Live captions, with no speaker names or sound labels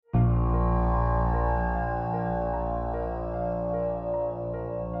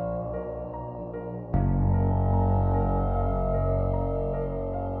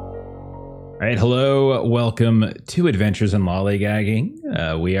All right, hello, welcome to Adventures in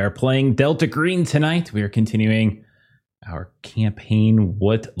Lollygagging. We are playing Delta Green tonight. We are continuing our campaign,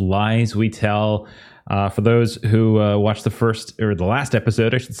 What Lies We Tell. For those who watched the last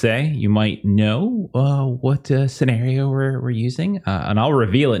episode, I should say, you might know what scenario we're using, and I'll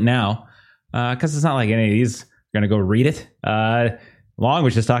reveal it now because it's not like any of these are going to go read it. Long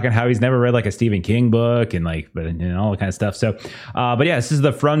was just talking how he's never read like a Stephen King book and all that kind of stuff. So, but yeah, this is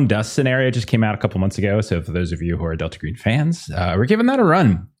the From Dust scenario. It just came out a couple months ago. So for those of you who are Delta Green fans, we're giving that a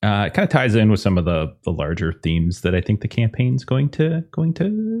run. It kind of ties in with some of the larger themes that I think the campaign's going to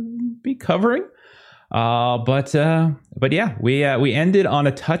be covering. But yeah, we ended on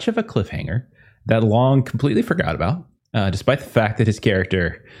a touch of a cliffhanger that Long completely forgot about, despite the fact that his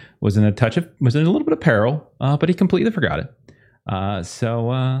character was in a little bit of peril, but he completely forgot it.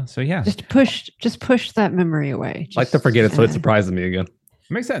 So yeah, just push that memory away. I like to forget it, so it surprises me again.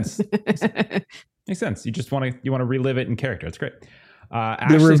 Makes sense. Makes sense. You just want to relive it in character. It's great.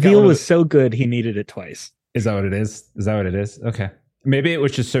 The reveal was so good, he needed it twice. Is that what it is? Okay. Maybe it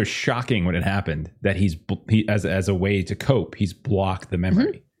was just so shocking when it happened that he as a way to cope, he's blocked the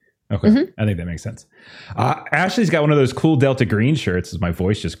memory. Mm-hmm. Okay. Mm-hmm. I think that makes sense. Ashley's got one of those cool Delta Green shirts. My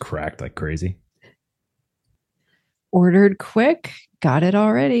voice just cracked like crazy. Ordered quick, got it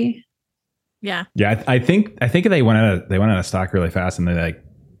already. Yeah. I think they went out of stock really fast, and they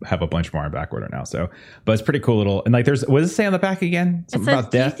have a bunch more on back order now. So, but it's pretty cool little, and what does it say on the back again? Something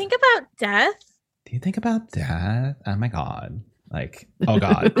about death. Do you think about death? Do you think about death? Oh my god! Oh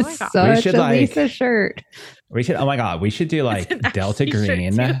god! Oh my god. Such a Lisa shirt. We should. Oh my god! We should do Delta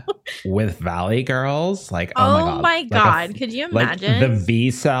Green with Valley Girls. Oh my god! Could you imagine the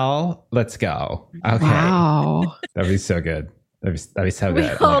V cell? Let's go. Okay. Wow. That'd be so good. That'd be so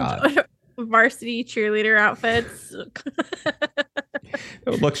good. Oh my god. Varsity cheerleader outfits. It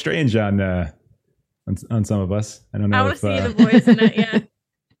would look strange on some of us. I don't know. I want to see the boys in it. Yeah.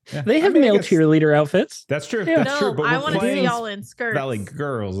 Yeah. They have male cheerleader outfits. That's true. Yeah. That's true. But I want to see y'all in skirts. Valley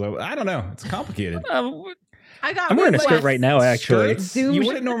Girls. I don't know. It's complicated. I'm wearing a skirt right now, actually. You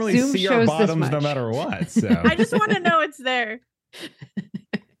wouldn't normally see our bottoms no matter what. So I just want to know it's there.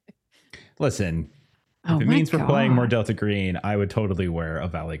 Listen, if it means we're playing more Delta Green, I would totally wear a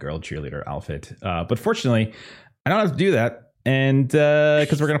Valley Girl cheerleader outfit. But fortunately, I don't have to do that, and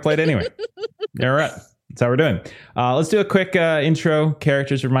because we're going to play it anyway. All right. That's how we're doing. Let's do a quick intro.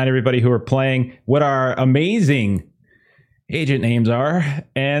 Characters, remind everybody who are playing what our amazing agent names are,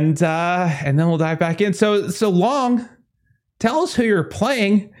 and then we'll dive back in. So Long, tell us who you're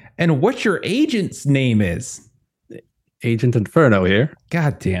playing and what your agent's name is. Agent Inferno here.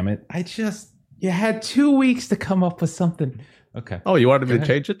 God damn it! You had 2 weeks to come up with something. Okay. Oh, you wanted me to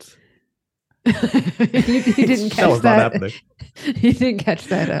change it? you didn't catch that. You didn't catch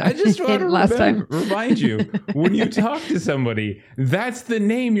that. I just want to remind you, when you talk to somebody, that's the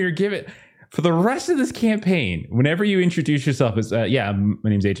name you're given for the rest of this campaign. Whenever you introduce yourself as, my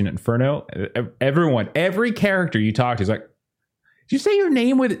name's Agent Inferno. Every character you talk to is like, did you say your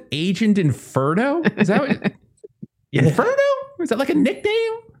name with Agent Inferno? Is that what? Yeah. Inferno? Is that like a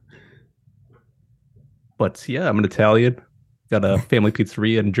nickname? But yeah, I'm an Italian. Got a family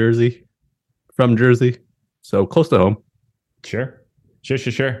pizzeria in Jersey. From Jersey, so close to home. Sure.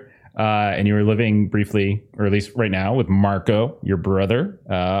 And you were living briefly, or at least right now, with Marco, your brother.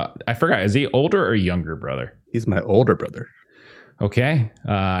 I forgot, is he older or younger brother? He's my older brother. Okay.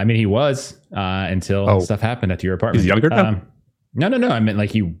 He was until stuff happened at your apartment. He's younger now? No. I meant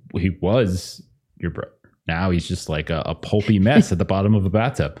he was your brother. Now he's just like a pulpy mess at the bottom of a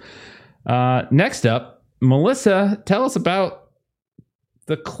bathtub. Next up, Melissa, tell us about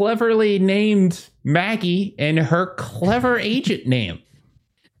the cleverly named Maggie and her clever agent name.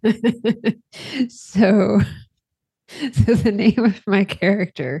 So the name of my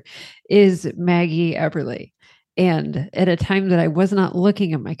character is Maggie Eberly. And at a time that I was not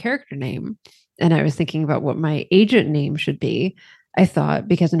looking at my character name and I was thinking about what my agent name should be, I thought,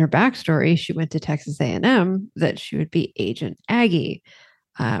 because in her backstory, she went to Texas A&M, that she would be Agent Aggie.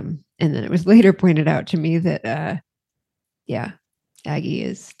 And then it was later pointed out to me that, Aggie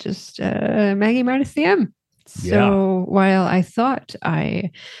is just Maggie minus the M. So while I thought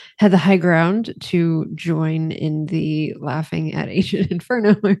I had the high ground to join in the laughing at Agent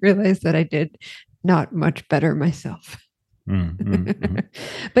Inferno, I realized that I did not much better myself.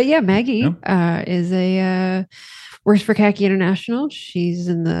 But yeah, Maggie is works for Khaki International. She's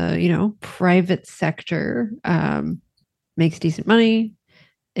in the private sector, makes decent money,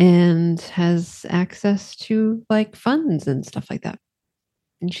 and has access to funds and stuff like that.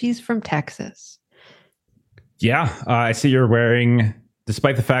 And she's from Texas. Yeah, I see you're wearing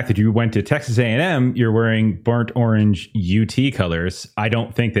despite the fact that you went to Texas A&M, you're wearing burnt orange UT colors. I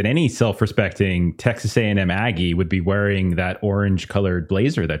don't think that any self-respecting Texas A&M Aggie would be wearing that orange-colored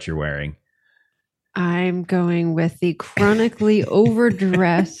blazer that you're wearing. I'm going with the chronically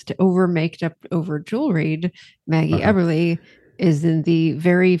overdressed, over maked up, over jewelried Maggie Eberly is in the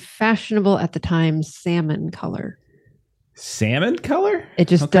very fashionable at the time salmon color. Salmon color? It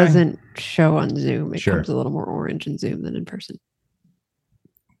just doesn't show on Zoom. It Sure. comes a little more orange in Zoom than in person.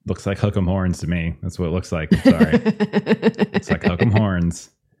 Looks like hook 'em horns to me. That's what it looks like. I'm sorry. It's like hook 'em horns.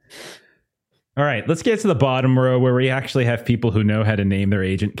 All right, let's get to the bottom row where we actually have people who know how to name their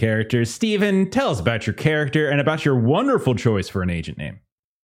agent characters. Steven, tell us about your character and about your wonderful choice for an agent name.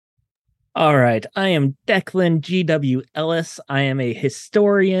 All right. I am Declan G.W. Ellis. I am a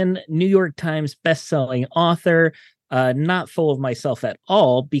historian, New York Times bestselling author, not full of myself at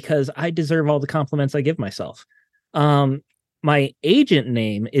all because I deserve all the compliments I give myself. My agent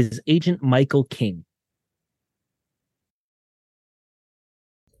name is Agent Michael King.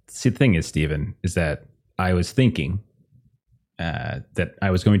 See, the thing is, Steven, is that I was thinking that I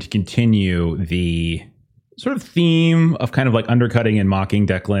was going to continue the sort of theme of kind of like undercutting and mocking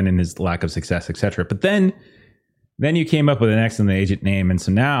Declan and his lack of success, etc. But then you came up with an excellent agent name, and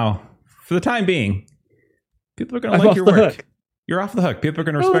so now, for the time being, people are going to like your work. Hook. You're off the hook. People are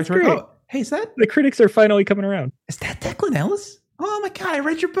going to respect your work. Oh, hey, the critics are finally coming around. Is that Declan Ellis? Oh my God, I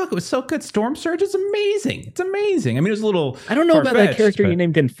read your book. It was so good. Storm Surge is amazing. It's amazing. I mean, it was a little I don't know about that character you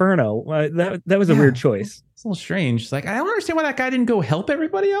named Inferno. That was a weird choice. It's a little strange. It's like, I don't understand why that guy didn't go help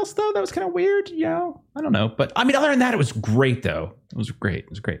everybody else, though. That was kind of weird. You know, I don't know. But I mean, other than that, it was great, though. It was great. It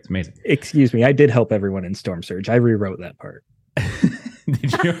was great. It's amazing. Excuse me. I did help everyone in Storm Surge. I rewrote that part.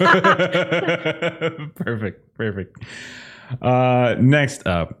 Did you? Perfect. Next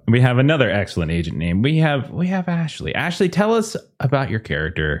up, we have another excellent agent name. We have Ashley. Ashley, tell us about your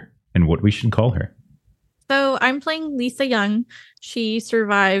character and what we should call her. So I'm playing Lisa Young. She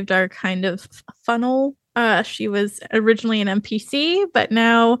survived our kind of funnel. She was originally an NPC, but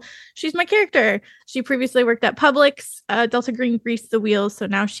now she's my character. She previously worked at Publix. Delta Green greased the wheels, so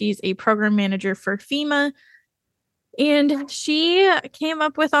now she's a program manager for FEMA. And she came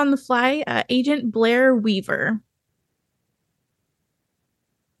up with on the fly Agent Blair Weaver.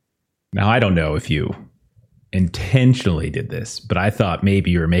 Now, I don't know if you intentionally did this, but I thought maybe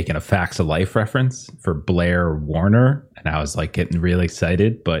you were making a Facts of Life reference for Blair Warner, and I was like getting really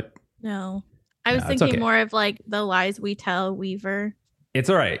excited, but no. I was thinking more of like the lies we tell Weaver. It's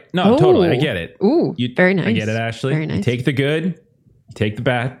all right. No, totally. I get it. Ooh, very nice. I get it, Ashley. Very nice. You take the good, you take the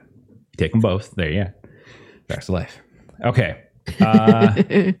bad, you take them both. There you go. Facts of Life. Okay.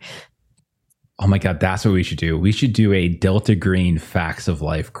 Oh my God, that's what we should do. We should do a Delta Green Facts of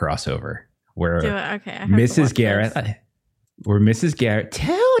Life crossover where Mrs. Garrett,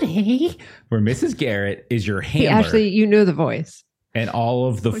 Tony, where Mrs. Garrett is your handler. Hey, Ashley, you know the voice. And all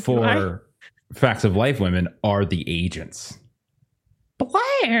of the four Facts of Life women are the agents.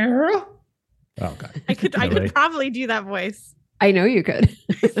 Blair. Oh God. I could probably do that voice. I know you could.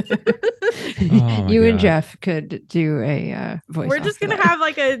 You and Jeff could do a voice. We're just gonna have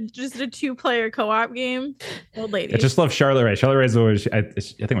like a 2-player co-op game. Old lady. I just love Charlotte Ray. Charlotte Ray's the one. I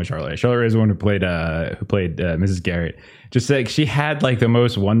think it was Charlotte Ray. Charlotte Ray's the one who played Mrs. Garrett. Just like she had like the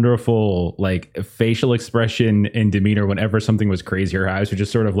most wonderful like facial expression and demeanor whenever something was crazy. Her eyes would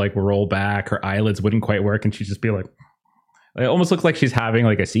just sort of like roll back. Her eyelids wouldn't quite work, and she'd just be like, it almost looked like she's having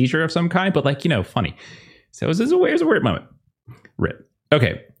like a seizure of some kind, but like funny. So it was a weird moment. Rip.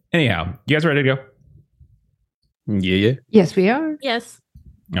 Okay. Anyhow, you guys ready to go? Yeah. Yes, we are. Yes.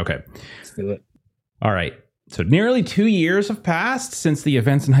 Okay. Let's do it. All right. So nearly 2 years have passed since the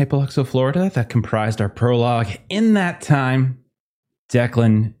events in Hypoluxo, Florida that comprised our prologue. In that time,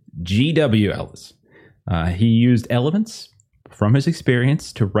 Declan G.W. Ellis, he used elements from his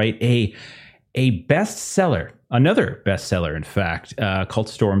experience to write a bestseller, another bestseller, in fact, called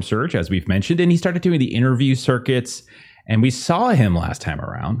Storm Surge, as we've mentioned. And he started doing the interview circuits. And we saw him last time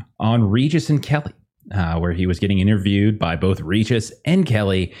around on Regis and Kelly, where he was getting interviewed by both Regis and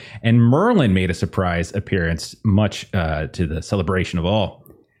Kelly. And Merlin made a surprise appearance, much to the celebration of all.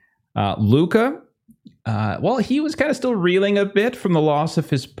 Luca, he was kind of still reeling a bit from the loss of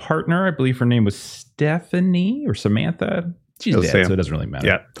his partner. I believe her name was Stephanie or Samantha. She's dead, Sam. so it doesn't really matter.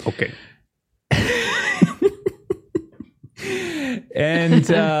 Yeah, okay. And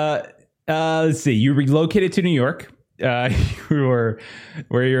let's see, you relocated to New York. Where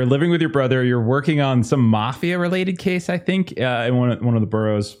you're living with your brother. You're working on some mafia-related case, I think, in one of the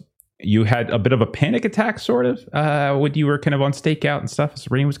boroughs. You had a bit of a panic attack, sort of, when you were kind of on stakeout and stuff as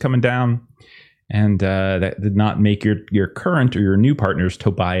rain was coming down. And that did not make your current or your new partners,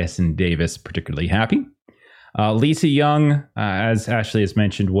 Tobias and Davis, particularly happy. Lisa Young, as Ashley has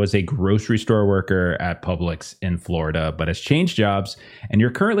mentioned, was a grocery store worker at Publix in Florida, but has changed jobs. And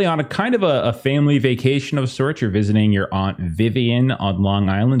you're currently on a kind of a family vacation of sorts. You're visiting your Aunt Vivian on Long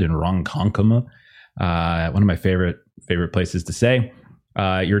Island in Ronkonkoma, one of my favorite places to stay.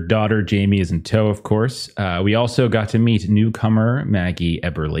 Your daughter, Jamie, is in tow, of course. We also got to meet newcomer Maggie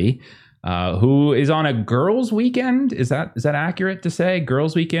Eberly, who is on a girls' weekend. Is that accurate to say?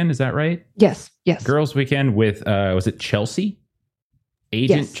 Girls' weekend, is that right? Yes. Girls' weekend with, was it Chelsea?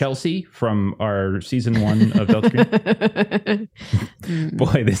 Agent Yes. Chelsea from our season 1 of Delta Green.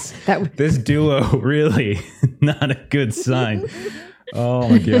 Boy, this duo really not a good sign. Oh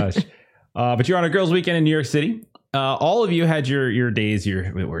my gosh. But you're on a girls' weekend in New York City. All of you had your days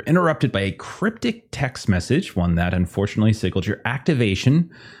were interrupted by a cryptic text message, one that unfortunately signaled your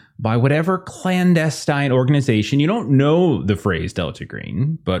activation by whatever clandestine organization. You don't know the phrase Delta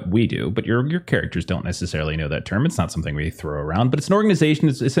Green, but we do. But your characters don't necessarily know that term. It's not something we throw around, but it's an organization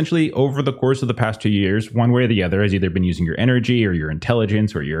that's essentially over the course of the past 2 years, one way or the other, has either been using your energy or your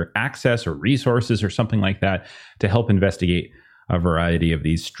intelligence or your access or resources or something like that to help investigate a variety of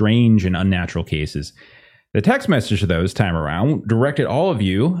these strange and unnatural cases. The text message, though, this time around, directed all of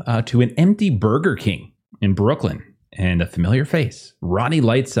you to an empty Burger King in Brooklyn and a familiar face, Ronnie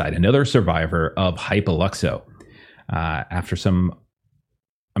Lightside, another survivor of Hypoluxo. After some,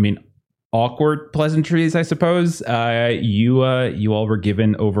 awkward pleasantries, I suppose, you all were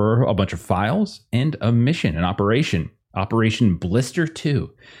given over a bunch of files and a mission, an Operation Blister 2.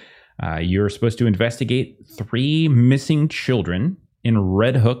 You're supposed to investigate 3 missing children in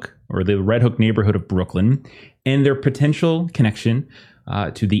Red Hook, or the Red Hook neighborhood of Brooklyn, and their potential connection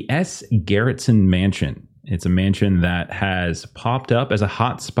to the S. Garrettson Mansion. It's a mansion that has popped up as a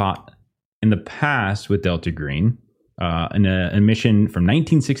hot spot in the past with Delta Green. In a mission from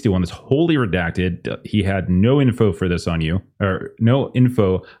 1961 that's wholly redacted. He had no info for this on you, or no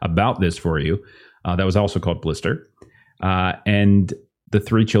info about this for you. That was also called Blister. And the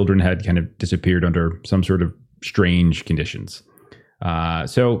 3 children had kind of disappeared under some sort of strange conditions.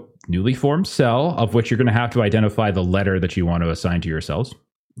 So newly formed cell, of which you're going to have to identify the letter that you want to assign to yourselves.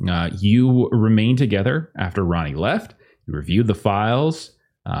 You remained together after Ronnie left. You reviewed the files,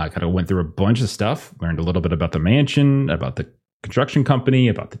 kind of went through a bunch of stuff, learned a little bit about the mansion, about the construction company,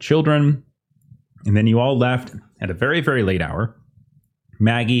 about the children. And then you all left at a very, very late hour.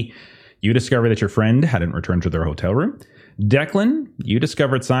 Maggie, you discovered that your friend hadn't returned to their hotel room. Declan, you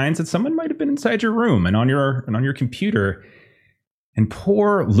discovered signs that someone might have been inside your room and on your computer. And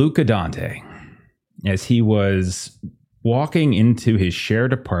poor Luca Dante, as he was walking into his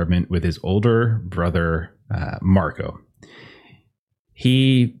shared apartment with his older brother, Marco.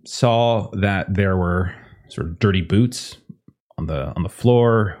 He saw that there were sort of dirty boots on the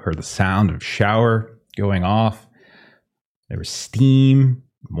floor, heard the sound of shower going off. There was steam,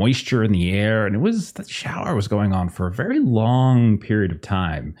 moisture in the air, and the shower was going on for a very long period of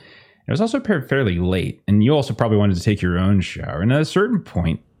time. It was also fairly late, and you also probably wanted to take your own shower. And at a certain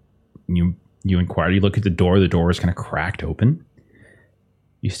point, you inquired, you look at the door was kind of cracked open.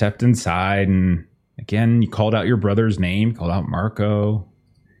 You stepped inside, and again, you called out your brother's name, called out Marco,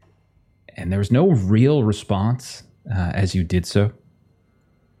 and there was no real response as you did so.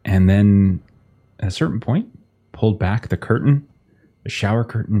 And then at a certain point, pulled back the curtain, the shower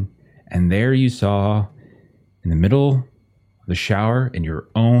curtain, and there you saw in the middle of the shower in your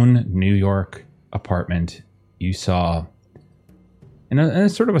own New York apartment, you saw in a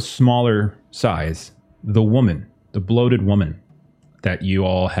sort of a smaller size, the bloated woman that you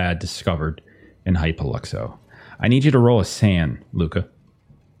all had discovered in Hypoluxo. I need you to roll a SAN, Luca.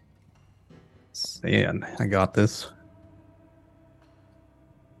 SAN, I got this.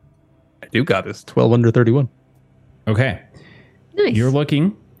 I do got this. 12 under 31. Okay. Nice. You're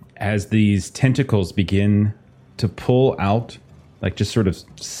looking as these tentacles begin to pull out, like just sort of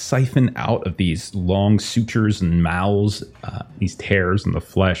siphon out of these long sutures and mouths, these tears in the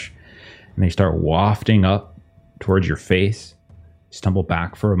flesh, and they start wafting up towards your face. You stumble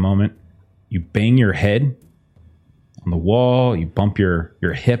back for a moment. You bang your head on the wall. You bump your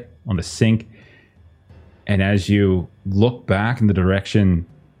hip on the sink. And as you look back in the direction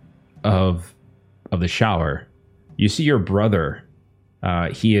of the shower, you see your brother.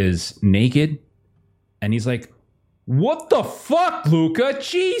 He is naked, and he's like, "What the fuck, Luca?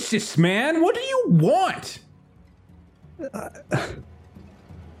 Jesus, man, what do you want?"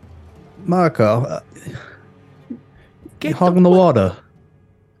 Marco, Get hogging the water.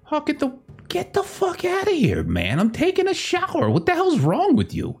 Oh, get get the fuck out of here, man. I'm taking a shower. What the hell's wrong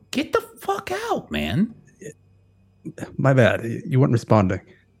with you? Get the fuck out, man. My bad. You weren't responding.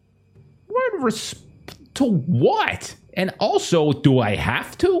 To what? And also, do I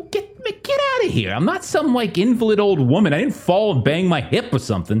have to? Get out of here. I'm not some, like, invalid old woman. I didn't fall and bang my hip or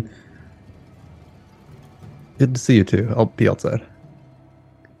something. Good to see you too. I'll be outside.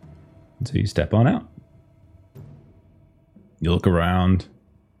 So you step on out. You look around.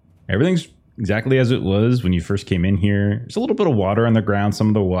 Everything's exactly as it was when you first came in here. There's a little bit of water on the ground. Some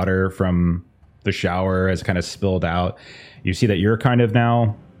of the water from the shower has kind of spilled out. You see that you're kind of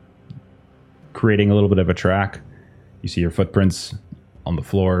now creating a little bit of a track. You see your footprints on the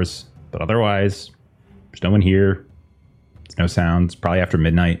floors, but otherwise, there's no one here. There's no sounds. Probably after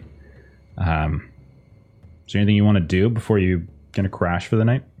midnight. Is there anything you want to do before you kind of crash for the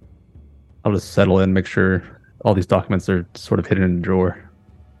night? I'll just settle in, make sure all these documents are sort of hidden in a drawer.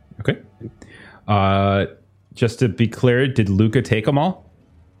 Okay. Just to be clear, did Luca take them all?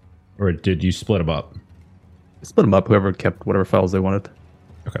 Or did you split them up? Split them up, whoever kept whatever files they wanted.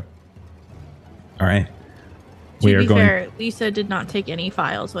 Okay. All right. To be fair, Lisa did not take any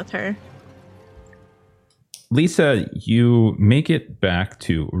files with her. Lisa, you make it back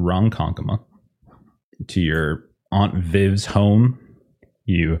to Ronkonkoma, to your Aunt Viv's home.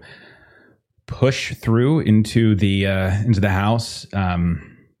 You push through into the house.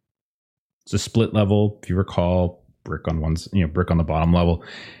 It's a split level, if you recall, brick on the bottom level,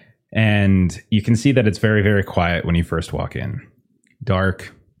 and you can see that it's very, very quiet when you first walk in.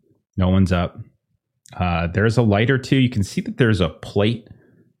 Dark, no one's up. There's a light or two. You can see that there's a plate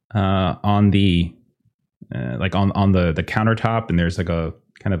on the on the countertop, and there's like a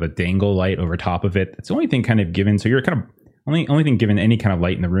kind of a dangle light over top of it. It's the only thing kind of given. So you're kind of only thing given any kind of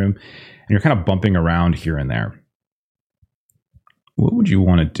light in the room, and you're kind of bumping around here and there. What would you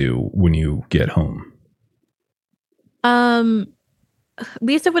want to do when you get home?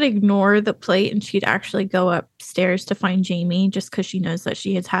 Lisa would ignore the plate and she'd actually go upstairs to find Jamie just because she knows that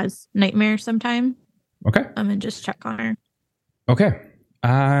she has nightmares sometime. Okay. And just check on her. Okay.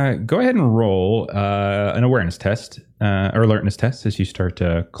 Go ahead and roll an awareness test or alertness test as you start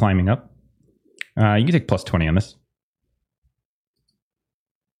climbing up. You can take plus 20 on this.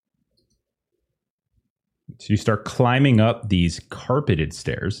 So you start climbing up these carpeted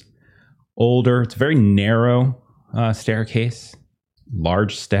stairs. Older, it's a very narrow staircase.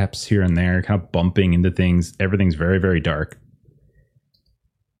 Large steps here and there, kind of bumping into things. Everything's very, very dark.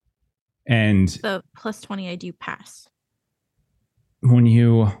 And the plus 20 I do pass. When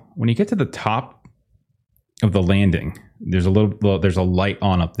you get to the top of the landing, there's a light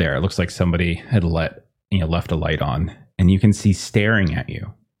on up there. It looks like somebody had left a light on, and you can see staring at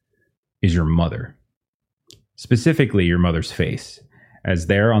you is your mother. Specifically your mother's face, as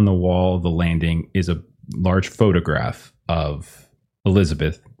there on the wall of the landing is a large photograph of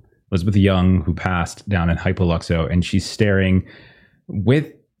Elizabeth Young, who passed down in Hypoluxo, and she's staring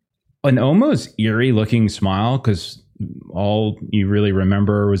with an almost eerie looking smile, because all you really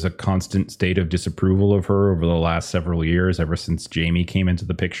remember was a constant state of disapproval of her over the last several years, ever since Jamie came into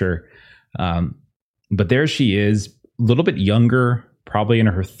the picture. But there she is, a little bit younger, probably in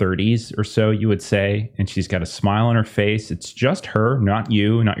her 30s or so, you would say, and she's got a smile on her face. It's just her, not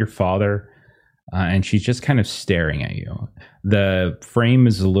you, not your father. And she's just kind of staring at you. The frame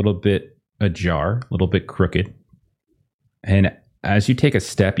is a little bit ajar, a little bit crooked. And as you take a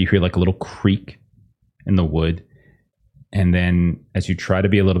step, you hear like a little creak in the wood. And then as you try to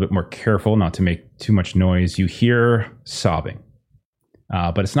be a little bit more careful, not to make too much noise, you hear sobbing.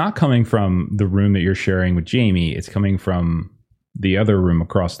 But it's not coming from the room that you're sharing with Jamie. It's coming from the other room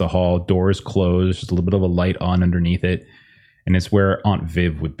across the hall. Doors closed, just a little bit of a light on underneath it. And it's where Aunt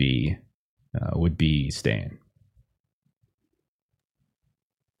Viv would be staying.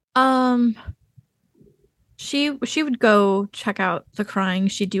 She would go check out the crying.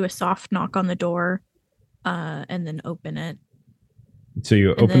 She'd do a soft knock on the door, and then open it. So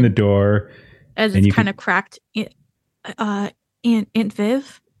you open the door as it's kind of cracked. Aunt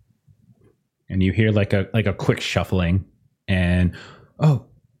Viv, and you hear like a quick shuffling, and oh,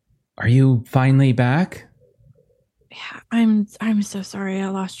 are you finally back? Yeah, I'm so sorry. I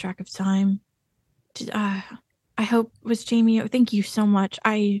lost track of time. I hope it was Jamie. Thank you so much.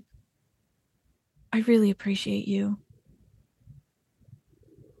 I really appreciate you.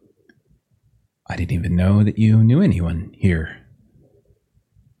 I didn't even know that you knew anyone here.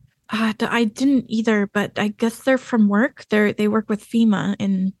 I didn't either, but I guess they're from work. They work with FEMA,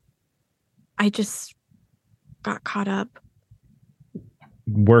 and I just got caught up.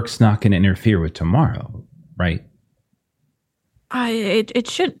 Work's not going to interfere with tomorrow, right?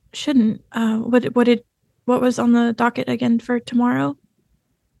 Shouldn't. What was on the docket again for tomorrow?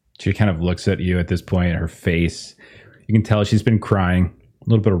 She kind of looks at you at this point. Her face, you can tell she's been crying, a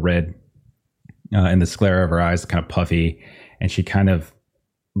little bit of red in the sclera of her eyes, kind of puffy. And she kind of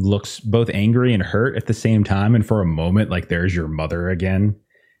looks both angry and hurt at the same time. And for a moment, like, there's your mother again.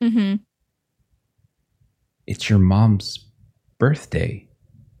 Mm-hmm. It's your mom's birthday.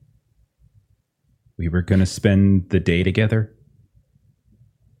 We were going to spend the day together.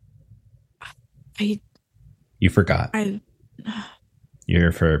 You forgot. You're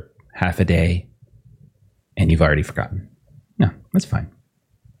here for half a day, and you've already forgotten. No, that's fine.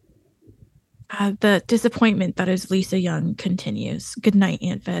 The disappointment that is Lisa Young continues. Good night,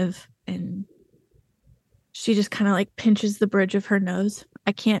 Aunt Viv. And she just kind of like pinches the bridge of her nose.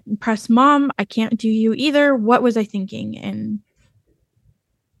 I can't impress Mom. I can't do you either. What was I thinking? And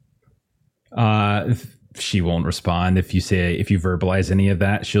she won't respond. If you verbalize any of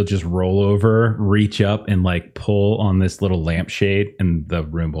that, she'll just roll over, reach up, and like pull on this little lampshade, and the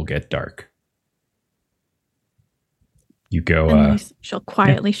room will get dark. You go. She'll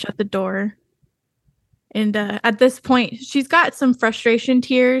quietly shut the door. And at this point, she's got some frustration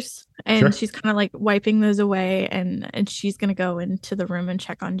tears, and Sure. she's kind of like wiping those away, and she's gonna go into the room and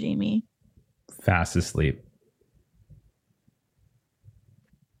check on Jamie. Fast asleep.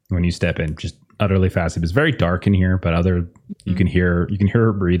 When you step in, just utterly fast asleep. It's very dark in here, but you can hear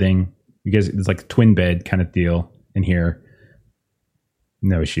her breathing. You guys, it's like a twin bed kind of deal in here.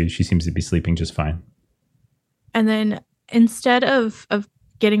 No issue. She seems to be sleeping just fine. And then instead of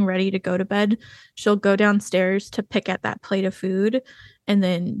getting ready to go to bed, she'll go downstairs to pick at that plate of food and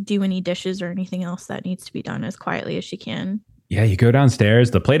then do any dishes or anything else that needs to be done as quietly as she can. Yeah, you go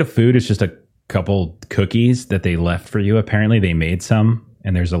downstairs. The plate of food is just a couple cookies that they left for you. Apparently they made some,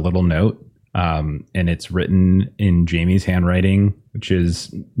 and there's a little note, and it's written in Jamie's handwriting, which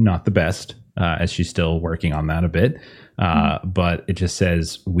is not the best, as she's still working on that a bit. But it just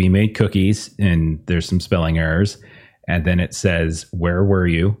says, "We made cookies," and there's some spelling errors. And then it says, "Where were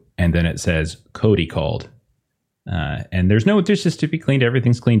you?" And then it says, "Cody called." And there's no dishes to be cleaned.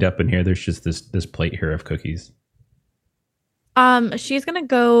 Everything's cleaned up in here. There's just this plate here of cookies. She's gonna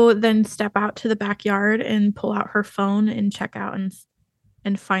go then step out to the backyard and pull out her phone and check out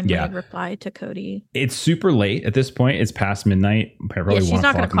and finally reply to Cody. It's super late at this point. It's past midnight, probably 1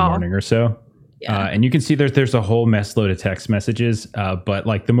 o'clock in the morning or so. Yeah. And you can see there's a whole mess load of text messages. But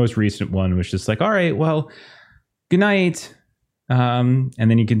like the most recent one was just like, "All right, well, good night." And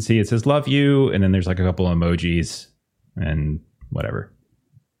then you can see it says "love you," and then there's like a couple of emojis and whatever.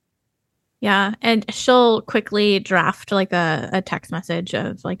 Yeah, and she'll quickly draft like a text message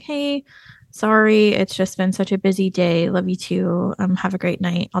of like, "Hey, sorry, it's just been such a busy day. Love you too. Have a great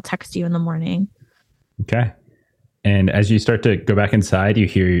night. I'll text you in the morning." Okay. And as you start to go back inside, you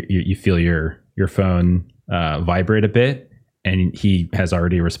feel your phone vibrate a bit, and he has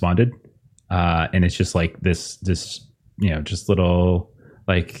already responded. And it's just like this, just little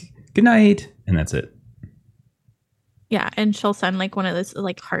like, "good night," and that's it. Yeah, and she'll send like one of those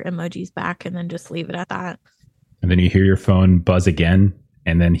like heart emojis back and then just leave it at that. And then you hear your phone buzz again,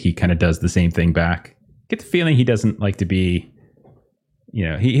 and then he kind of does the same thing back. Get the feeling he doesn't like to be,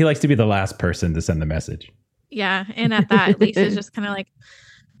 he likes to be the last person to send the message. Yeah, and at that, Lisa's just kind of like,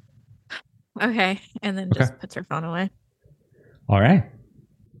 "Okay," and then just puts her phone away. All right.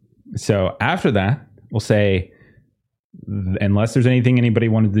 So after that, we'll say, unless there's anything anybody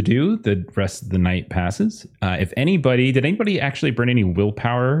wanted to do, the rest of the night passes. Did anybody actually burn any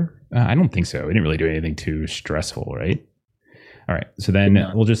willpower? I don't think so. We didn't really do anything too stressful, right? All right. So then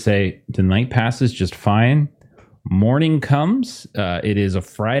we'll just say the night passes just fine. Morning comes. It is a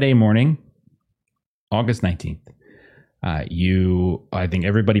Friday morning, August 19th. I think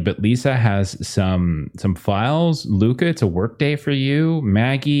everybody but Lisa has some files. Luca, it's a work day for you.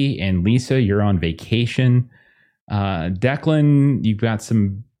 Maggie and Lisa, you're on vacation. Declan, you've got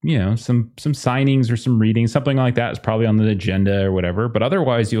some signings or some reading, something like that is probably on the agenda or whatever. But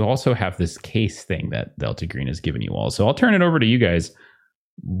otherwise, you also have this case thing that Delta Green has given you all. So I'll turn it over to you guys.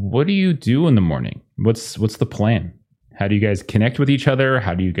 What do you do in the morning? What's the plan? How do you guys connect with each other?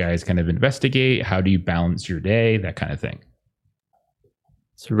 How do you guys kind of investigate? How do you balance your day? That kind of thing.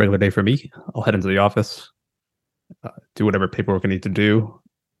 It's a regular day for me. I'll head into the office, do whatever paperwork I need to do.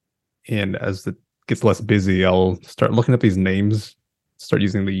 And as it gets less busy, I'll start looking up these names, start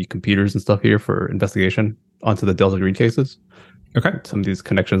using the computers and stuff here for investigation onto the Delta Green cases. Okay. Some of these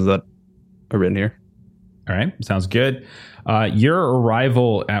connections that are written here. All right. Sounds good. Your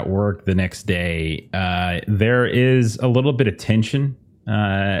arrival at work the next day, there is a little bit of tension.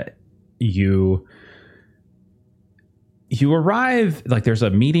 you arrive, like there's a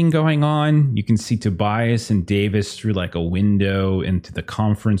meeting going on. You can see Tobias and Davis through like a window into the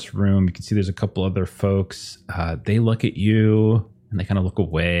conference room. You can see there's a couple other folks. They look at you and they kind of look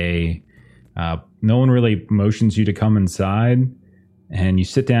away. No one really motions you to come inside, and you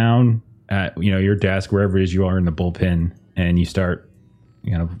sit down at your desk, wherever it is you are in the bullpen, and you start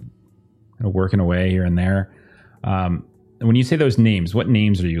working away here and there. And when you say those names, what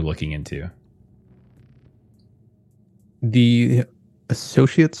names are you looking into? The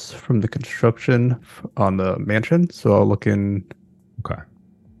associates from the construction on the mansion. So I'll look in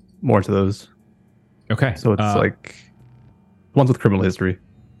more into those. Okay. So it's like ones with criminal history.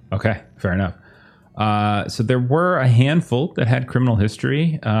 Okay, fair enough. So there were a handful that had criminal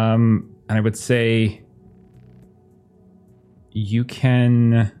history. And I would say you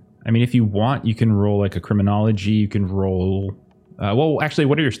can, if you want, you can roll like a criminology. You can roll, actually,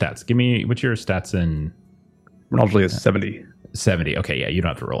 what are your stats? What's your stats in? Criminology is 70. 70. Okay, yeah, you don't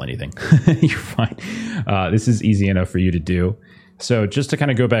have to roll anything. You're fine. This is easy enough for you to do. So just to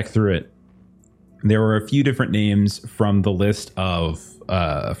kind of go back through it, there were a few different names from the list of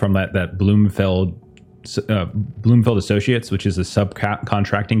from that Bloomfeld Associates, which is a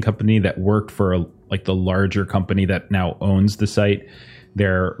subcontracting company that worked for the larger company that now owns the site.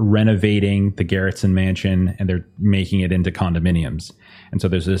 They're renovating the Garretson mansion and they're making it into condominiums. And so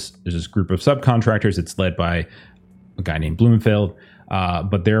there's this group of subcontractors. It's led by a guy named Bloomfield.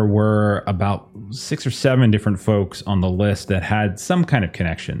 But there were about 6 or 7 different folks on the list that had some kind of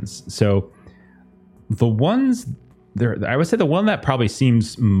connections. So the ones there, I would say the one that probably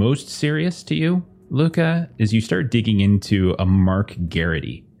seems most serious to you, Luca, is you start digging into a Mark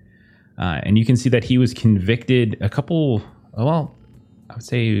Garrity. And you can see that he was convicted I would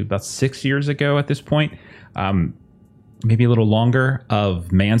say about 6 years ago at this point, maybe a little longer,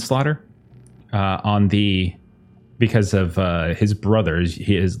 of manslaughter because of his brothers.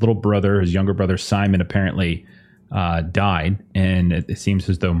 His little brother, his younger brother Simon, apparently died, and it seems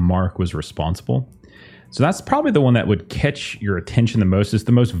as though Mark was responsible. So that's probably the one that would catch your attention the most. It's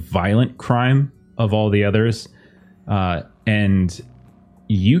the most violent crime of all the others, and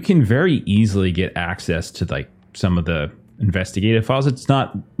you can very easily get access to some of the investigative files. It's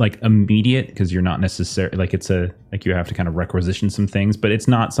not immediate because you're not necessarily you have to kind of requisition some things, but it's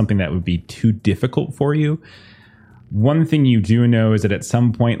not something that would be too difficult for you. One thing you do know is that at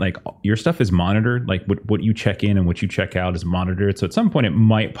some point, your stuff is monitored. What you check in and what you check out is monitored. So at some point it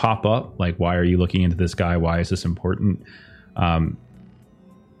might pop up. Why are you looking into this guy? Why is this important? But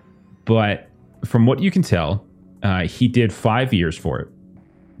from what you can tell, he did 5 years for it.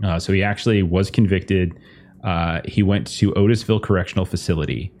 So he actually was convicted. He went to Otisville Correctional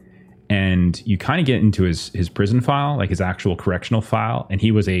Facility, and you kind of get into his prison file, his actual correctional file, and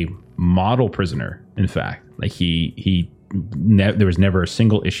he was a model prisoner. In fact, there was never a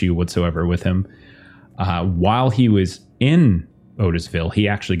single issue whatsoever with him. While he was in Otisville, he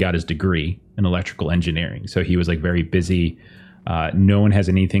actually got his degree in electrical engineering. So he was very busy. No one has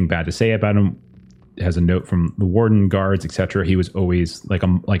anything bad to say about him. Has a note from the warden, guards, etc. He was always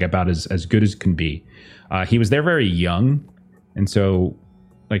about as good as can be. He was there very young, and so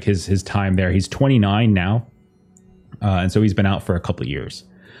his time there, he's 29 now, and so he's been out for a couple of years.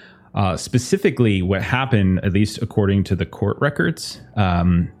 Specifically, what happened, at least according to the court records,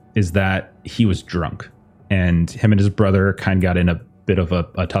 is that he was drunk, and him and his brother kind of got in a bit of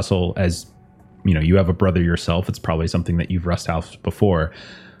a tussle. As you have a brother yourself, it's probably something that you've roughhoused before.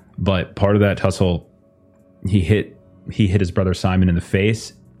 But part of that tussle, he hit his brother Simon in the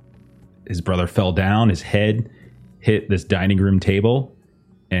face. His brother fell down. His head hit this dining room table,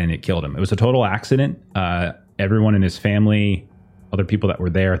 and it killed him. It was a total accident. Everyone in his family, other people that were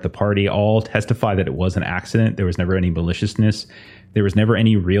there at the party, all testify that it was an accident. There was never any maliciousness. There was never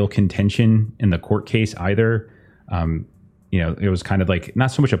any real contention in the court case either. It was kind of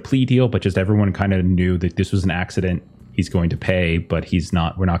not so much a plea deal, but just everyone kind of knew that this was an accident. He's going to pay, but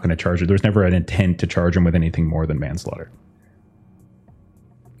we're not going to charge it. There was never an intent to charge him with anything more than manslaughter.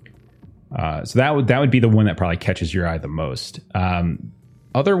 So that would be the one that probably catches your eye the most.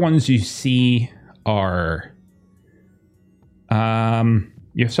 Other ones you see are,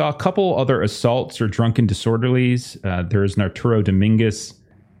 you saw a couple other assaults or drunken disorderlies. There's Arturo Dominguez.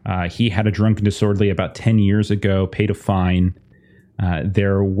 He had a drunken disorderly about 10 years ago, paid a fine.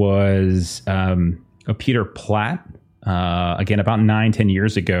 There was a Peter Platt. Again, about 9-10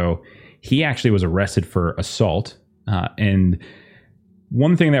 years ago, he actually was arrested for assault. And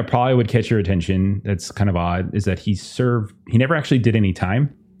one thing that probably would catch your attention that's kind of odd is that he never actually did any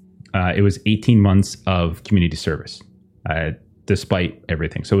time. It was 18 months of community service. despite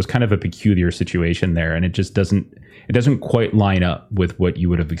everything. So it was kind of a peculiar situation there, and it just doesn't quite line up with what you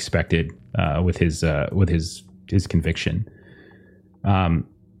would have expected with his conviction.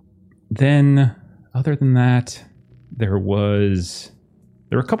 Then, other than that, there were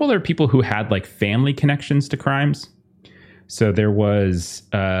a couple other people who had like family connections to crimes. So there was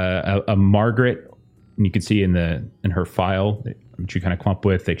a Margaret, and you can see in her file which you kind of come up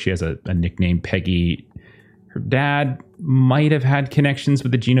with, like she has a nickname, Peggy. Her dad might have had connections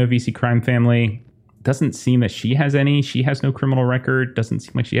with the Genovese crime family. Doesn't seem that she has any. She has no criminal record. Doesn't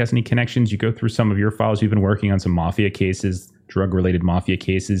seem like she has any connections. You go through some of your files. You've been working on some mafia cases, drug-related mafia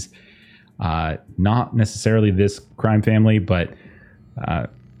cases. Not necessarily this crime family, but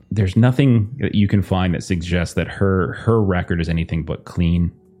there's nothing that you can find that suggests that her record is anything but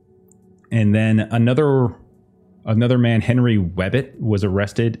clean. And then another man, Henry Webbett, was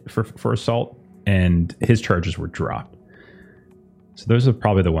arrested for assault, and his charges were dropped. So those are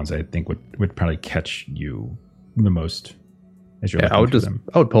probably the ones I think would probably catch you the most as you're looking through them.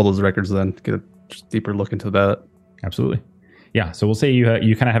 I would pull those records then, get a deeper look into that. Absolutely. Yeah. So we'll say you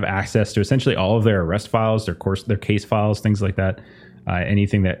kind of have access to essentially all of their arrest files, their case files, things like that.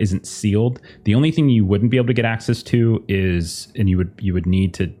 Anything that isn't sealed. The only thing you wouldn't be able to get access to is, and you would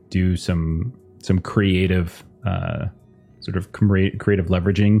need to do some creative sort of creative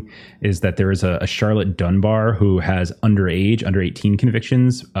leveraging, is that there is a Charlotte Dunbar who has under 18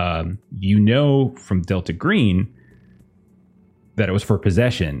 convictions. From Delta Green that it was for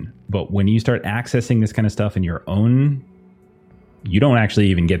possession, but when you start accessing this kind of stuff in your own, you don't actually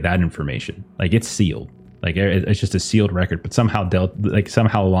even get that information. Like, it's sealed. Like, it's just a sealed record, but somehow Ronnie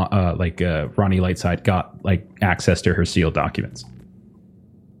Lightside got like access to her sealed documents.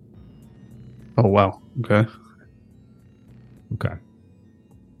 Oh, wow. Okay.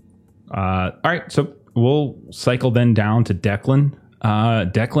 All right. So we'll cycle then down to Declan.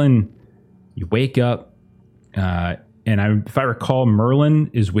 Declan, you wake up, and if I recall,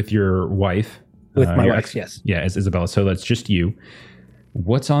 Merlin is with your wife. With my wife, yes. Yeah, it's Isabella. So that's just you.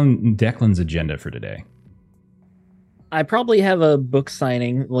 What's on Declan's agenda for today? I probably have a book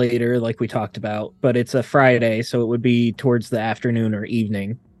signing later, like we talked about, but it's a Friday, so it would be towards the afternoon or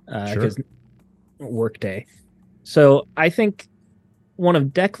evening, because work day. So I think one of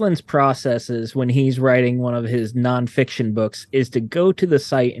Declan's processes when he's writing one of his nonfiction books is to go to the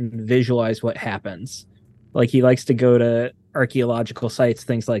site and visualize what happens. Like, he likes to go to archaeological sites,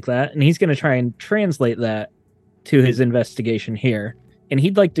 things like that, and he's going to try and translate that to his investigation here. And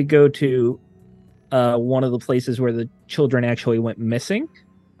he'd like to go to one of the places where the children actually went missing.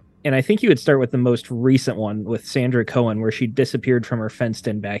 And I think he would start with the most recent one with Sandra Cohen, where she disappeared from her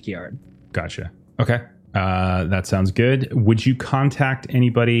fenced-in backyard. Gotcha. Okay. That sounds good. Would you contact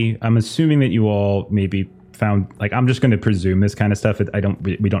anybody? I'm assuming that you all maybe found, like, I'm just going to presume this kind of stuff. We don't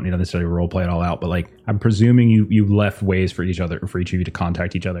need to necessarily role play it all out, but like, I'm presuming you left ways for each of you to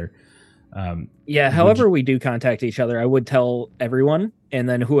contact each other. However we do contact each other, I would tell everyone, and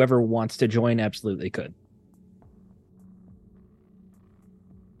then whoever wants to join absolutely could.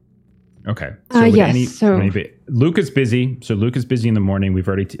 Okay. Luke is busy. So Luke is busy in the morning. We've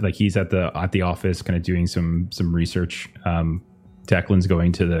already he's at the office, kind of doing some research. Declan's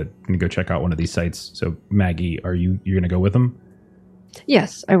going to go check out one of these sites. So Maggie, you're going to go with him?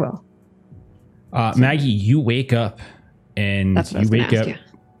 Yes, I will. Maggie, you wake up and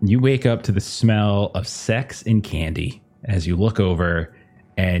you wake up to the smell of sex and candy as you look over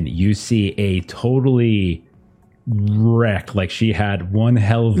and you see a totally wrecked, like she had one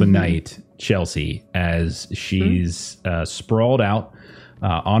hell of a night, Chelsea, as she's sprawled out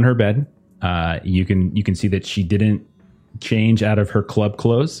on her bed. You can see that she didn't change out of her club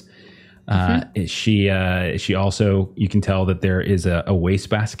clothes. She also, you can tell that there is a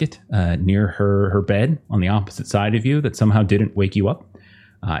wastebasket near her bed on the opposite side of you that somehow didn't wake you up.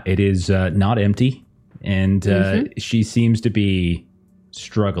 It is not empty, and she seems to be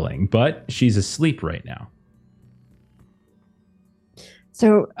struggling, but she's asleep right now.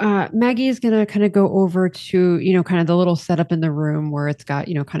 So Maggie is going to kind of go over to, kind of the little setup in the room where it's got,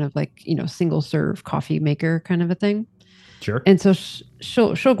 kind of like, single serve coffee maker kind of a thing. Sure. And so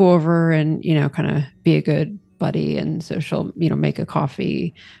she'll go over and, kind of be a good buddy. And so she'll, make a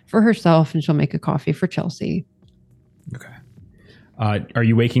coffee for herself and she'll make a coffee for Chelsea. Okay. Are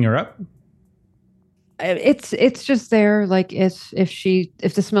you waking her up? It's just there. Like if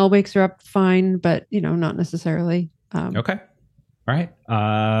the smell wakes her up, fine, but not necessarily. Okay. All right.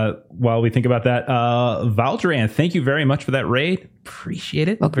 While we think about that, Valdran, thank you very much for that raid. Appreciate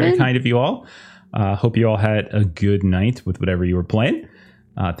it. Welcome Very in. kind of you all. Hope you all had a good night with whatever you were playing.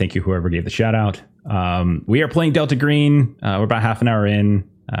 Thank you, whoever gave the shout out. We are playing Delta Green. We're about half an hour in.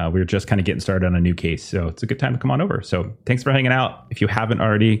 We're just kind of getting started on a new case, so it's a good time to come on over. So thanks for hanging out. If you haven't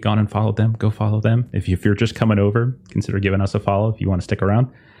already gone and followed them, go follow them. If you're just coming over, consider giving us a follow if you want to stick around.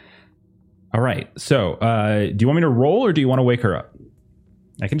 All right. So do you want me to roll or do you want to wake her up?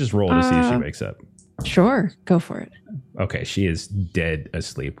 I can just roll to see if she wakes up. Sure. Go for it. Okay. She is dead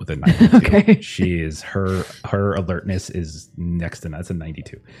asleep with a 92. Okay. She is, her alertness is next to that's a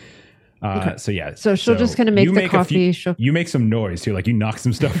 92. Okay. So yeah. So she'll just kind of make the coffee. You make some noise too. Like you knock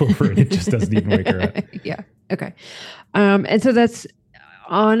some stuff over and it just doesn't even wake her up. Yeah. Okay. And so that's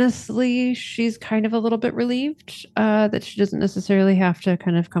honestly, she's kind of a little bit relieved that she doesn't necessarily have to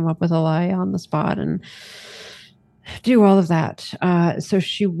kind of come up with a lie on the spot and do all of that. So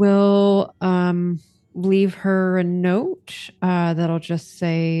she will leave her a note that'll just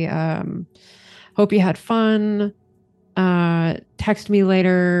say, hope you had fun. Text me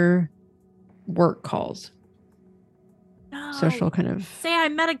later. Work calls. No. So she'll kind of say I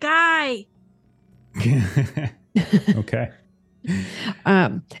met a guy. Okay.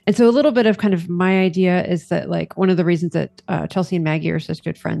 And so a little bit of kind of my idea is that like one of the reasons that Chelsea and Maggie are such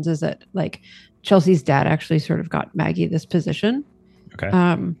good friends is that like Chelsea's dad actually sort of got Maggie this position. Okay.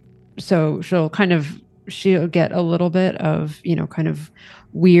 So she'll get a little bit of, kind of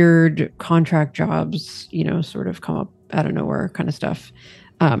weird contract jobs, sort of come up out of nowhere kind of stuff.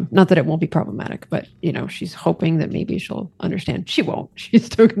 Not that it won't be problematic, but she's hoping that maybe she'll understand. She won't. She's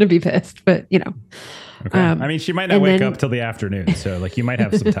still going to be pissed, but Okay. I mean, she might not wake up till the afternoon, so like you might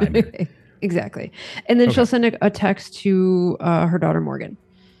have some time here. Exactly. And then she'll send a text to her daughter Morgan.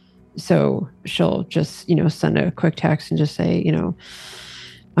 So she'll just send a quick text and just say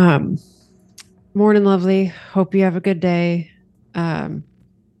morning, lovely. Hope you have a good day. I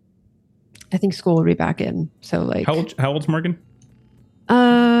think school will be back in. So like, how old's Morgan?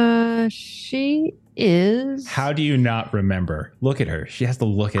 She is. How do you not remember? Look at her. She has to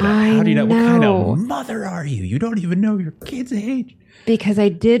look it up. How do you know? What kind of mother are you? You don't even know your kid's age. Because I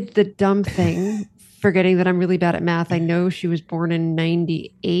did the dumb thing, forgetting that I'm really bad at math. I know she was born in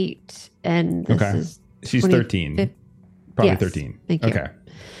 98, and this is she's 13. Probably yes, 13. Thank you. Okay.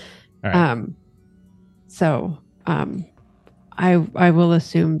 All right. So I will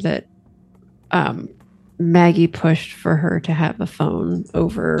assume that Maggie pushed for her to have a phone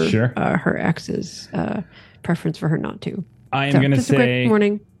over her ex's preference for her not to. I am going to say good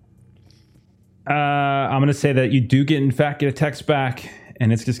morning. I'm going to say that you do get a text back,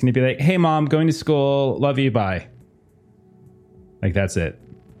 and it's just going to be like, "Hey, mom, going to school. Love you. Bye." Like that's it.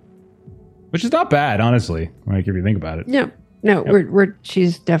 Which is not bad, honestly. Like if you think about it. No,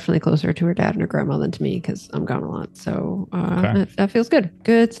 she's definitely closer to her dad and her grandma than to me because I'm gone a lot. So that feels good.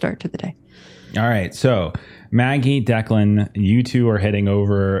 Good start to the day. All right, so Maggie, Declan, you two are heading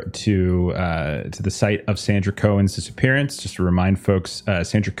over to the site of Sandra Cohen's disappearance. Just to remind folks,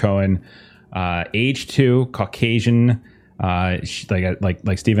 Sandra Cohen, age 2, Caucasian, she,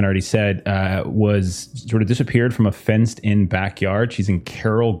 like Stephen already said, was sort of disappeared from a fenced-in backyard. She's in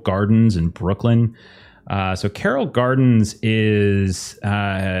Carroll Gardens in Brooklyn. So Carroll Gardens is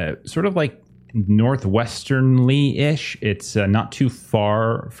sort of like northwesternly-ish. It's not too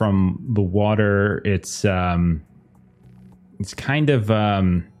far from the water. It's kind of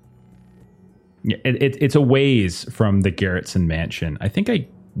it's a ways from the Garretson mansion. I think I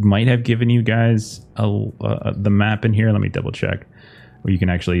might have given you guys the map in here. Let me double check where you can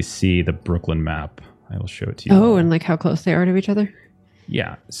actually see the Brooklyn map. I will show it to you. Oh, and like how close they are to each other.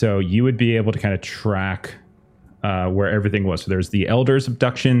 Yeah, so you would be able to kind of track where everything was. So there's the Elders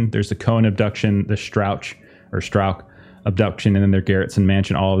abduction, there's the Cohen abduction, the Strauch abduction, and then their Garretson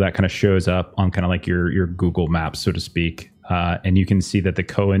mansion. All of that kind of shows up on kind of like your Google Maps, so to speak. And you can see that the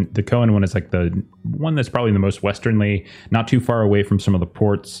Cohen one is like the one that's probably the most westernly, not too far away from some of the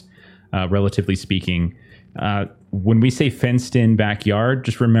ports, relatively speaking. When we say fenced in backyard,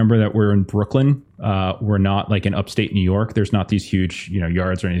 just remember that we're in Brooklyn. We're not like in upstate New York. There's not these huge,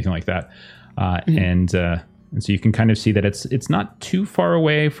 yards or anything like that. And so you can kind of see that it's not too far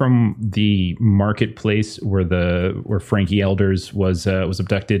away from the marketplace where Frankie Elders was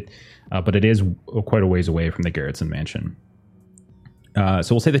abducted, but it is quite a ways away from the Garretson mansion. So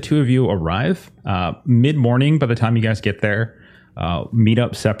we'll say the two of you arrive mid-morning. By the time you guys get there, meet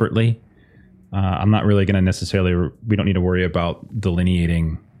up separately. I'm not really going to we don't need to worry about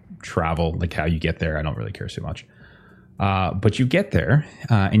delineating travel, like how you get there. I don't really care so much. But you get there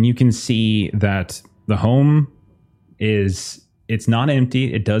and you can see that the home it's not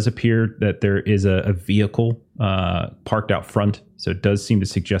empty. It does appear that there is a vehicle parked out front. So it does seem to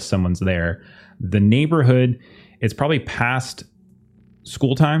suggest someone's there. The neighborhood, it's probably past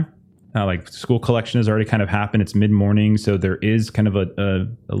school time. Like school collection has already kind of happened. It's mid-morning, so there is kind of a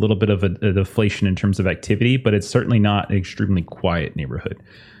little bit of a deflation in terms of activity, but it's certainly not an extremely quiet neighborhood.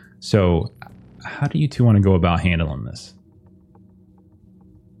 So how do you two want to go about handling this?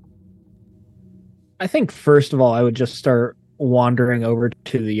 I think first of all, I would just start wandering over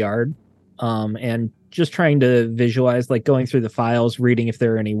to the yard, and just trying to visualize, like going through the files, reading if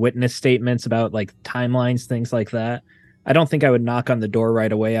there are any witness statements about like timelines, things like that. I don't think I would knock on the door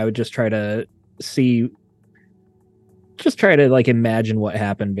right away. I would just try to like imagine what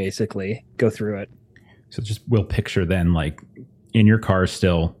happened, basically go through it. So we'll picture then, like in your car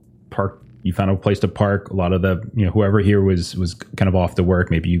still parked. You found a place to park. A lot of the, whoever here was kind of off to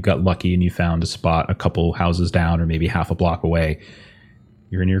work. Maybe you got lucky and you found a spot a couple houses down or maybe half a block away.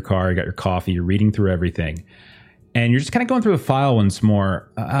 You're in your car, you got your coffee, you're reading through everything. And you're just kind of going through a file once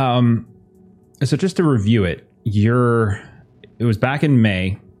more. So just to review it, it was back in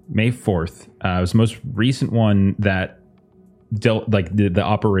May 4th. It was the most recent one that the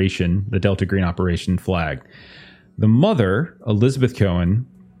operation, the Delta Green operation flagged. The mother, Elizabeth Cohen,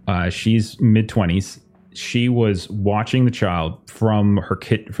 she's mid-20s. She was watching the child from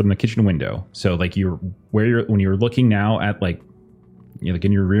the kitchen window. So like when you're looking now at like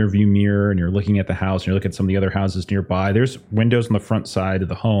in your rear view mirror and you're looking at the house and you're looking at some of the other houses nearby, there's windows on the front side of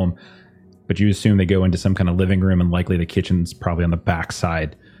the home, but you assume they go into some kind of living room and likely the kitchen's probably on the back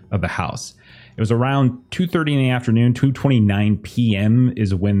side of the house. It was around 2:30 in the afternoon, 2:29 p.m.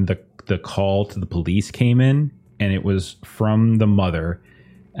 is when the call to the police came in, and it was from the mother.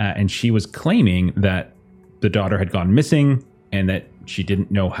 And she was claiming that the daughter had gone missing and that she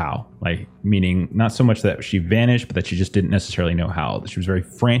didn't know how, like meaning not so much that she vanished, but that she just didn't necessarily know how. She was very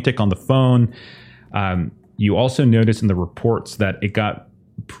frantic on the phone. You also notice in the reports that it got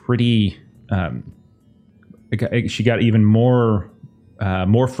pretty, she got even more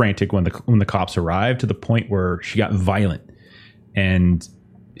frantic when the cops arrived, to the point where she got violent and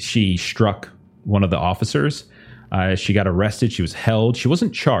she struck one of the officers. She got arrested. She was held. She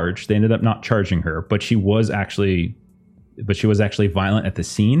wasn't charged. They ended up not charging her, but she was actually violent at the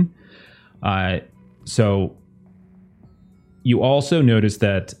scene. So you also notice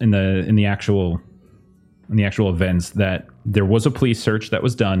that in the actual events that there was a police search that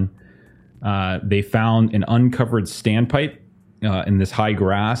was done. They found an uncovered standpipe in this high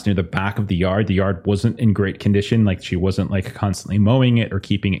grass near the back of the yard. The yard wasn't in great condition. Like she wasn't like constantly mowing it or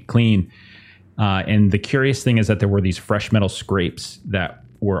keeping it clean. And the curious thing is that there were these fresh metal scrapes that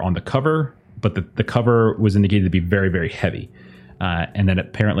were on the cover, but the cover was indicated to be very, very heavy. And that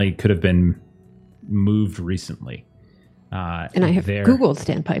apparently could have been moved recently. And I have Googled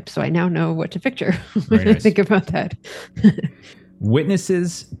standpipe, so I now know what to picture when I think about that.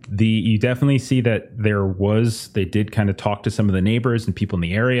 Witnesses, you definitely see that they did kind of talk to some of the neighbors and people in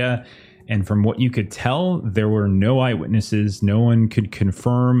the area. And from what you could tell, there were no eyewitnesses. No one could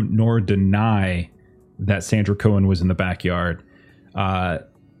confirm nor deny that Sandra Cohen was in the backyard. No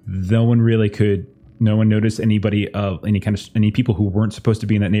one noticed anybody of any people who weren't supposed to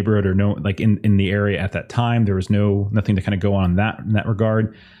be in that neighborhood or in the area at that time. There was nothing to kind of go on in that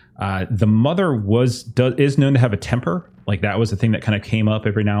regard. The mother is known to have a temper. Like that was the thing that kind of came up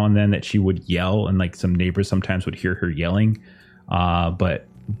every now and then, that she would yell, and like some neighbors sometimes would hear her yelling. But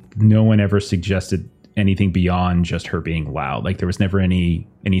no one ever suggested anything beyond just her being loud. Like there was never any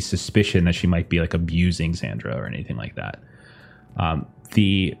suspicion that she might be like abusing Sandra or anything like that.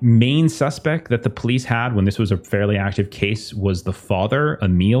 The main suspect that the police had when this was a fairly active case was the father,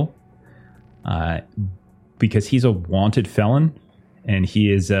 Emil, because he's a wanted felon and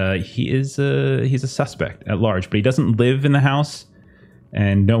he's a suspect at large, but he doesn't live in the house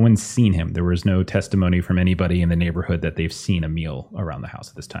and no one's seen him. There was no testimony from anybody in the neighborhood that they've seen Emil around the house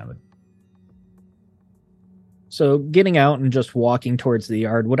at this time. So getting out and just walking towards the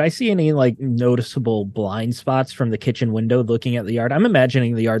yard, would I see any like noticeable blind spots from the kitchen window looking at the yard? I'm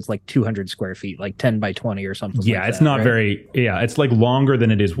imagining the yard's like 200 square feet, like 10 by 20 or something. Yeah, it's not very, it's like longer than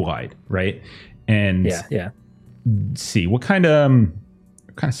it is wide, right? And yeah. See, what kind of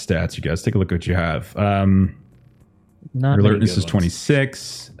stats you guys? Take a look at what you have. Not alertness is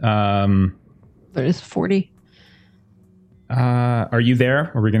 26. There is 40. Are you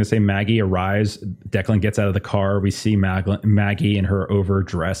there? Are we going to say Maggie arrives? Declan gets out of the car. We see Maggie in her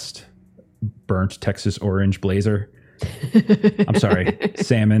overdressed, burnt Texas orange blazer. I'm sorry,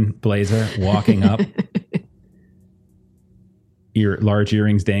 salmon blazer, walking up. Large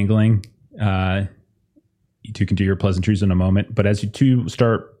earrings dangling. You two can do your pleasantries in a moment. But as you two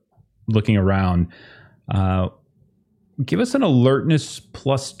start looking around, give us an alertness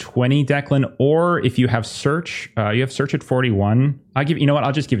plus 20, Declan, or if you have search, you have search at 41. You know what?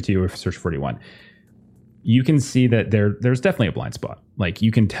 I'll just give it to you with search 41. You can see that there's definitely a blind spot. Like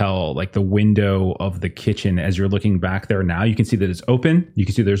you can tell, like the window of the kitchen as you're looking back there now, you can see that it's open. You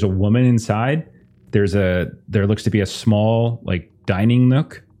can see there's a woman inside. There looks to be a small like dining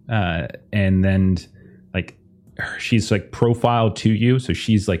nook, and then like she's like profiled to you, so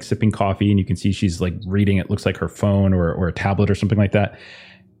she's like sipping coffee, and you can see she's like reading. It looks like her phone or a tablet or something like that.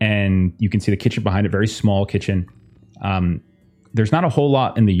 And you can see the kitchen behind it, very small kitchen. There's not a whole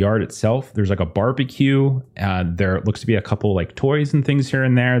lot in the yard itself. There's like a barbecue. There looks to be a couple like toys and things here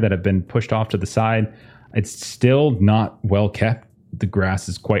and there that have been pushed off to the side. It's still not well kept. The grass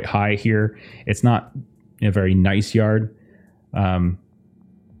is quite high here. It's not a very nice yard.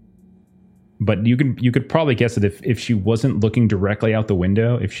 But you could probably guess that if she wasn't looking directly out the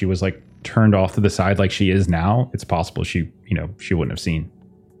window, if she was like turned off to the side like she is now, it's possible she wouldn't have seen.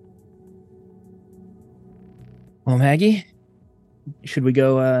 Well, Maggie, should we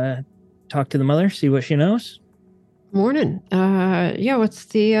go talk to the mother, see what she knows? Morning. Yeah, what's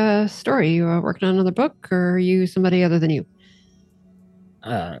the story? You working on another book, or are you somebody other than you?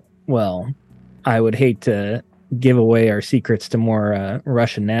 Well, I would hate to give away our secrets to more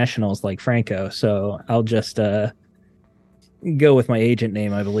Russian nationals like Franco, so I'll just go with my agent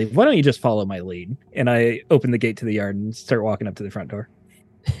name, I believe. Why don't you just follow my lead? And I open the gate to the yard and start walking up to the front door.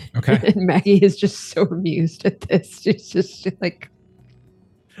 Okay. And Maggie is just so amused at this. She's just like,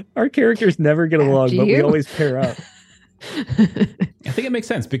 our characters never get along, but we always pair up. I think it makes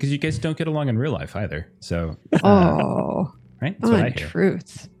sense because you guys don't get along in real life either. So, right? That's what I hear.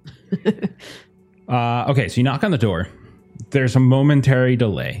 Truths. Okay, so you knock on the door. There's a momentary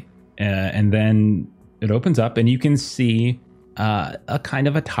delay, and then it opens up, and you can see a kind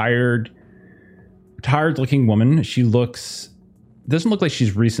of a tired-looking woman. She doesn't look like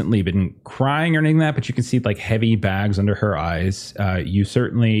she's recently been crying or anything like that, but you can see like heavy bags under her eyes. You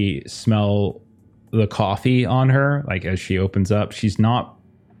certainly smell the coffee on her, like as she opens up. She's not.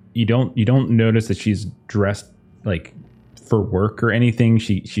 You don't notice that she's dressed like for work or anything.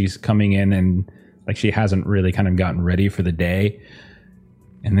 She's coming in and like she hasn't really kind of gotten ready for the day.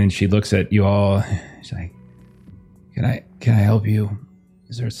 And then she looks at you all. She's like, "Can I help you?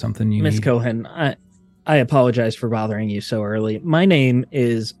 Is there something you Miss need?" Cohen, I apologize for bothering you so early. My name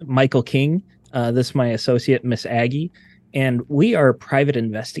is Michael King. This is my associate, Miss Aggie, and we are private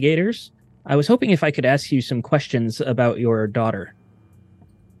investigators. I was hoping if I could ask you some questions about your daughter.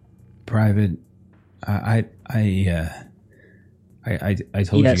 Private? I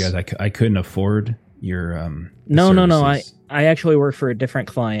told Yes. you guys I couldn't afford your No. services. I actually work for a different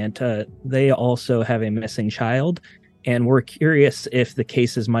client. They also have a missing child, and we're curious if the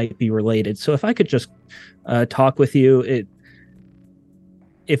cases might be related. So if I could just talk with you,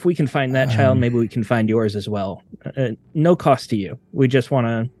 if we can find that child, maybe we can find yours as well. No cost to you. We just want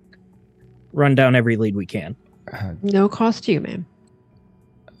to run down every lead we can. No cost to you, ma'am.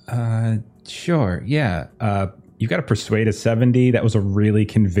 Sure, yeah. You got to persuade a 70. That was a really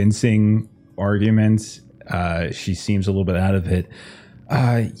convincing argument. She seems a little bit out of it.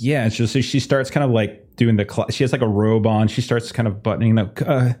 Yeah, so she starts kind of like doing she has like a robe on. She starts kind of buttoning up.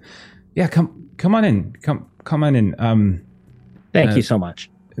 Yeah, come on in. Come on in. Thank you so much.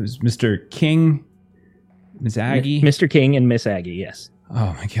 It was Mr. King, Miss Aggie. Mr. King and Miss Aggie, yes.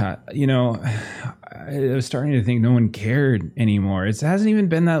 Oh my God. I was starting to think no one cared anymore. It hasn't even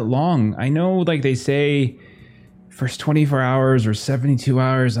been that long. I know like they say first 24 hours or 72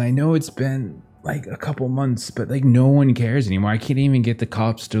 hours. I know it's been like a couple months, but like no one cares anymore. I can't even get the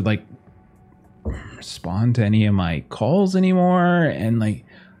cops to like respond to any of my calls anymore. And like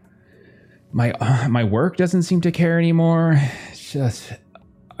my work doesn't seem to care anymore. It's just,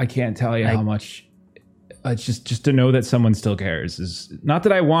 I can't tell you how much. It's just to know that someone still cares is not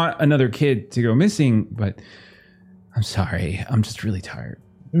that I want another kid to go missing, but I'm sorry. I'm just really tired.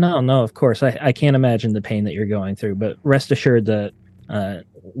 No, of course. I can't imagine the pain that you're going through, but rest assured that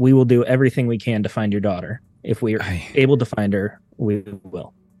we will do everything we can to find your daughter. If we are able to find her, we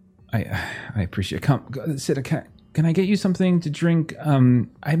will. I appreciate it. Come sit. Can I get you something to drink?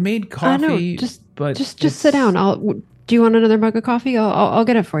 I made coffee. No, just sit down. Do you want another mug of coffee? I'll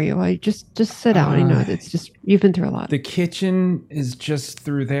get it for you. I just sit down. I know it's just you've been through a lot. The kitchen is just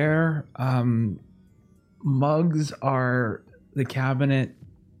through there. Mugs are the cabinet.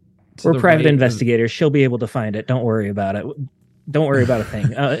 We're private investigators. She'll be able to find it. Don't worry about it. Don't worry about a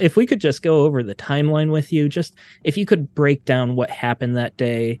thing. If we could just go over the timeline with you, just if you could break down what happened that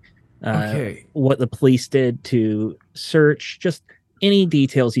day, okay. What the police did to search, just any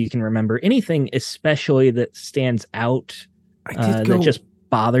details you can remember, anything especially that stands out that just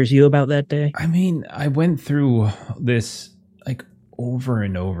bothers you about that day? I mean, I went through this like over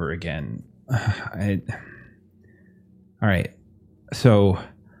and over again. All right. So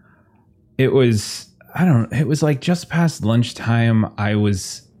it was, it was like just past lunchtime. I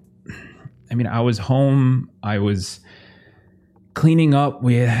was home. I was cleaning up.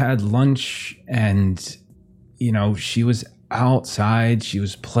 We had lunch and, she was outside. She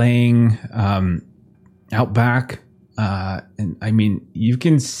was playing out back. And I mean, you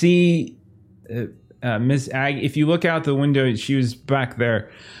can see Miss Ag. If you look out the window, she was back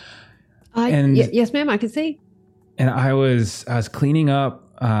there. Yes, ma'am. I can see. And I was cleaning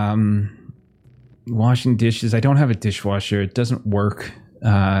up, washing dishes. I don't have a dishwasher. It doesn't work.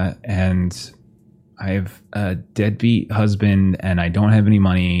 And I have a deadbeat husband and I don't have any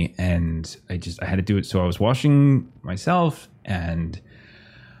money and I had to do it. So I was washing myself and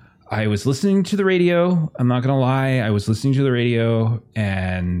I was listening to the radio. I'm not going to lie. I was listening to the radio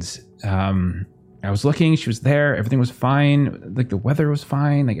and I was looking. She was there. Everything was fine. Like the weather was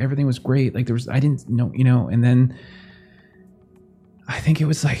fine. Like everything was great. Like I didn't know, and then I think it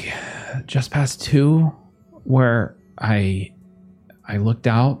was like just past 2 where I looked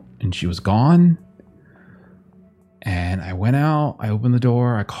out and she was gone. And I went out, I opened the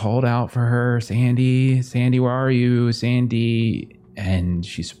door, I called out for her, Sandy, where are you? Sandy. And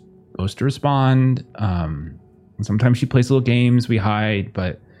she's supposed to respond. Sometimes she plays little games, we hide,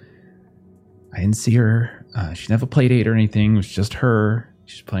 but I didn't see her. She didn't have a play date or anything. It was just her.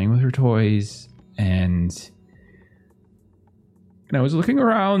 She's playing with her toys. And I was looking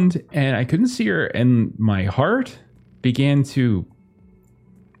around and I couldn't see her. And my heart began to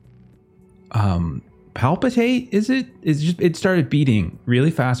palpitate. It started beating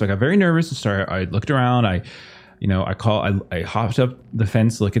really fast. So I got very nervous and I looked around. I hopped up the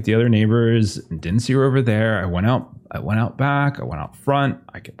fence to look at the other neighbors and didn't see her over there. I went out back. I went out front.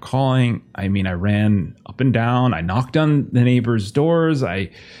 I kept calling. I mean, I ran up and down. I knocked on the neighbors' doors.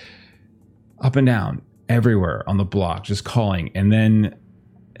 Up and down everywhere on the block, just calling. And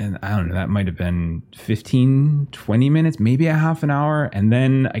I don't know, that might have been 15, 20 minutes, maybe a half an hour. And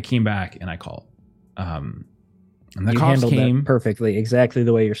then I came back and I called. And the cops came that perfectly, exactly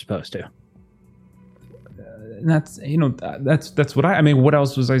the way you're supposed to. And that's what I mean, what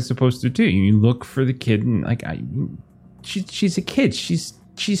else was I supposed to do? You look for the kid and she's a kid. She's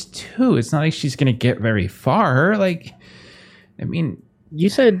 2. It's not like she's going to get very far. You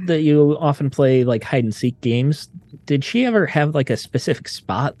said that you often play like hide and seek games. Did she ever have like a specific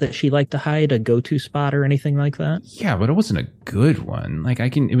spot that she liked to hide, a go-to spot or anything like that? Yeah, but it wasn't a good one.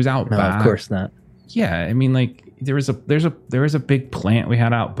 It was out back. No, of course not. Yeah, I mean, there was a big plant we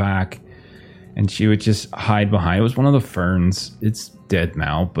had out back, and she would just hide behind. It was one of the ferns. It's dead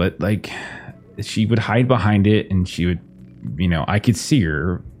now, but she would hide behind it, and she would, I could see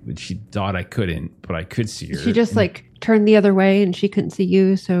her, but she thought I couldn't, but I could see her. She just turned the other way, and she couldn't see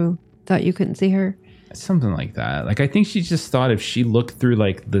you, so thought you couldn't see her. Something like that. I think she just thought if she looked through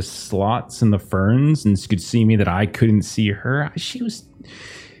the slots in the ferns and could see me, that I couldn't see her.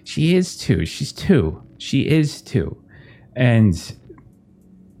 She is 2. She's 2. She is 2. And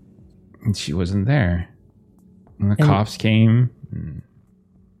she wasn't there. And the cops came.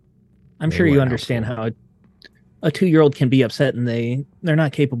 I'm sure you understand how a 2-year-old can be upset and they're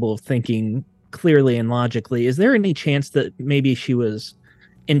not capable of thinking clearly and logically. Is there any chance that maybe she was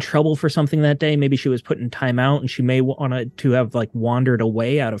in trouble for something that day? Maybe she was put in timeout and she may want to have wandered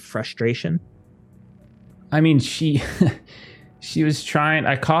away out of frustration? I mean, she was trying.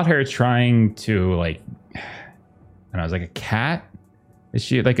 I caught her trying to and I was like a cat. Is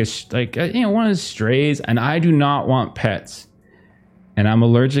she one of the strays? And I do not want pets, and I'm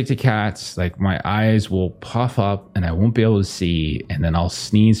allergic to cats. My eyes will puff up and I won't be able to see, and then I'll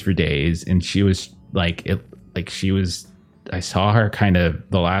sneeze for days. And she was I saw her kind of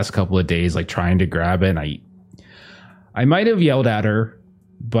the last couple of days trying to grab it. And I might have yelled at her,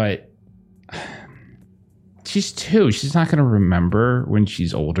 but she's 2. She's not going to remember when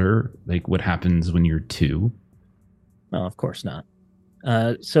she's older, what happens when you're 2. Well, of course not.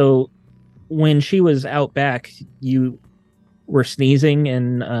 So when she was out back, you were sneezing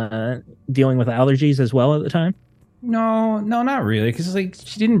and dealing with allergies as well at the time? No, not really. Because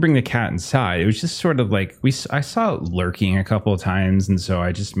she didn't bring the cat inside. It was just sort of I saw it lurking a couple of times. And so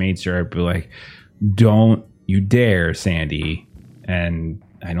I just made sure I'd be don't you dare, Sandy. And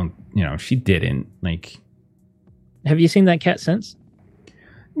I don't, she didn't. Have you seen that cat since?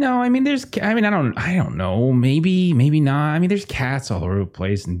 No, I mean, I don't know. Maybe not. I mean, there's cats all over the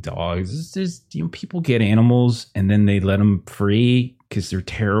place and dogs. There's people get animals and then they let them free because they're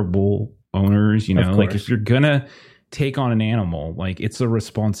terrible owners. Like if you're gonna take on an animal, like it's a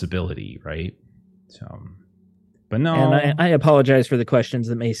responsibility, right? So, but no. And I apologize for the questions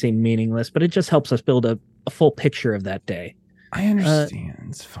that may seem meaningless, but it just helps us build a full picture of that day. I understand.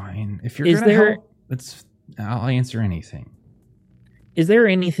 It's fine. If you're gonna help, I'll answer anything. Is there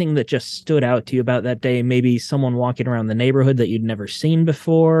anything that just stood out to you about that day? Maybe someone walking around the neighborhood that you'd never seen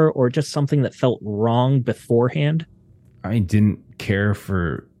before, or just something that felt wrong beforehand? I didn't care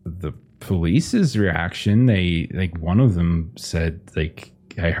for the police's reaction. They one of them said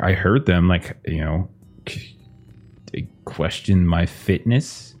I heard them they questioned my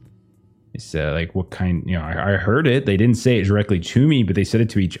fitness. They said what kind, I heard it. They didn't say it directly to me, but they said it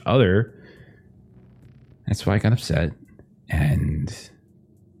to each other. That's why I got upset.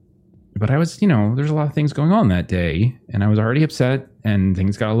 But I was, there's a lot of things going on that day, and I was already upset, and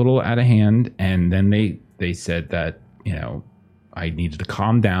things got a little out of hand. And then they said that, I needed to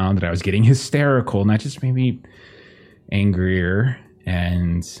calm down, that I was getting hysterical, and that just made me angrier.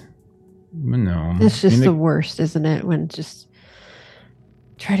 And no, it's just the worst, isn't it? When just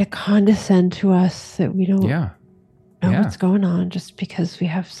try to condescend to us that we don't know what's going on just because we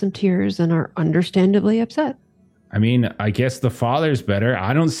have some tears and are understandably upset. I mean, I guess the father's better.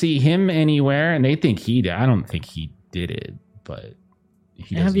 I don't see him anywhere, and they think he did. I don't think he did it, but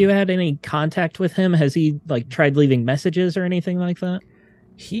have you had any contact with him? Has he tried leaving messages or anything like that?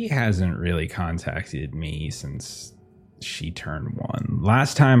 He hasn't really contacted me since she turned 1.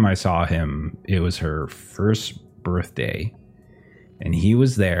 Last time I saw him, it was her first birthday, and he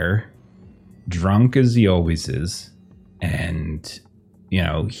was there, drunk as he always is, and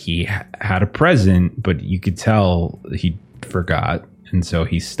he had a present, but you could tell he forgot. And so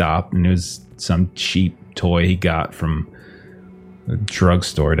he stopped, and it was some cheap toy he got from a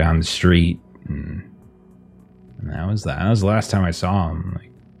drugstore down the street. And that was that. That was the last time I saw him.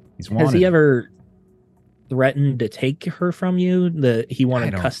 He's wanted. Has he ever threatened to take her from you? That he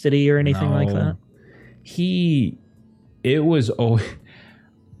wanted custody or anything like that? It was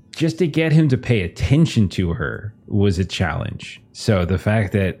just to get him to pay attention to her was a challenge. So the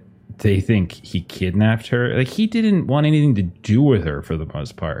fact that they think he kidnapped her, he didn't want anything to do with her for the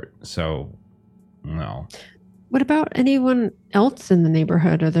most part. So, no. What about anyone else in the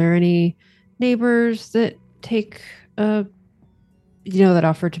neighborhood? Are there any neighbors that take, that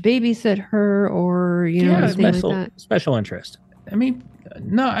offer to babysit her or, anything like that? Special interest. I mean,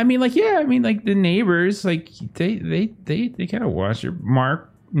 no, I mean, the neighbors, they kind of watch her. Mark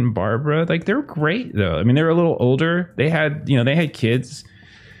and Barbara, they're great though. I mean, they're a little older. They had kids.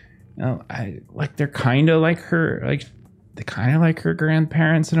 They're kind of like her, they kind of like her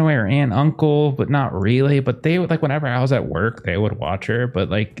grandparents in a way, or aunt, uncle, but not really. But they would whenever I was at work, they would watch her. But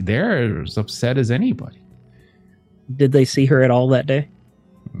they're as upset as anybody. Did they see her at all that day?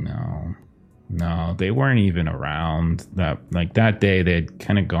 No, they weren't even around. That day they'd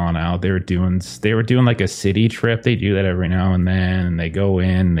kind of gone out. They were doing a city trip. They do that every now and then, and they go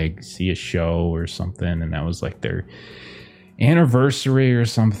in, they see a show or something, and that was their anniversary or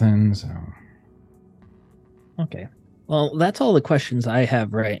something. So okay, well, that's all the questions I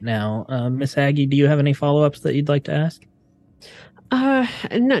have right now. Miss Aggie, do you have any follow-ups that you'd like to ask?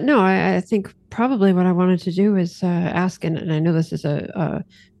 No. I think probably what I wanted to do is ask, and I know this is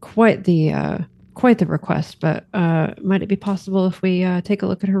quite the request, but might it be possible if we take a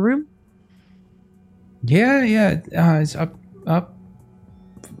look at her room? Yeah. It's up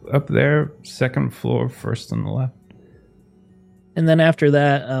there, second floor, first on the left. And then after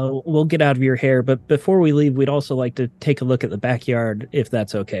that, we'll get out of your hair. But before we leave, we'd also like to take a look at the backyard, if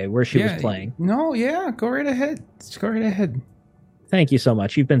that's okay, where she was playing. No, yeah, go right ahead. Just go right ahead. Thank you so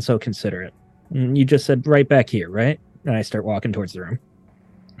much. You've been so considerate. You just said right back here, right? And I start walking towards the room.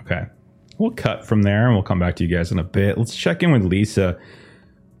 Okay. We'll cut from there, and we'll come back to you guys in a bit. Let's check in with Lisa.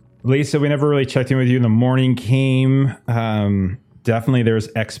 Lisa, we never really checked in with you. The morning came. Definitely there's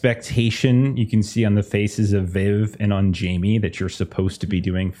expectation. You can see on the faces of Viv and on Jamie that you're supposed to be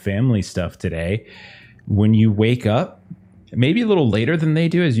doing family stuff today. When you wake up, maybe a little later than they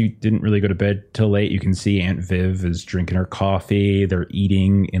do, as you didn't really go to bed till late, you can see Aunt Viv is drinking her coffee. They're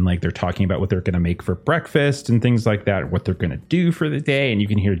eating, and they're talking about what they're going to make for breakfast and things like that, what they're going to do for the day. And you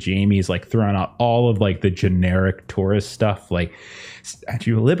can hear Jamie's throwing out all of the generic tourist stuff, like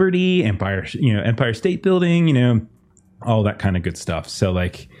Statue of Liberty, Empire State Building, all that kind of good stuff. So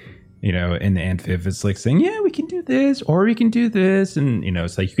and Aunt Viv is saying, yeah, we can do this, or we can do this. And,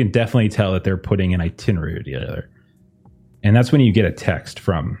 it's you can definitely tell that they're putting an itinerary together. And that's when you get a text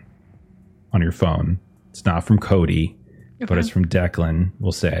from on your phone. It's not from Cody, but it's from Declan,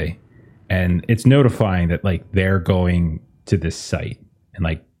 we'll say. And it's notifying that like they're going to this site, and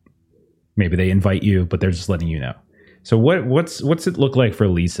like maybe they invite you, but they're just letting you know. So what's it look like for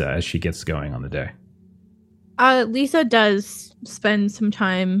Lisa as she gets going on the day? Lisa does spend some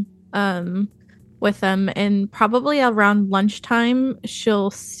time with them, and probably around lunchtime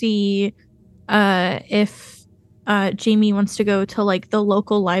she'll see if Jamie wants to go to like the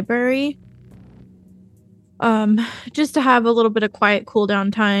local library, just to have a little bit of quiet cool down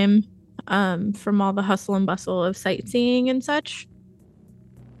time from all the hustle and bustle of sightseeing and such,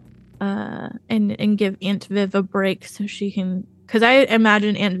 and give Aunt Viv a break so she can, because I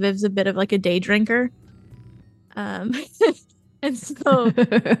imagine Aunt Viv's a bit of like a day drinker, and so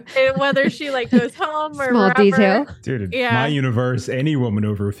whether she like goes home or Small wherever, detail. Dude, in my universe, any woman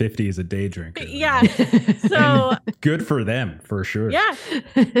over 50 is a day drinker. Yeah. So good for them, for sure. yeah,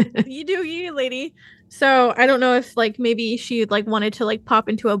 you do you, lady. So I don't know if like maybe she like wanted to like pop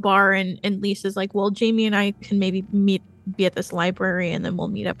into a bar, and Lisa's like, well, Jamie and I can maybe be at this library, and then we'll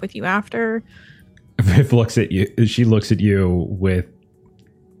meet up with you after. Viv looks at you. She looks at you with,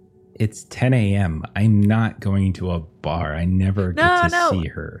 it's 10 a.m. I'm not going to a bar. I never get to see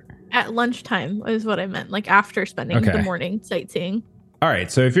her. At lunchtime is what I meant, like after spending the morning sightseeing. All right.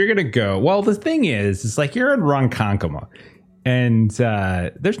 So if you're going to go, well, the thing is like you're in Ronkonkoma, and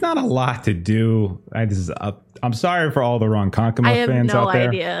there's not a lot to do. I'm sorry for all the Ronkonkoma fans out there. I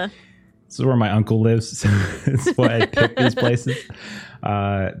have no idea. This is where my uncle lives. So that's why I picked these places.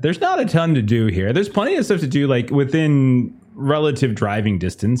 There's not a ton to do here. There's plenty of stuff to do, like within relative driving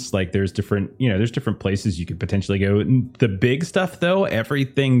distance. Like there's different places you could potentially go. The big stuff, though,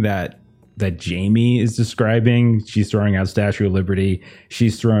 everything that Jamie is describing, she's throwing out Statue of Liberty.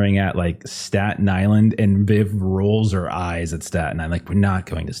 She's throwing at like Staten Island, and Viv rolls her eyes at Staten Island. Like, we're not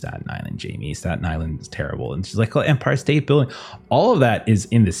going to Staten Island, Jamie. Staten Island is terrible. And she's like, oh, Empire State Building. All of that is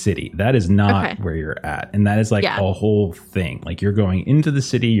in the city. That is not where you're at. And that is like a whole thing. Like, you're going into the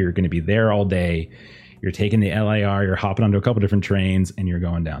city. You're going to be there all day. You're taking the LIR. You're hopping onto a couple different trains, and you're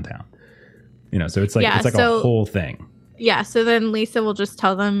going downtown. So it's like a whole thing. Yeah, so then Lisa will just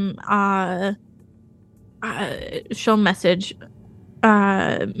tell them, she'll message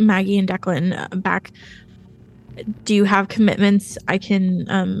Maggie and Declan back. Do you have commitments? I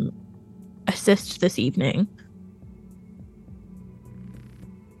can assist this evening.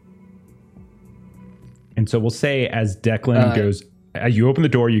 And so we'll say as Declan goes, as you open the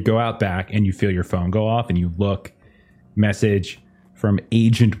door, you go out back and you feel your phone go off and you look, message from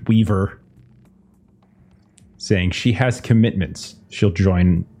Agent Weaver saying she has commitments. She'll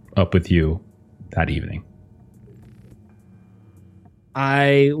join up with you that evening.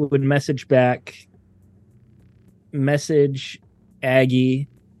 I would message back, message Aggie,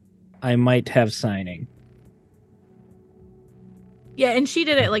 I might have signing. Yeah, and she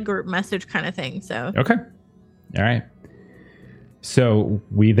did it like group message kind of thing, so. Okay. All right. So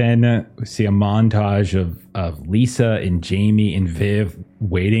we then see a montage of Lisa and Jamie and Viv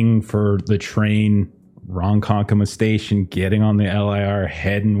waiting for the train, Ronkonkoma Station, getting on the LIR,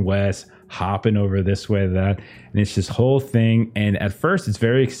 heading west, hopping over this way, that. And it's this whole thing. And at first, it's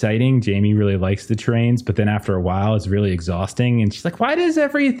very exciting. Jamie really likes the trains. But then after a while, it's really exhausting. And she's like, why does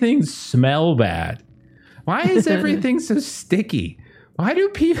everything smell bad? Why is everything so sticky? Why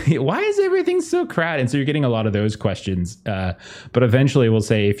is everything so crowded? And so you're getting a lot of those questions. But eventually we'll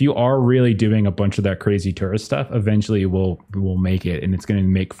say, if you are really doing a bunch of that crazy tourist stuff, eventually we'll make it. And it's going to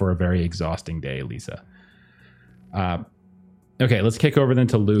make for a very exhausting day, Lisa. Okay, let's kick over then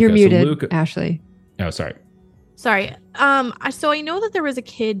to Luca. You're muted, so Luca, Ashley. Oh, sorry. Sorry. So I know that there was a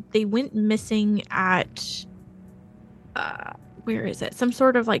kid, they went missing at, where is it? Some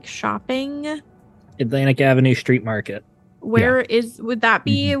sort of like shopping. Atlantic Avenue Street Market. Would that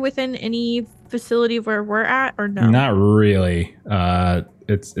be within any facility where we're at, or no? Not really.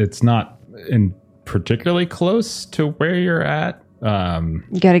 It's not in particularly close to where you're at.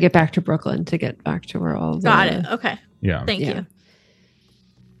 You got to get back to Brooklyn to get back to where all the... Got it. Okay. Yeah. Thank you.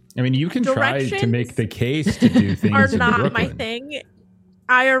 I mean, you can try to make the case to do things are not in Brooklyn. My thing,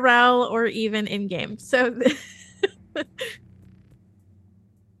 IRL or even in game. So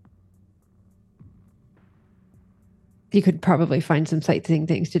you could probably find some sightseeing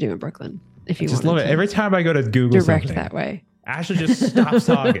things to do in Brooklyn if you just love it. Every time I go to Google direct something, that way. Ashley just stops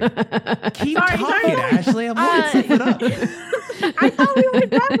talking. Keep talking, Ashley. I'm looking something up. I thought we were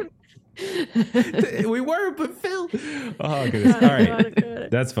talking. We were, but Phil. Oh goodness. All right.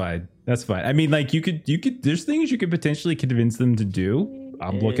 That's fine. I mean, like you could. There's things you could potentially convince them to do.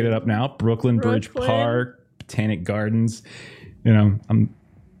 I'm looking it up now. Brooklyn Bridge Park, Botanic Gardens.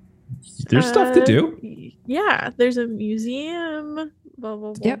 There's stuff to do. Yeah, there's a museum. Blah,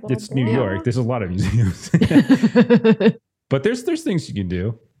 blah, blah, Yep. blah, It's blah. New York. There's a lot of museums. But there's things you can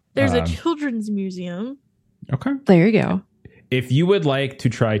do. There's a children's museum. Okay. There you go. If you would like to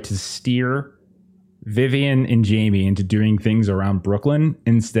try to steer Vivian and Jamie into doing things around Brooklyn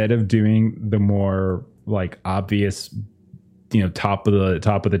instead of doing the more like obvious, top of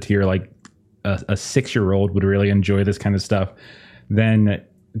the tier, like a 6-year-old would really enjoy this kind of stuff, then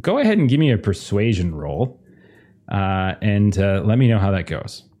go ahead and give me a persuasion roll, and let me know how that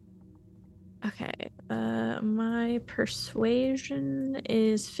goes. Okay. My persuasion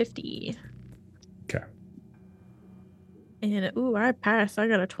is 50. Okay. And I passed. I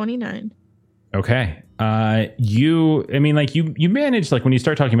got a 29. Okay. You manage, like, when you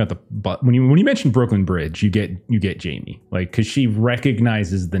start talking about when you mention Brooklyn Bridge, you get Jamie, like, because she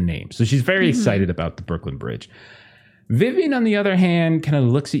recognizes the name, so she's very excited about the Brooklyn Bridge. Vivian, on the other hand, kind of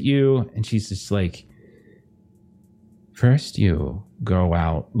looks at you and she's just like, first you go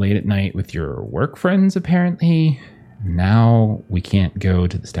out late at night with your work friends, apparently. Now we can't go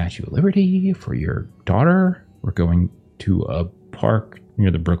to the Statue of Liberty for your daughter. We're going to a park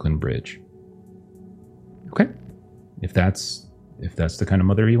near the Brooklyn Bridge. Okay. If that's the kind of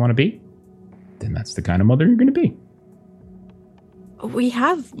mother you want to be, then that's the kind of mother you're going to be. We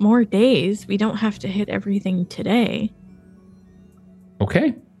have more days. We don't have to hit everything today.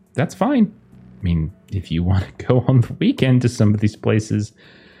 Okay, that's fine. I mean, if you want to go on the weekend to some of these places,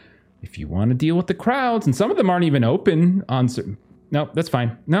 if you want to deal with the crowds, and some of them aren't even open on certain... No, that's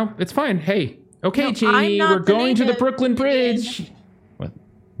fine. No, it's fine. Hey, okay, No, Jamie, we're going to the Brooklyn Vivian. Bridge.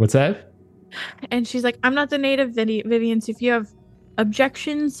 What's that? And she's like, I'm not the native Vivian, so if you have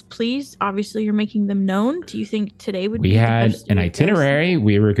objections, please. Obviously, you're making them known. Do you think today would be We the had best an day? itinerary.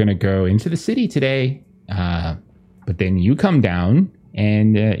 We were going to go into the city today, but then you come down,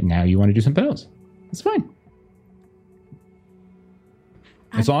 and now you want to do something else. It's fine.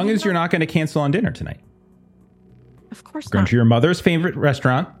 As long as you're not going to cancel on dinner tonight. Of course Going not. to your mother's favorite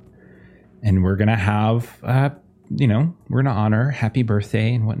restaurant, and we're going to have, we're going to honor happy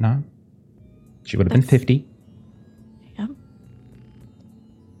birthday and whatnot. She would have been 50. Yeah.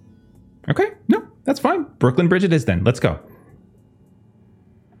 Okay. No, that's fine. Brooklyn Bridge it is then. Let's go.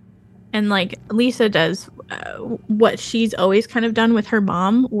 And like Lisa does what she's always kind of done with her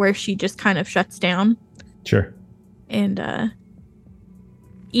mom, where she just kind of shuts down. Sure. And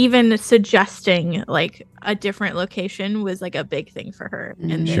even suggesting like a different location was like a big thing for her.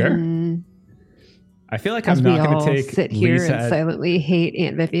 And Sure. Mm. I feel like As I'm we not going all to take sit here Lisa and silently hate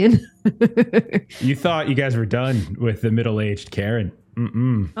Aunt Vivian. You thought you guys were done with the middle-aged Karen.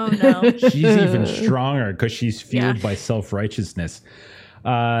 Mm-mm. oh no. She's even stronger because she's fueled by self-righteousness.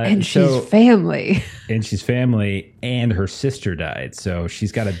 And she's family. And she's family, and her sister died, so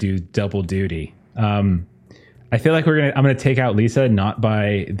she's got to do double duty. I feel like I'm gonna take out Lisa, not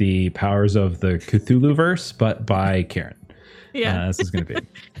by the powers of the Cthulhu verse, but by Karen. Yeah. This is gonna be.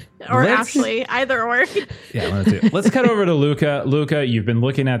 Or Ashley, either or. Yeah, let's cut over to Luca. Luca, you've been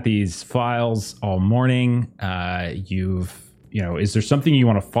looking at these files all morning. Is there something you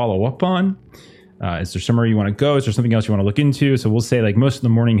want to follow up on? Is there somewhere you want to go? Is there something else you want to look into? So we'll say like most of the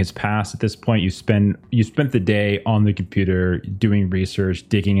morning has passed. At this point, you spent the day on the computer doing research,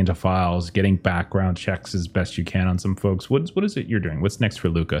 digging into files, getting background checks as best you can on some folks. What is it you're doing? What's next for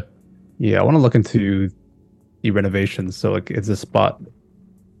Luca? Yeah, I want to look into the renovations. So like, is this spot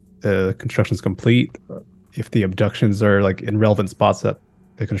construction's complete? If the abductions are like in relevant spots that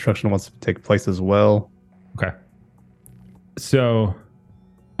the construction wants to take place as well. Okay. So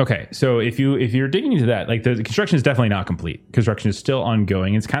if you're digging into that, like the construction is definitely not complete. Construction is still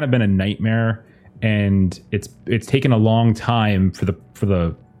ongoing. It's kind of been a nightmare, and it's taken a long time for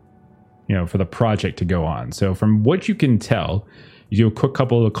the project to go on. So from what you can tell, you do a quick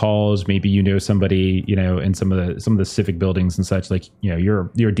couple of calls. Maybe somebody in some of the civic buildings and such. Like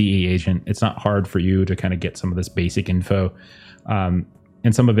you're a DE agent. It's not hard for you to kind of get some of this basic info.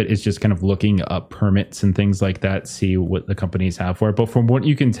 And some of it is just kind of looking up permits and things like that, see what the companies have for it. But from what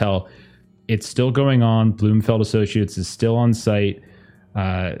you can tell, it's still going on. Bloomfeld Associates is still on site.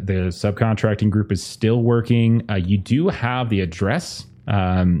 The subcontracting group is still working. You do have the address,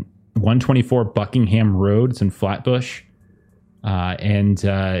 124 Buckingham Road. It's in Flatbush. And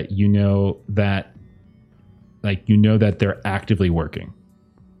you know that they're actively working.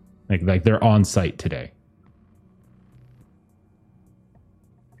 Like they're on site today.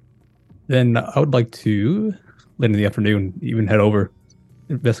 Then I would like to, late in the afternoon, even head over,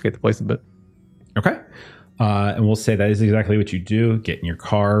 investigate the place a bit. Okay. And we'll say that is exactly what you do. Get in your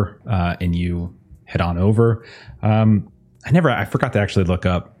car and you head on over. I forgot to actually look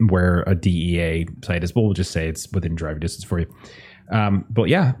up where a DEA site is, but we'll just say it's within driving distance for you. But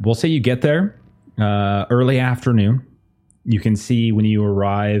yeah, we'll say you get there early afternoon. You can see when you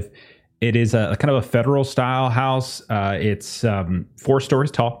arrive, it is a kind of a federal style house. It's 4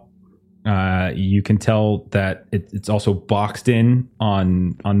 stories tall. You can tell that it's also boxed in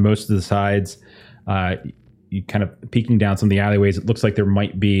on most of the sides. You kind of peeking down some of the alleyways, it looks like there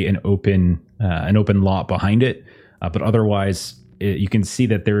might be an open lot behind it. But otherwise, you can see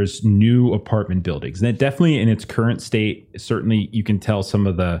that there's new apartment buildings, and it definitely, in its current state, certainly you can tell some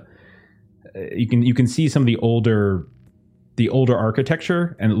of the, you can see some of the older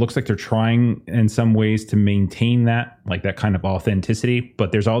architecture, and it looks like they're trying in some ways to maintain that, like that kind of authenticity.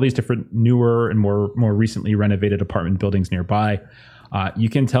 But there's all these different newer and more recently renovated apartment buildings nearby. You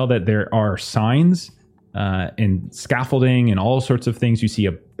can tell that there are signs and scaffolding and all sorts of things. You see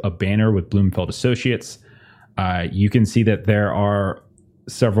a banner with Bloomfeld Associates. You can see that there are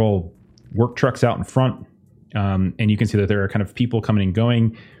several work trucks out in front, and you can see that there are kind of people coming and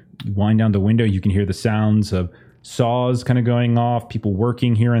going. You wind down the window, you can hear the sounds of saws kind of going off, people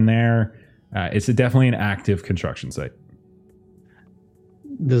working here and there. It's definitely an active construction site.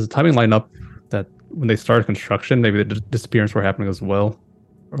 Does the timing line up that when they started construction, maybe the disappearance were happening as well?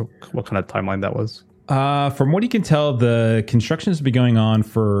 Or what kind of timeline that was? From what you can tell, the construction has been going on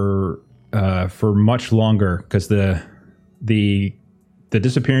for much longer, because the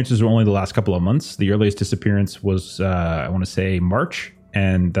disappearances were only the last couple of months. The earliest disappearance was I want to say March,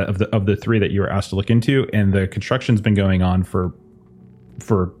 and of the 3 that you were asked to look into, and the construction's been going on for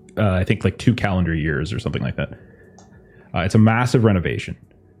I think like 2 calendar years or something like that. It's a massive renovation.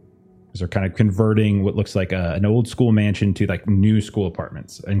 They're kind of converting what looks like an old school mansion to like new school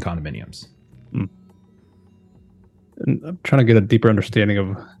apartments and condominiums. And I'm trying to get a deeper understanding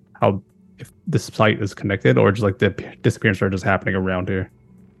of how, if this site is connected, or just like the disappearances are just happening around here.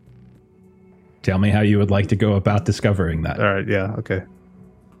 Tell me how you would like to go about discovering that. All right. Yeah. Okay.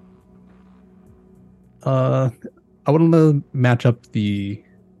 I want to match up the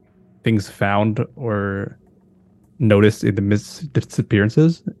things found or noticed in the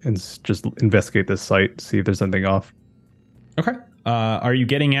disappearances and just investigate this site, see if there's something off. Okay. Are you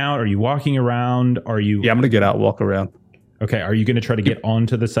getting out? Are you walking around? Are you? Yeah, I'm gonna get out, walk around. Okay. Are you going to try to get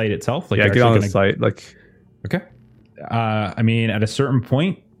onto the site itself? Like, yeah, get on the site. Like, okay. I mean, at a certain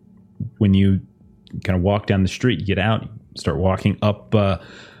point, when you kind of walk down the street, you get out, you start walking up the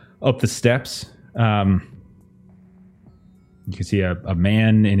steps. You can see a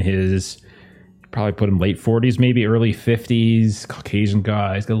man in his, probably put him late 40s, maybe early 50s, Caucasian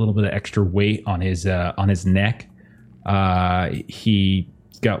guy. He's got a little bit of extra weight on his neck. He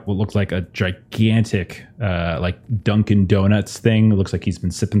got what looks like a gigantic like Dunkin' Donuts thing. It looks like he's been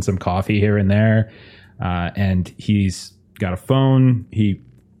sipping some coffee here and there, and he's got a phone. He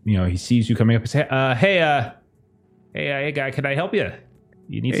sees you coming up and say, hey guy, can I help you?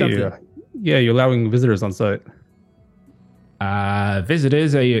 You need something? Yeah, you're allowing visitors on site.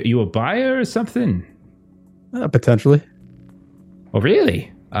 Visitors? Are you a buyer or something? Potentially. Oh,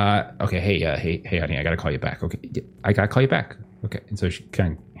 really? Okay. Hey, honey, I gotta call you back. Okay, I gotta call you back. Okay. And so she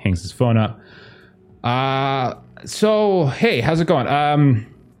kind of hangs his phone up. So hey, how's it going?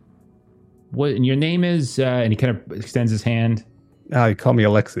 What your name is? And he kind of extends his hand. You call me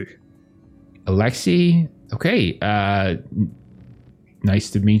Alexi. Alexi? Okay.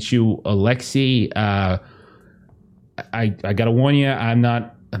 Nice to meet you, Alexi. I gotta warn you, I'm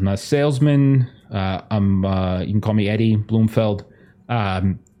not a salesman. You can call me Eddie Bloomfeld.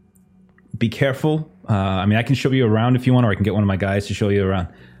 Be careful. I mean, I can show you around if you want, or I can get one of my guys to show you around.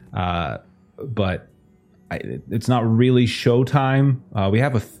 But it's not really showtime. We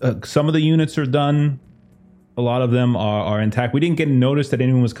have some of the units are done. A lot of them are intact. We didn't get notice that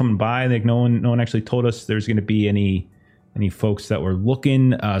anyone was coming by. Like no one actually told us there's going to be any folks that were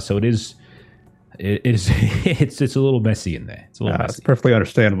looking. So it's a little messy in there. It's a little messy. It's perfectly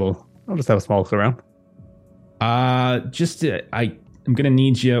understandable. I'll just have a small look around. I'm gonna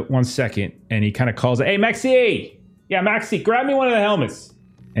need you 1 second. And he kind of calls it, hey, Maxie! Yeah, Maxie, grab me one of the helmets.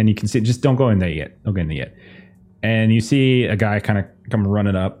 And you can see, just don't go in there yet. Don't go in there yet. And you see a guy kind of come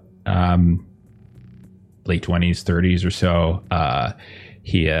running up, late 20s, 30s or so.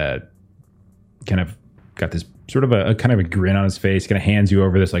 He kind of got this sort of a kind of a grin on his face, kind of hands you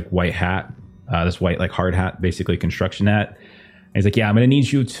over this like white hat, this white like hard hat, basically construction hat. And he's like, yeah, I'm gonna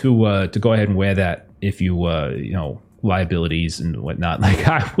need you to go ahead and wear that if you liabilities and whatnot. Like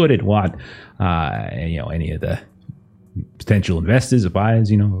I wouldn't want any of the potential investors or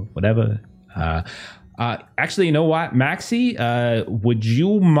buyers, whatever. Actually, you know what, Maxie? Would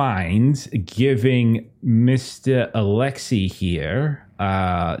you mind giving Mr. Alexi here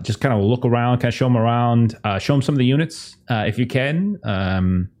just kind of look around, kind of show him around, show him some of the units if you can?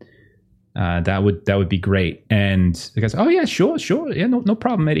 That would be great. And the guy's, oh yeah, sure, yeah, no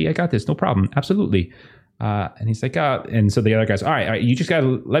problem, Eddie, I got this, no problem, absolutely. And he's like, and so the other guy's, all right, you just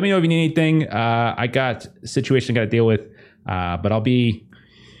gotta let me know if you need anything. I got a situation I gotta deal with, but I'll be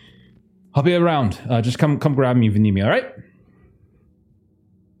around. Just come grab me if you need me. All right.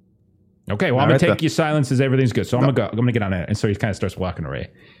 Okay. Well, I'm gonna take your silence as everything's good. So I'm gonna get on it. And so he kind of starts walking away.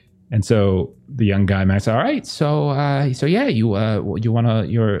 And so the young guy, Max, all right. So yeah, you wanna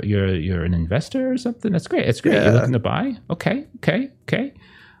you're an investor or something? That's great. Yeah. You're looking to buy? Okay.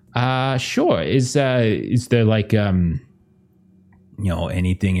 Sure. Is there like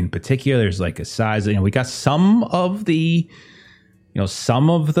anything in particular? There's like a size. We got some of the. Some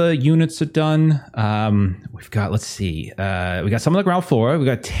of the units are done. We've got, let's see. We got some on the ground floor. We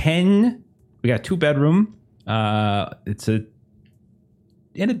got 10. We got 2-bedroom. It's in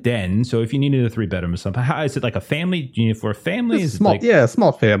a den. So if you needed a 3-bedroom or something, how is it like a family? Do you need it for a family? Is small,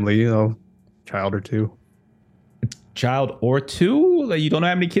 small family, child or two. Child or two? Like, you don't know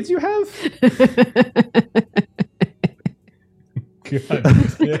how many kids you have? God,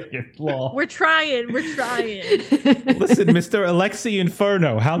 We're trying. Listen, Mr. Alexi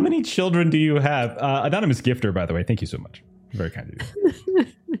Inferno, how many children do you have? Anonymous gifter, by the way. Thank you so much. Very kind of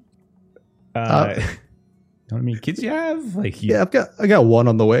you. How many kids you have? Yeah, I got one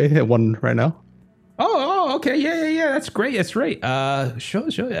on the way. One right now. Oh, okay. Yeah. That's great. Sure.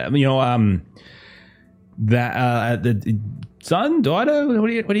 Yeah. The son, daughter. What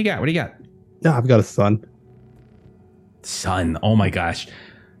do you got? Yeah, I've got a son. Son, oh my gosh,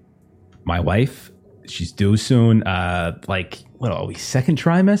 my wife, she's due soon. What are we, second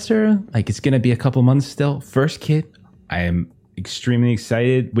trimester? Like, it's gonna be a couple months still. First kid. I am extremely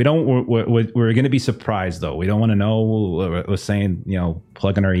excited. We're gonna be surprised though. We don't want to know. We're saying,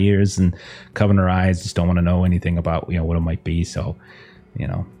 plugging our ears and covering our eyes. Just don't want to know anything about what it might be. So,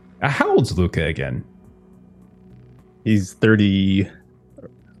 how old's Luca again? He's 30,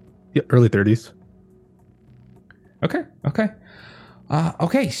 early 30s. Okay.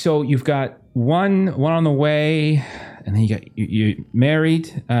 Okay. So you've got one on the way, and then you're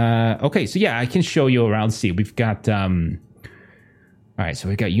married. Okay. So yeah, I can show you around. See, we've got. All right. So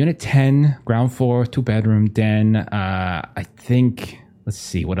we got Unit 10, ground floor, 2-bedroom den. I think. Let's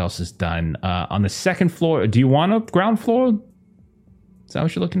see what else is done on the second floor. Do you want a ground floor? Is that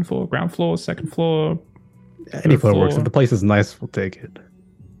what you're looking for? Ground floor, second floor. Any floor works. If the place is nice, we'll take it.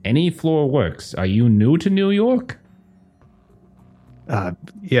 Any floor works. Are you new to New York?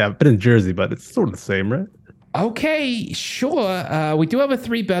 Yeah, I've been in Jersey, but it's sort of the same, right? Okay, sure. We do have a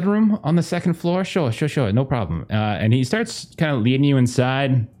 3-bedroom on the second floor. Sure. No problem. And he starts kind of leading you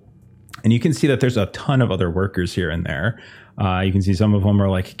inside, and you can see that there's a ton of other workers here and there. You can see some of them are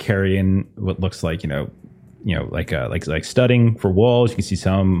like carrying what looks like, like studding for walls. You can see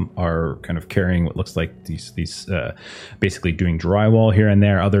some are kind of carrying what looks like these basically doing drywall here and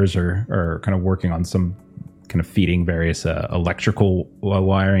there. Others are kind of working on some kind of feeding various electrical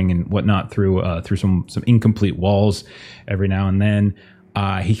wiring and whatnot through some incomplete walls every now and then.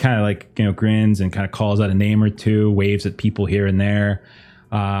 He kind of grins and kind of calls out a name or two, waves at people here and there,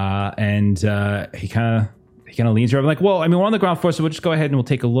 and he kind of leans over like, well, we're on the ground floor, so we'll just go ahead and we'll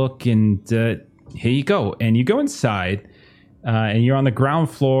take a look, and here you go. And you go inside, and you're on the ground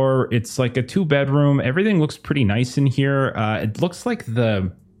floor. It's like a 2-bedroom. Everything looks pretty nice in here. It looks like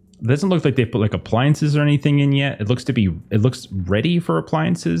it doesn't look like they put like appliances or anything in yet. It looks ready for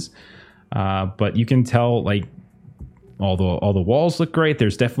appliances, but you can tell like all the walls look great.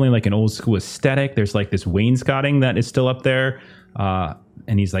 There's definitely like an old school aesthetic. There's like this wainscoting that is still up there,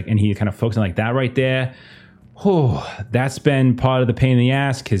 and he kind of focuses on like that right there. Oh, that's been part of the pain in the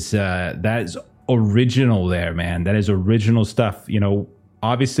ass because that is original there, man. That is original stuff.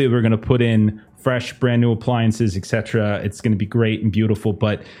 Obviously we're gonna put in fresh, brand new appliances, etc. It's gonna be great and beautiful,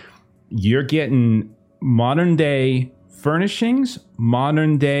 but you're getting modern day furnishings,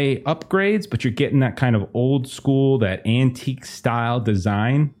 modern day upgrades, but you're getting that kind of old school, that antique style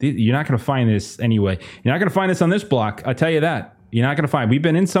design. You're not going to find this anyway. You're not going to find this on this block. I'll tell you that. You're not going to find. We've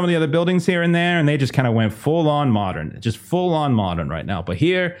been in some of the other buildings here and there, and they just kind of went full on modern, just full on modern right now. But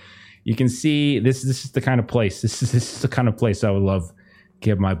here, you can see this is the kind of place. This is the kind of place I would love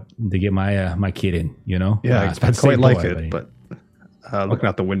to get my kid in. Yeah, I quite like it, but. Looking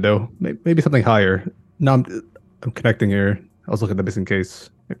out the window, maybe something higher. No, I'm connecting here. I was looking at the missing case.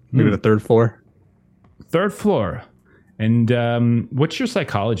 Maybe the 3rd floor. 3rd floor. And what's your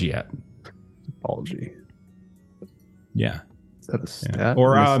psychology at? Apology. Yeah. Is that a stat? Yeah.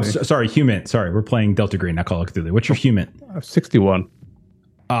 Or sorry, human. Sorry, we're playing Delta Green, not Call of Cthulhu. What's your human? 61.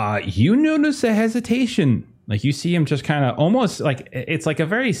 You notice a hesitation. Like you see him just kind of almost like it's like a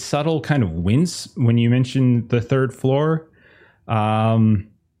very subtle kind of wince when you mention the third floor. And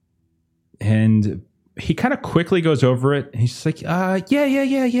he kind of quickly goes over it. He's just like, yeah.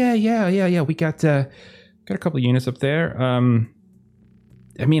 We got a couple of units up there.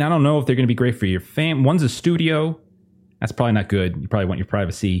 I mean, I don't know if they're going to be great for your fam. One's a studio. That's probably not good. You probably want your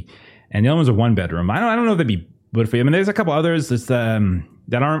privacy. And the other one's a 1-bedroom. I don't know if that'd be good for you. I mean, there's a couple others that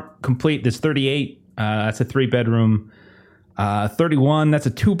aren't complete. There's 38. That's a 3-bedroom. 31. That's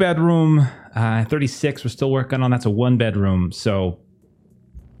a 2-bedroom. 36. We're still working on. That's a 1-bedroom. So.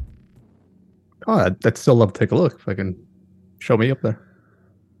 Oh, I'd still love to take a look if I can show me up there.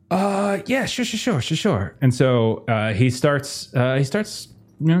 Yeah, sure. And so he starts, he's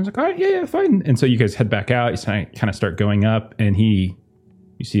like, all right, yeah, fine. And so you guys head back out. You kind of start going up, and you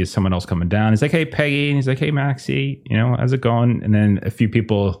see someone else coming down. He's like, hey, Peggy. And he's like, hey, Maxie, how's it going? And then a few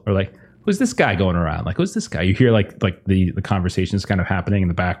people are like, who's this guy going around? Like, who's this guy? You hear like the conversations kind of happening in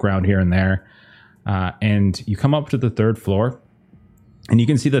the background here and there. And you come up to the 3rd floor, and you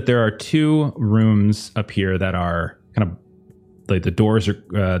can see that there are 2 rooms up here that are kind of like the doors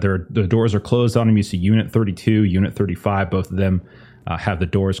are closed on them. You see Unit 32, Unit 35, both of them have the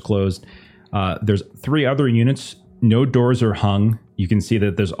doors closed. There's 3 other units. No doors are hung. You can see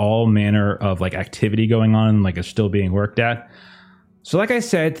that there's all manner of like activity going on, like it's still being worked at. So like I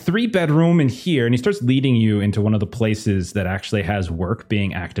said, 3-bedroom in here, and he starts leading you into one of the places that actually has work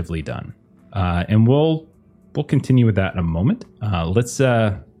being actively done. And we'll continue with that in a moment. Let's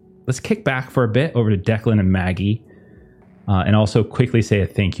kick back for a bit over to Declan and Maggie. And also quickly say a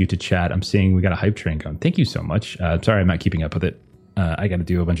thank you to chat. I'm seeing we got a hype train going. Thank you so much. Sorry I'm not keeping up with it. I got to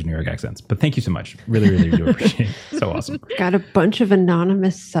do a bunch of New York accents. But thank you so much. Really, really do appreciate it. So awesome. Got a bunch of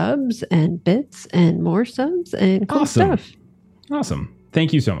anonymous subs and bits and more subs and cool stuff. Awesome.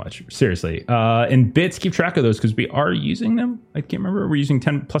 Thank you so much. Seriously. And bits, keep track of those because we are using them. I can't remember. We're using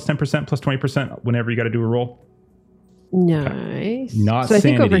 10 plus 10% plus 20% whenever you got to do a roll. Nice. Okay. Not so sanity.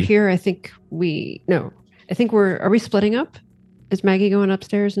 I think over here, are we splitting up? Is Maggie going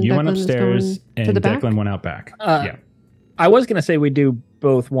upstairs and you Declan went upstairs is going and to the Declan back? went out back. Yeah. I was going to say we do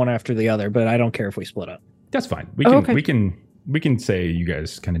both one after the other, but I don't care if we split up. That's fine. Okay. We can say you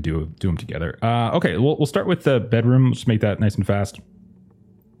guys kind of do them together. Okay, we'll start with the bedroom. Let's make that nice and fast.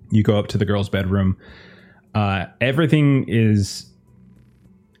 You go up to the girls' bedroom. Everything is.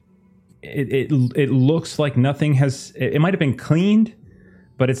 It looks like nothing has. It might have been cleaned,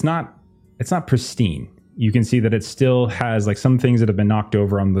 but it's not. It's not pristine. You can see that it still has like some things that have been knocked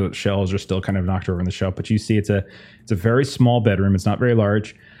over on the shelves are still kind of knocked over on the shelf. But you see, it's a very small bedroom. It's not very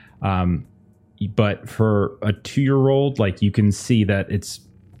large. But for a 2-year-old, like you can see that it's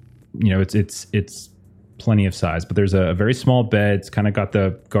plenty of size. But there's a very small bed. It's kind of got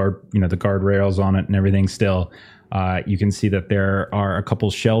the guardrails on it and everything still. You can see that there are a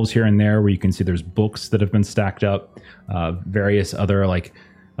couple shelves here and there where you can see there's books that have been stacked up, various other like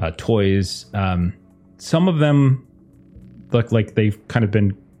toys. Some of them look like they've kind of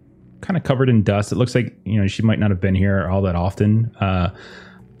been covered in dust. It looks like she might not have been here all that often,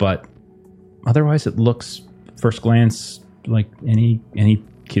 but otherwise it looks first glance like any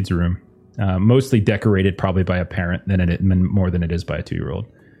kid's room. Mostly decorated probably by a parent more than it is by a 2-year-old.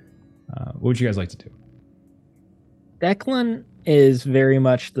 What would you guys like to do? Declan is very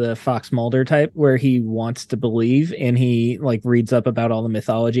much the Fox Mulder type where he wants to believe and he like reads up about all the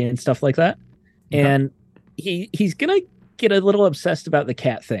mythology and stuff like that. Okay. And he's going to get a little obsessed about the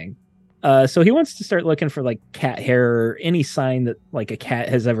cat thing. So he wants to start looking for like cat hair or any sign that like a cat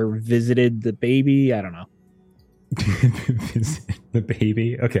has ever visited the baby. I don't know. The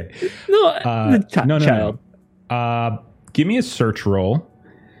baby? Okay. No, the child. No. Give me a search roll.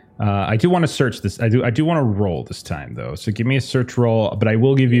 I do want to search this. I do want to roll this time though. So give me a search roll, but I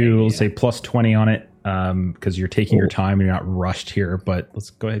will give you, let's say plus 20 on it. Because you're taking your time and you're not rushed here, but let's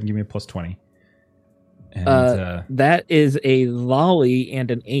go ahead and give me a plus 20. And, that is a lolly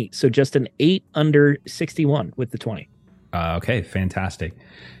and an 8. So just an 8 under 61 with the 20. Okay, fantastic.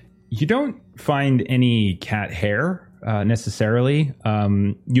 You don't find any cat hair necessarily.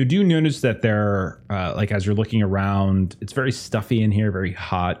 You do notice that there, like as you're looking around, it's very stuffy in here, very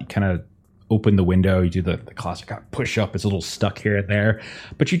hot. You kind of open the window, you do the classic push up. It's a little stuck here and there,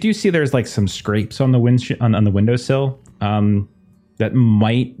 but you do see there's like some scrapes on the on the windowsill that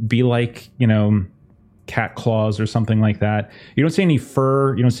might be like cat claws or something like that. You don't see any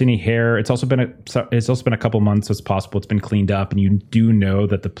fur. You don't see any hair. It's also been a couple months, so it's possible it's been cleaned up. And you do know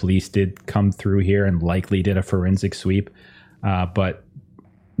that the police did come through here and likely did a forensic sweep. But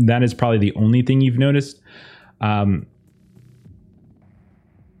that is probably the only thing you've noticed.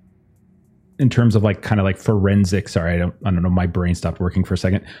 In terms of like kind of like forensic, sorry, I don't know, my brain stopped working for a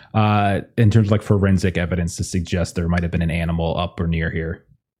second. In terms of like forensic evidence to suggest there might have been an animal up or near here.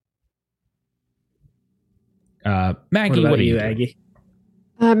 Maggie, what are you, Aggie?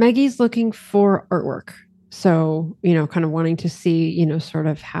 Maggie's looking for artwork. So, kind of wanting to see, sort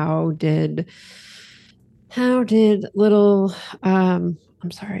of how did little, I'm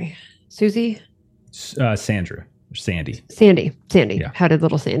sorry, Susie? Sandra. Sandy. Yeah. How did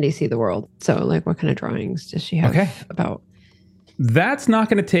little Sandy see the world? So, like, what kind of drawings does she have about? That's not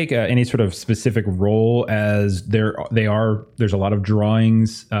going to take any sort of specific role, as there's a lot of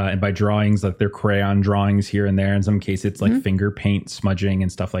drawings, and by drawings, like they're crayon drawings here and there. In some cases, it's like finger paint smudging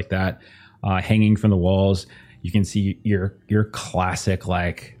and stuff like that, hanging from the walls. You can see your classic,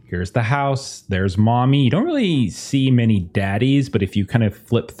 like, here's the house, there's mommy. You don't really see many daddies, but if you kind of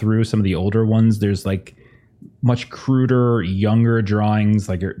flip through some of the older ones, there's like much cruder, younger drawings.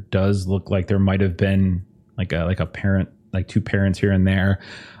 Like, it does look like there might have been like a parent, like two parents here and there.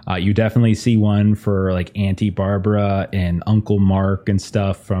 You definitely see one for like Auntie Barbara and Uncle Mark and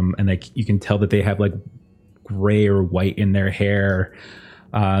stuff and like you can tell that they have like gray or white in their hair.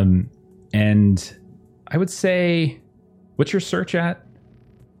 And I would say, what's your search at?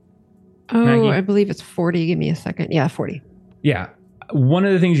 Oh, Maggie? I believe it's 40. Give me a second. Yeah, 40. Yeah. One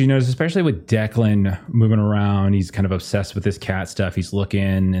of the things you notice, especially with Declan moving around, he's kind of obsessed with this cat stuff. He's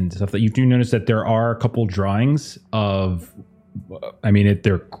looking and stuff, that you do notice that there are a couple drawings of, I mean,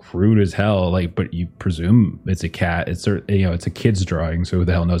 they're crude as hell, like, but you presume it's a cat. It's a kid's drawing, so who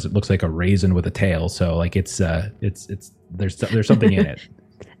the hell knows? It looks like a raisin with a tail. So like it's there's something in it.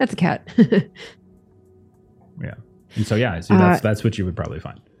 That's a cat. Yeah. And so that's what you would probably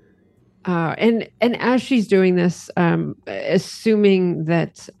find. And as she's doing this, assuming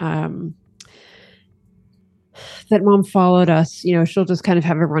that that mom followed us, she'll just kind of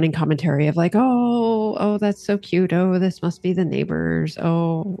have a running commentary of like, oh, that's so cute. Oh, this must be the neighbors.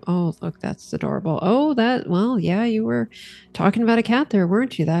 Oh, look, that's adorable. Oh, well, yeah, you were talking about a cat there,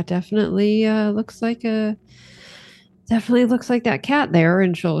 weren't you? That definitely looks like that cat there.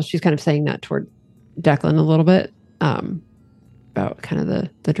 And she's kind of saying that toward Declan a little bit. About kind of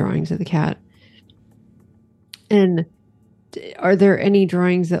the drawings of the cat. And are there any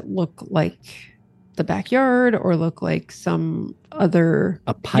drawings that look like the backyard or look like some other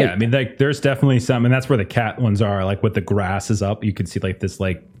a pipe? Yeah, I mean, like there's definitely some, and that's where the cat ones are. Like with the grass is up, you can see like this,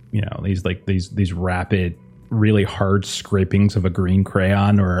 like these rapid, really hard scrapings of a green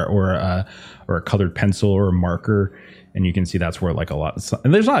crayon or a colored pencil or a marker. And you can see that's where like a lot,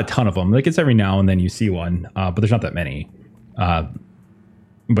 and there's not a ton of them. Like it's every now and then you see one, but there's not that many.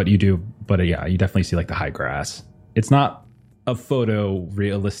 But you definitely see like the high grass. It's not a photo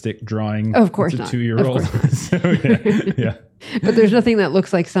realistic drawing. Of course, it's a not. 2-year-old. So, yeah. But there's nothing that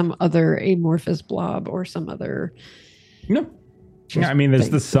looks like some other amorphous blob or some other. No. Yeah, I mean, there's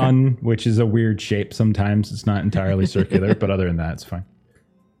the sun, which is a weird shape. Sometimes it's not entirely circular, but other than that, it's fine.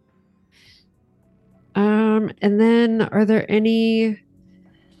 And then are there any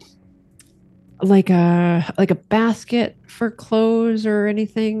like a basket for clothes or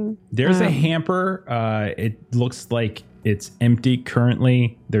anything? There's a hamper. It looks like it's empty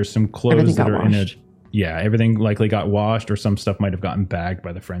currently. There's some clothes that are washed. Everything likely got washed, or some stuff might have gotten bagged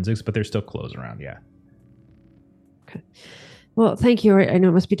by the forensics, but there's still clothes around. Yeah. Okay. Well, thank you. I know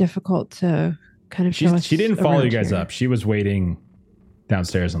it must be difficult to kind of show us. She didn't follow you guys here. up. She was waiting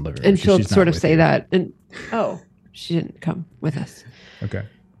downstairs in the living room. And she'll sort of say that. And she didn't come with us. Okay.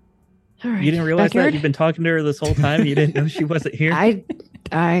 All right. You didn't realize Backyard? that? You've been talking to her this whole time. You didn't know she wasn't here.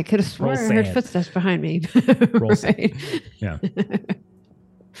 I could have sworn I heard footsteps behind me. Roll right? Yeah.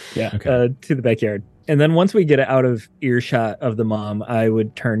 Yeah. Okay. To the backyard. And then once we get out of earshot of the mom, I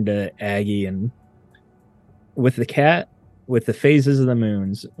would turn to Aggie, and with the cat, with the phases of the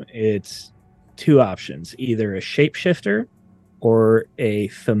moons, it's two options: either a shapeshifter or a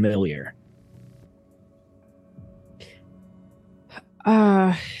familiar.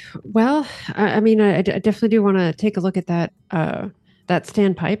 Well, I mean, I definitely do want to take a look at that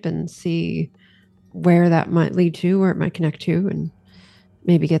standpipe and see where that might lead to, where it might connect to, and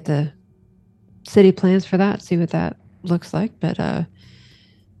maybe get the city plans for that, see what that looks like. But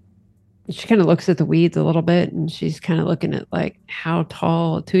she kind of looks at the weeds a little bit, and she's kind of looking at like how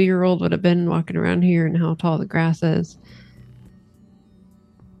tall a 2-year-old would have been walking around here and how tall the grass is.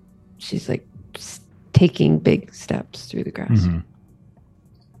 She's like, taking big steps through the grass. Mhm.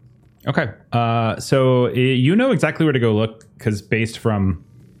 Okay. So you know exactly where to go look, because based from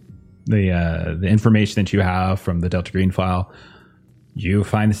the information that you have from the Delta Green file, you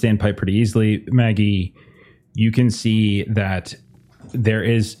find the standpipe pretty easily. Maggie, you can see that there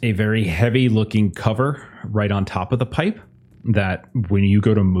is a very heavy looking cover right on top of the pipe that when you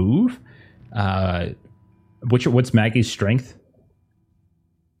go to move, what's Maggie's strength?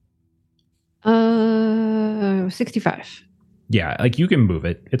 65. Yeah, like you can move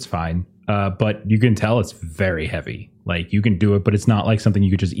it. It's fine. But you can tell it's very heavy. Like you can do it, but it's not like something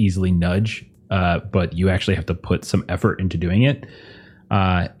you could just easily nudge. But you actually have to put some effort into doing it.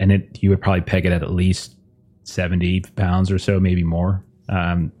 And you would probably peg it at least 70 pounds or so, maybe more.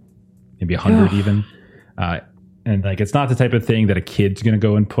 Maybe 100 even. And like it's not the type of thing that a kid's going to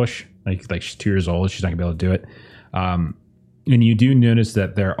go and push. Like she's 2 years old, she's not going to be able to do it. And you do notice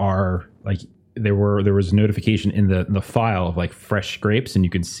that there was a notification in the file of like fresh scrapes, and you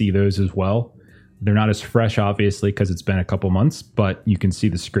can see those as well. They're not as fresh, obviously, because it's been a couple months, but you can see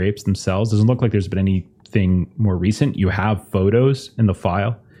the scrapes themselves. Doesn't look like there's been anything more recent. You have photos in the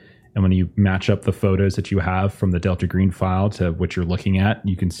file, and when you match up the photos that you have from the Delta Green file to what you're looking at,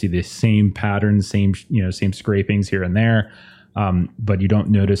 you can see the same patterns, same scrapings here and there, but you don't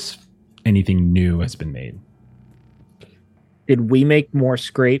notice anything new has been made. Did we make more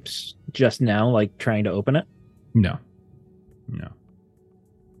scrapes just now, like trying to open it? No.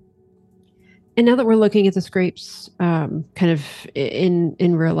 And now that we're looking at the scrapes, kind of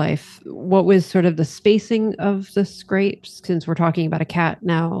in real life, what was sort of the spacing of the scrapes? Since we're talking about a cat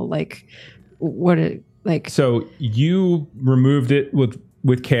now, like what it like? So you removed it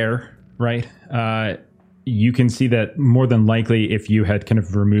with care, right? You can see that more than likely, if you had kind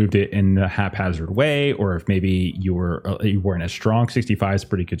of removed it in a haphazard way, or if maybe you weren't as strong, 65 is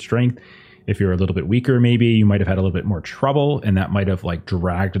pretty good strength. If you're a little bit weaker, maybe you might have had a little bit more trouble, and that might have like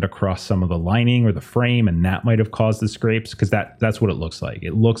dragged it across some of the lining or the frame, and that might have caused the scrapes, because that's what it looks like.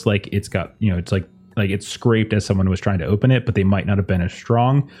 It looks like it's got, it's like it's scraped as someone was trying to open it, but they might not have been as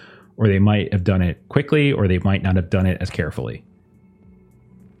strong, or they might have done it quickly, or they might not have done it as carefully.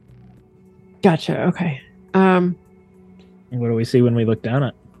 Gotcha. Okay. What do we see when we look down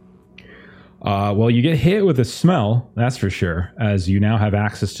it? Well, you get hit with a smell, that's for sure, as you now have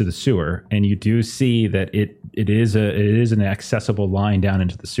access to the sewer, and you do see that it is an accessible line down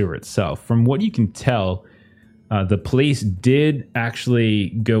into the sewer itself. From what you can tell, the police did actually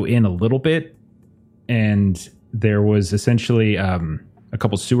go in a little bit, and there was essentially a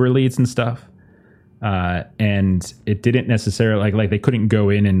couple sewer leads and stuff. And it didn't necessarily like they couldn't go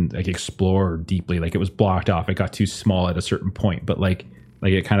in and like explore deeply. Like it was blocked off. It got too small at a certain point, but like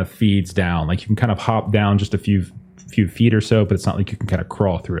it kind of feeds down. Like you can kind of hop down just a few feet or so, but it's not like you can kind of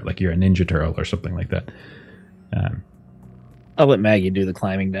crawl through it like you're a Ninja Turtle or something like that. I'll let Maggie do the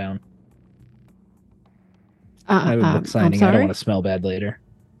climbing down. I would look signing. I don't want to smell bad later.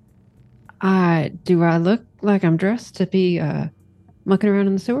 Do I look like I'm dressed to be mucking around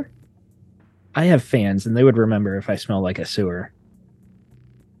in the sewer? I have fans, and they would remember if I smell like a sewer.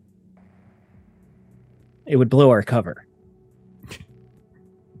 It would blow our cover.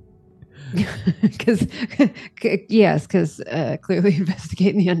 Because clearly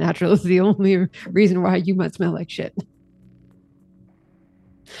investigating the unnatural is the only reason why you might smell like shit.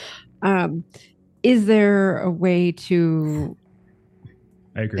 Is there a way to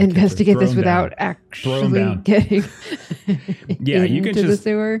investigate this without actually getting you can into the just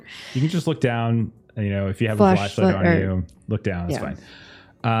sewer? You can just look down. If you have a flashlight on you, look down. That's fine.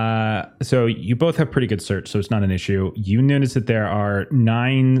 So you both have pretty good search, so it's not an issue. You notice that there are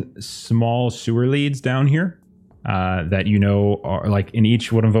 9 small sewer leads down here that are like in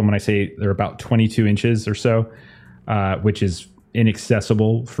each one of them. When I say they're about 22 inches or so, which is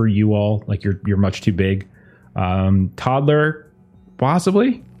inaccessible for you all. Like you're much too big. Toddler,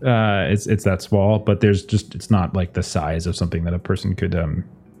 possibly. It's that small, but it's not like the size of something that a person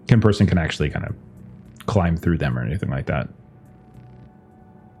can actually kind of climb through them or anything like that.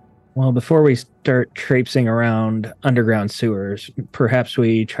 Well, before we start traipsing around underground sewers, perhaps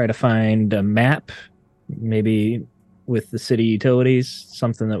we try to find a map, maybe with the city utilities,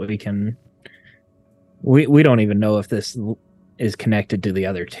 something that we can. We don't even know if this is connected to the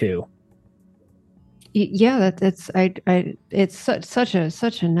other two. Yeah, it's such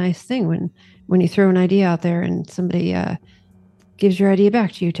a nice thing when you throw an idea out there and somebody gives your idea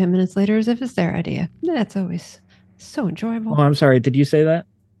back to you 10 minutes later as if it's their idea. That's always so enjoyable. Oh, I'm sorry. Did you say that?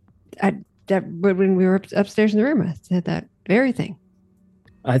 When we were upstairs in the room, I said that very thing.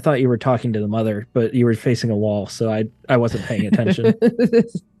 I thought you were talking to the mother, but you were facing a wall, so I wasn't paying attention.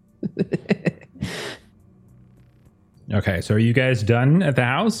 Okay, so are you guys done at the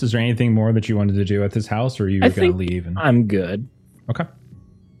house? Is there anything more that you wanted to do at this house, or are you going to leave? I'm good. Okay.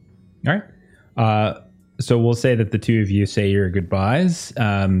 All right. So we'll say that the two of you say your goodbyes.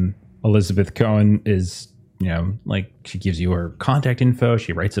 Elizabeth Cohen is, like, she gives you her contact info.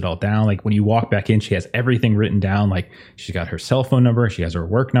 She writes it all down. Like, when you walk back in, she has everything written down. Like, she's got her cell phone number. She has her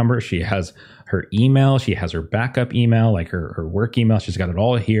work number. She has her email. She has her backup email, like her work email. She's got it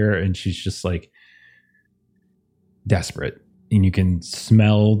all here. And she's just like desperate. And you can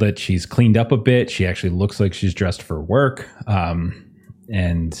smell that she's cleaned up a bit. She actually looks like she's dressed for work. And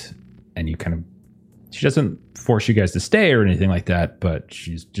you kind of, she doesn't force you guys to stay or anything like that, but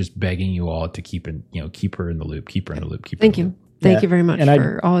she's just begging you all to keep her in the loop. Thank you. Thank you very much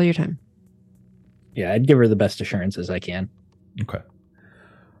for all your time. Yeah, I'd give her the best assurances I can. Okay.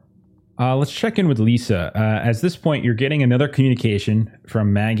 Let's check in with Lisa. At this point, you're getting another communication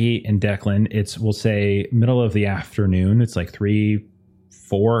from Maggie and Declan. It's, we'll say, middle of the afternoon. It's like 3,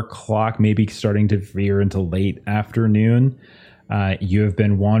 4 o'clock, maybe starting to veer into late afternoon. You have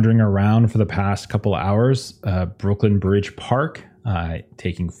been wandering around for the past couple of hours, Brooklyn Bridge Park,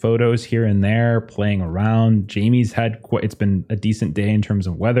 taking photos here and there, playing around. Jamie's it's been a decent day in terms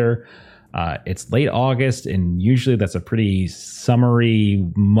of weather. It's late August, and usually that's a pretty summery,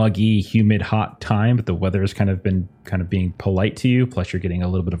 muggy, humid, hot time, but the weather has kind of been being polite to you. Plus, you're getting a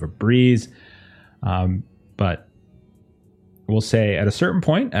little bit of a breeze. But we'll say at a certain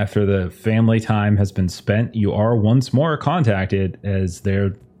point, after the family time has been spent, you are once more contacted as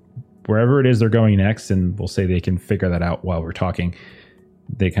they're wherever it is they're going next, and we'll say they can figure that out while we're talking.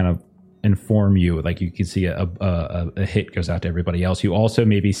 They kind of inform you, like you can see a hit goes out to everybody else. You also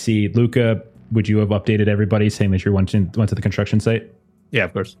maybe see Luca. Would you have updated everybody saying that you went to the construction site? Yeah,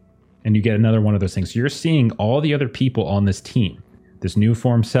 of course. And you get another one of those things. So you're seeing all the other people on this team, this new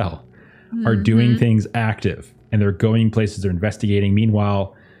form cell, are doing things active. And they're going places, they're investigating.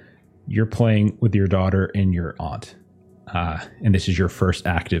 Meanwhile, you're playing with your daughter and your aunt. And this is your first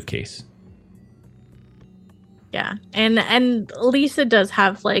active case. Yeah. And Lisa does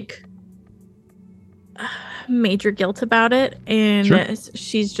have like major guilt about it. And Sure.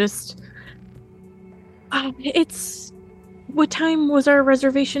 She's just... it's... What time was our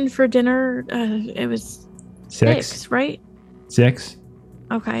reservation for dinner? It was 6, right? 6.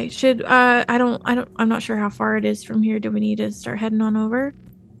 Okay. Should I'm not sure how far it is from here. Do we need to start heading on over?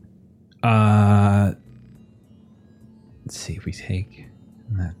 Let's see if we take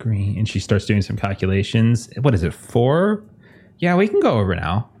that green, and she starts doing some calculations. What is it, 4? Yeah, we can go over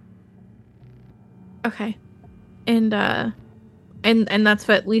now. Okay. And that's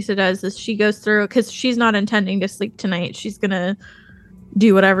what Lisa does, is she goes through, because she's not intending to sleep tonight. She's gonna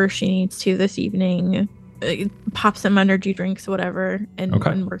do whatever she needs to this evening. Pop some energy drinks, whatever, and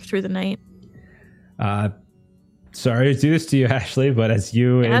work through the night. Sorry to do this to you, Ashley, but as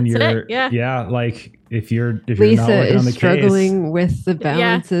you and your like if you're Lisa not working on the is struggling case, with the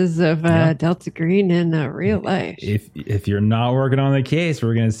balances of Delta Green in real life. If you're not working on the case,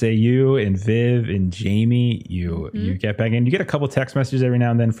 we're gonna say you and Viv and Jamie, you get back in. You get a couple text messages every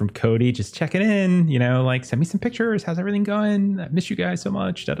now and then from Cody, just checking in. Like, send me some pictures. How's everything going? I miss you guys so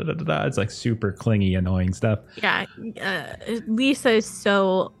much. Da, da, da, da, da. It's like super clingy, annoying stuff. Yeah, Lisa is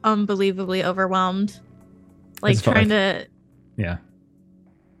so unbelievably overwhelmed. Like trying to. Yeah.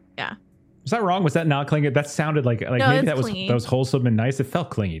 Yeah. Was that wrong? Was that not clingy? That sounded like no, maybe that was wholesome and nice. It felt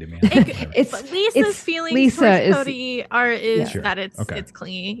clingy to me. But Lisa's feelings towards Cody is that it's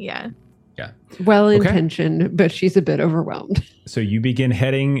clingy. Yeah. Yeah. Well intentioned, but she's a bit overwhelmed. So you begin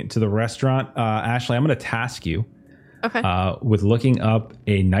heading to the restaurant. Ashley, I'm going to task you with looking up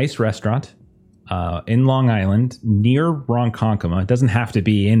a nice restaurant in Long Island near Ronkonkoma. It doesn't have to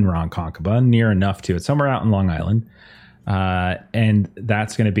be in Ronkonkoma, near enough to it. Somewhere out in Long Island. And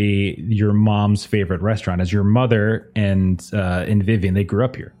that's going to be your mom's favorite restaurant, as your mother and Vivian, they grew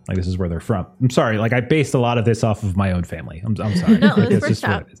up here. Like, this is where they're from. I'm sorry. Like, I based a lot of this off of my own family. I'm sorry. No, it's just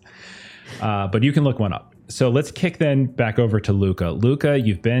what it is. But you can look one up. So let's kick then back over to Luca. Luca,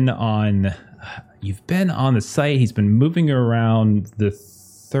 you've been on the site. He's been moving around the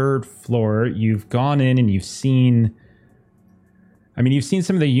 3rd floor. You've gone in and you've seen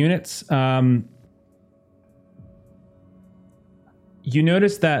some of the units. You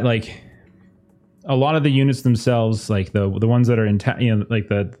notice that, like, a lot of the units themselves, like the ones that are in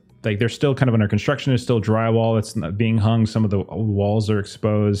they're still kind of under construction. There's still drywall that's not being hung. Some of the walls are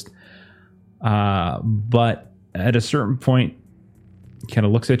exposed. But at a certain point, he kind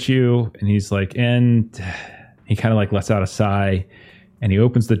of looks at you and he's like, and he kind of like lets out a sigh, and he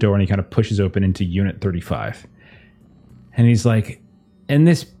opens the door and he kind of pushes open into unit 35. And he's like, and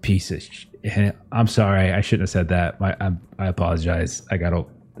this piece of I'm sorry. I shouldn't have said that. I apologize. I'm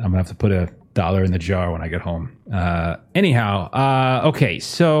gonna have to put $1 in the jar when I get home. Anyhow, okay.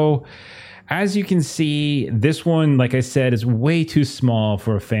 So as you can see, this one, like I said, is way too small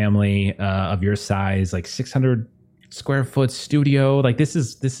for a family of your size. Like 600 square foot studio. Like this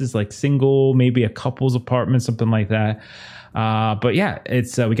is like single, maybe a couple's apartment, something like that. But yeah,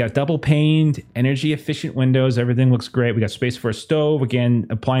 it's we got double paned, energy efficient windows. Everything looks great. We got space for a stove. Again,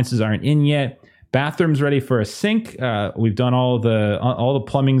 appliances aren't in yet. Bathroom's ready for a sink. We've done all the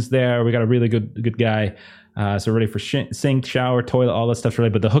plumbing's there. We got a really good guy. So ready for sink, shower, toilet, all that stuff's ready.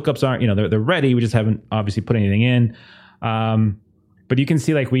 But the hookups aren't. They're ready. We just haven't obviously put anything in. But you can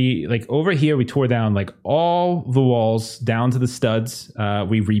see like over here, we tore down like all the walls down to the studs.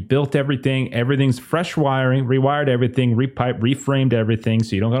 We rebuilt everything. Everything's fresh wiring, rewired everything, reframed everything.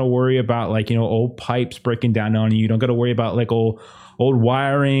 So you don't got to worry about like, old pipes breaking down on you. You don't got to worry about like old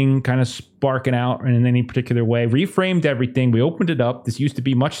wiring kind of sparking out in any particular way. Reframed everything. We opened it up. This used to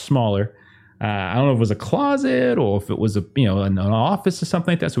be much smaller. I don't know if it was a closet or if it was an office or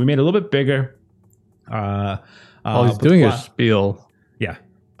something like that. So we made it a little bit bigger. He's doing a spiel. Yeah.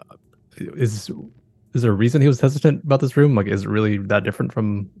 Is there a reason he was hesitant about this room? Like, is it really that different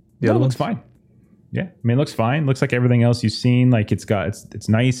from the other ones? It looks fine. Yeah. I mean, it looks fine. Looks like everything else you've seen. Like it's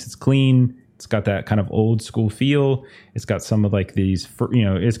nice. It's clean. It's got that kind of old school feel. It's got some of like these,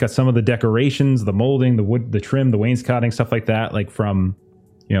 it's got some of the decorations, the molding, the wood, the trim, the wainscoting, stuff like that. Like from,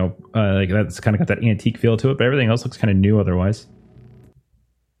 like that's kind of got that antique feel to it. But everything else looks kind of new otherwise.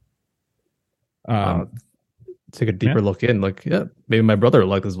 Take a deeper look in. Like, yeah, maybe my brother would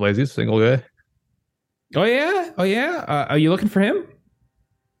like this place. He's a single guy. Oh yeah. Are you looking for him?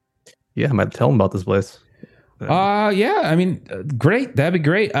 Yeah, I might tell him about this place. Yeah. I mean, great. That'd be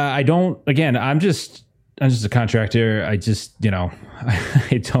great. I'm just a contractor. I'm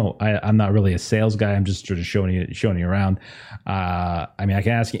not really a sales guy. I'm just sort of showing you around. I mean, I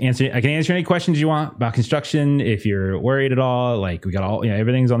can answer any questions you want about construction if you're worried at all. Like we got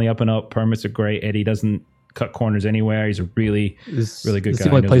everything's on the up and up. Permits are great. Eddie doesn't cut corners anywhere. He's a really good guy. This is the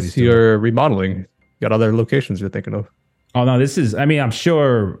only place you're remodeling. You got other locations you're thinking of? Oh no, I'm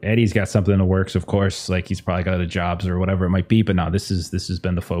sure Eddie's got something in the works, of course. Like he's probably got other jobs or whatever it might be. But no, this has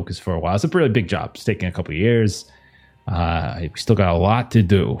been the focus for a while. It's a really big job. It's taking a couple of years. We still got a lot to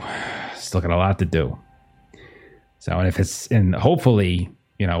do. So, and hopefully,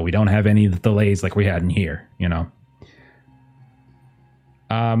 we don't have any delays like we had in here.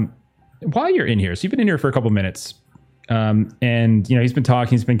 While you're in here, so you've been in here for a couple minutes, and he's been talking.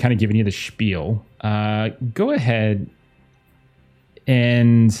 He's been kind of giving you the spiel. Go ahead.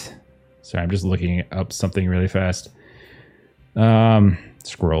 And sorry, I'm just looking up something really fast.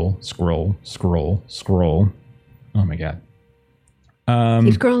 Scroll. Oh my god.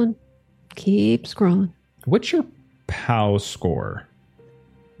 Keep scrolling. What's your POW score?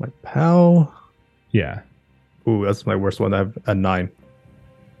 My POW? Yeah. Ooh, that's my worst one. I have a 9.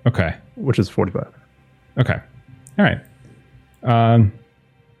 Okay. Which is 45. Okay. All right.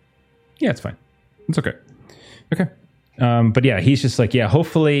 Yeah, it's fine. It's okay. Okay. But yeah, he's just like, yeah,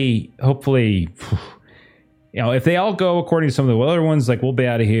 hopefully, if they all go according to some of the other ones, like we'll be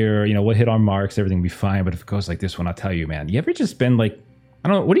out of here, we'll hit our marks, everything will be fine. But if it goes like this one, I'll tell you, man, you ever just been like, I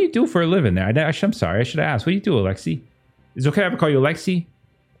don't know, what do you do for a living there? I'm sorry, I should have asked. What do you do, Alexi? Is it okay if I ever call you Alexi?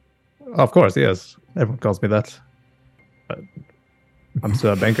 Of course, yes. Everyone calls me that. But I'm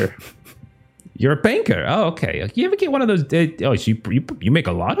still a banker. You're a banker. Oh, okay. You ever get one of those? So you make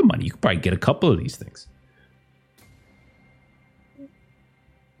a lot of money. You could probably get a couple of these things.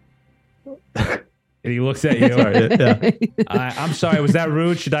 And he looks at you. I'm sorry. Was that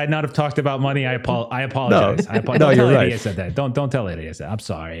rude? Should I not have talked about money? I apologize. No, you're right. I said that. Don't tell Eddie I said. I'm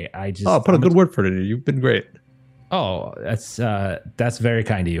sorry. Put a good word for it. You've been great. Oh, that's very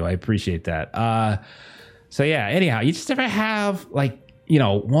kind of you. I appreciate that. So yeah. Anyhow, you just ever have like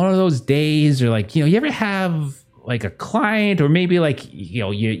one of those days, or like you ever have like a client, or maybe like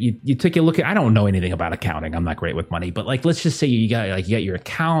you took a look at. I don't know anything about accounting. I'm not great with money, but like let's just say you got your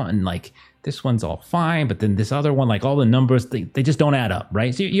account, and like this one's all fine, but then this other one, like all the numbers, they just don't add up,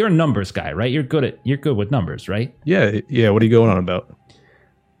 right? So you're a numbers guy, right? You're good with numbers, right? Yeah. What are you going on about?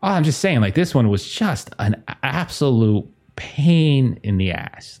 Oh, I'm just saying, like this one was just an absolute pain in the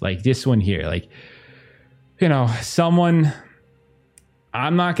ass. Like this one here, like someone.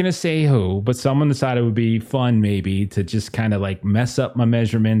 I'm not going to say who, but someone decided it would be fun maybe to just kind of like mess up my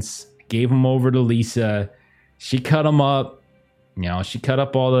measurements, gave them over to Lisa. She cut them up. She cut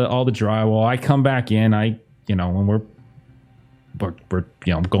up all the drywall. I come back in. When we're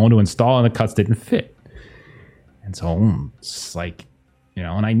going to install, and the cuts didn't fit. And so it's like,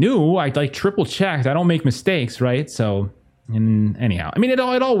 and I knew I like triple checked. I don't make mistakes, right? So, and anyhow, I mean, it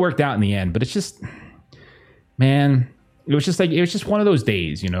all worked out in the end. But it's just, man, it was just one of those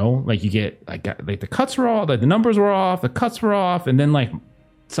days, like you get like the cuts were off, like the numbers were off, the cuts were off, and then like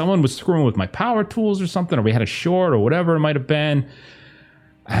someone was screwing with my power tools or something, or we had a short or whatever it might have been,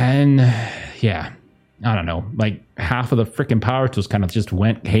 and yeah. I don't know, like half of the freaking power tools kind of just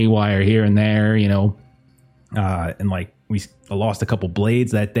went haywire here and there, and like we lost a couple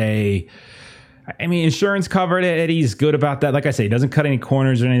blades that day. I mean, insurance covered it. Eddie's good about that. Like I say, he doesn't cut any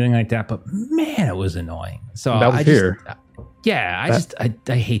corners or anything like that, but man, it was annoying. So that was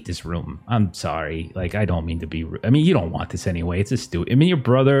I hate this room. I'm sorry. Like, I don't mean to be, I mean, you don't want this anyway. It's a stupid. I mean, your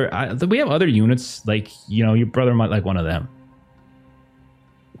brother, we have other units, like, your brother might like one of them.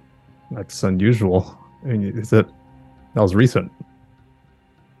 That's unusual. I mean, that was recent?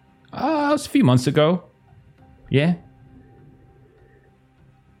 It was a few months ago. Yeah.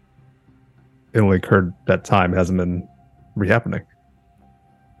 It only occurred that time. It hasn't been rehappening.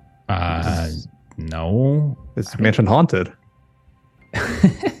 No. Is mansion haunted?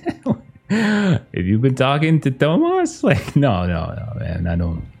 Have you been talking to Tomas? Like, no, man. I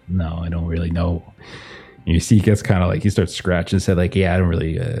don't really know. You see, he gets kind of like, he starts scratching and said, like, yeah, I don't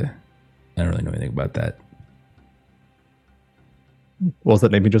really know anything about that. What was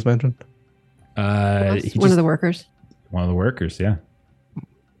that name you just mentioned? One of the workers. One of the workers, yeah.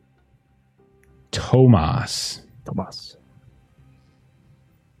 Tomas.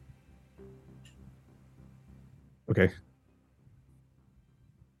 Okay.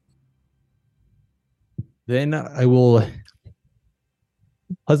 Then I will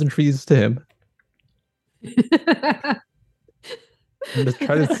pleasantries to him. I'm just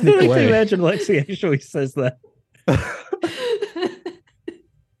trying to sneak I away. can imagine Lexi actually says that.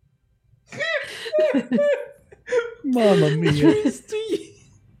 Mamma mia.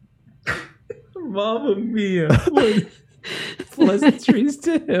 Mamma mia. Pleasantries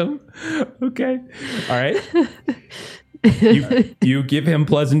to him. Okay. All right. You give him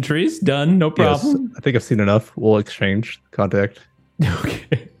pleasantries. Done. No problem. Yes, I think I've seen enough. We'll exchange contact.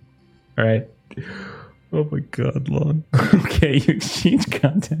 Okay. All right. Oh my God, Long. Okay, you exchange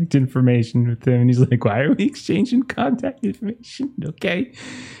contact information with him, and he's like, "Why are we exchanging contact information?" Okay.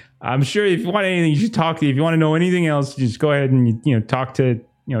 I'm sure if you want anything, you should talk to. If you want to know anything else, just go ahead and talk to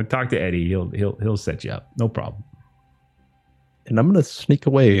Eddie. He'll set you up. No problem. And I'm gonna sneak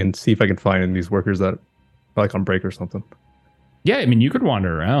away and see if I can find any of these workers that are like on break or something. Yeah, I mean, you could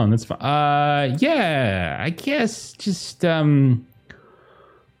wander around. That's fine. Yeah, I guess just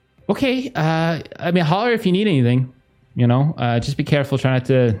okay. I mean, holler if you need anything. Just be careful. Try not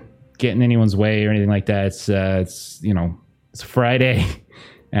to get in anyone's way or anything like that. It's it's Friday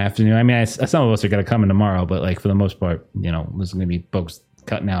afternoon. I mean, some of us are gonna come in tomorrow, but like for the most part, there's gonna be folks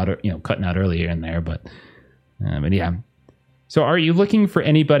cutting out early here and there. But yeah. So, are you looking for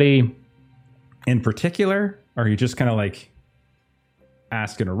anybody in particular? Or are you just kind of like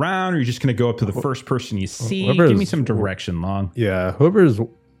asking around? Or are you just going to go up to the first person you see? Give me some direction, Long. Yeah, whoever's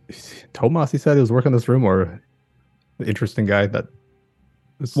Tomas, he said he was working this room, or the interesting guy that.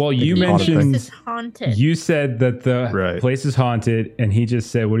 Well, you mentioned this is haunted. You said that the place is haunted, and he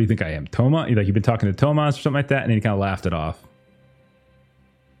just said, "What do you think I am, Tomas?" Like you've been talking to Tomas or something like that, and then he kind of laughed it off.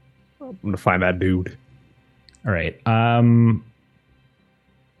 I'm gonna find that dude. All right.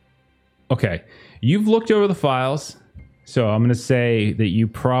 Okay. You've looked over the files. So I'm going to say that you're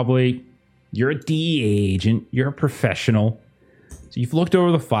a DEA agent. You're a professional. So you've looked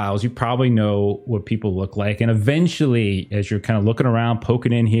over the files. You probably know what people look like. And eventually, as you're kind of looking around,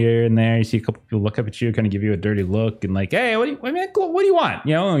 poking in here and there, you see a couple people look up at you, kind of give you a dirty look and like, hey, what do you want?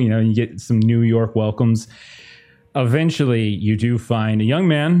 You get some New York welcomes. Eventually, you do find a young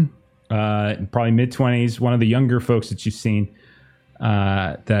man, probably mid-20s, one of the younger folks that you've seen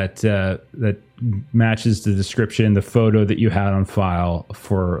that matches the description, the photo that you had on file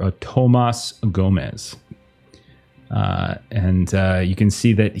for Tomas Gomez. And you can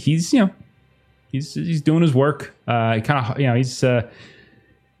see that he's he's doing his work. He's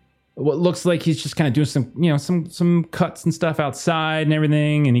what looks like he's just kind of doing some cuts and stuff outside and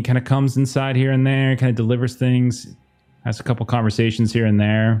everything. And he kind of comes inside here and there, kind of delivers things, has a couple conversations here and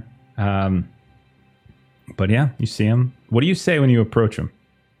there. But yeah, you see him. What do you say when you approach him?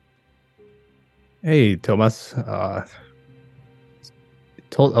 Hey, Tomas. I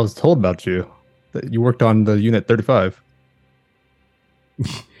was told about you, that you worked on the Unit 35.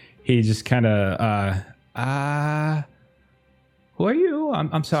 He just kind of, who are you?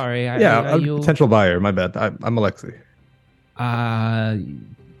 I'm sorry. I'm a potential buyer. My bad. I'm Alexi. I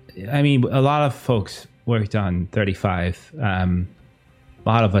mean, a lot of folks worked on 35. A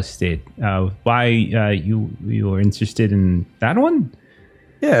lot of us did. Why you were interested in that one?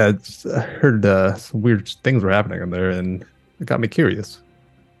 Yeah, I heard some weird things were happening in there, and it got me curious.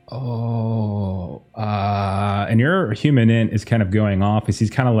 Oh, and your human int is kind of going off as he's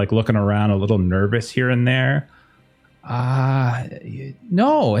kind of like looking around a little nervous here and there.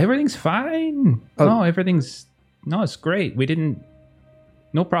 No, everything's fine. Oh. No, it's great.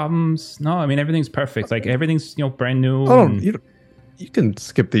 No problems. No, I mean, everything's perfect. Like everything's, brand new. Oh, and- you can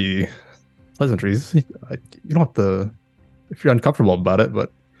skip the pleasantries. You don't have to if you're uncomfortable about it.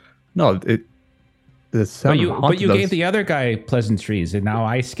 But no, the sound of but haunted you does- gave the other guy pleasantries, and now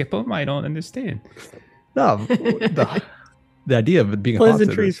I skip them. I don't understand. no the idea of it being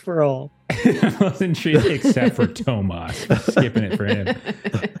Pleasantries haunted. for all. Pleasantries, except for Tomas. We're skipping it for him.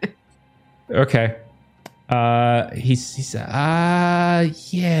 Okay. He's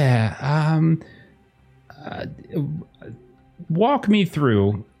walk me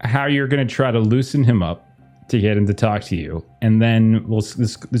through how you're going to try to loosen him up to get him to talk to you, and then let's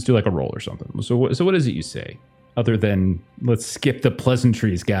do like a roll or something. So what is it you say other than let's skip the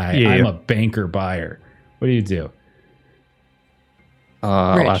pleasantries guy? Yeah. I'm a banker buyer. What do you do?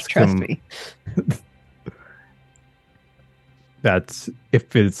 I'll Rich, ask trust him me. that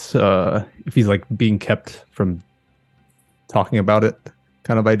if he's like being kept from talking about it,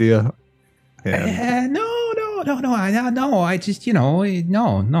 kind of idea. And No. I just,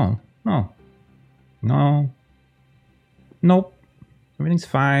 nope. Everything's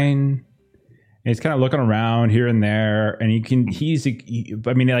fine. And he's kind of looking around here and there, and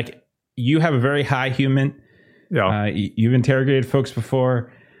you have a very high human. yeah, You've interrogated folks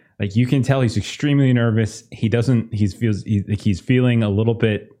before. Like, you can tell he's extremely nervous. He's feeling a little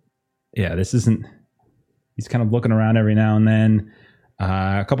bit. Yeah, he's kind of looking around every now and then.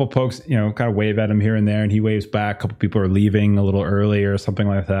 A couple of folks, kind of wave at him here and there, and he waves back. A couple people are leaving a little early or something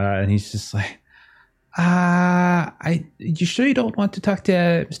like that, and he's just like, you sure you don't want to talk to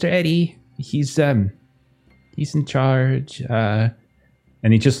Mr. Eddie? He's in charge, and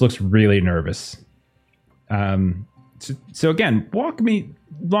he just looks really nervous. So again,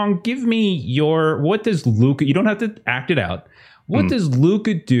 give me what does Luca, you don't have to act it out. What does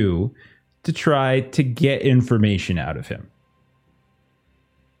Luca do to try to get information out of him?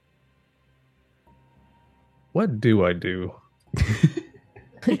 what do I do?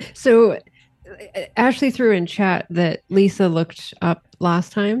 So Ashley threw in chat that Lisa looked up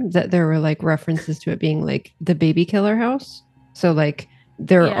last time that there were like references to it being like the baby killer house. So like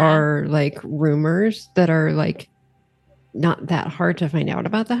there Yeah. are like rumors that are like not that hard to find out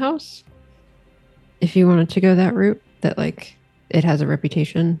about the house. If you wanted to go that route, that like it has a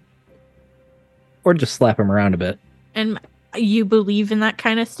reputation. Or just slap him around a bit. And you believe in that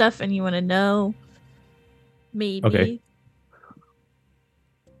kind of stuff and you want to know. Maybe. Okay.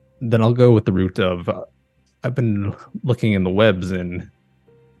 Then I'll go with the route of I've been looking in the webs and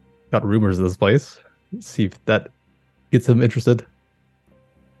got rumors of this place. See if that gets him interested.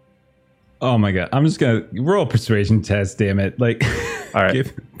 Oh my god! I'm just gonna roll a persuasion test. Damn it! Like, All right.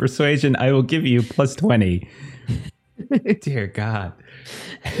 give persuasion. I will give you plus 20. Dear God.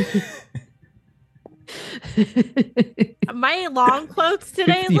 My long quotes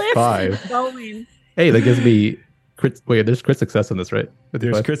today 55. list is going. Hey, that gives me crit. Wait, there's crit success in this, right? There's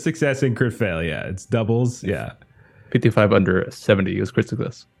 55? crit success and crit fail. Yeah, it's doubles. Yeah. 55 under 70 is crit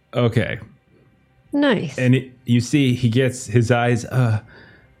success. Okay. Nice. And you see, he gets his eyes.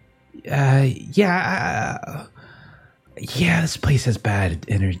 This place has bad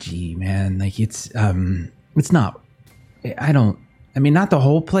energy, man. Like it's not. I mean, not the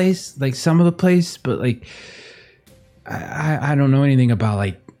whole place. Like some of the place, but like, I don't know anything about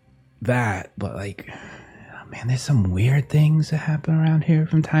like that. But like, man, there's some weird things that happen around here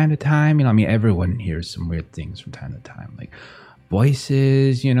from time to time. I mean, everyone hears some weird things from time to time, like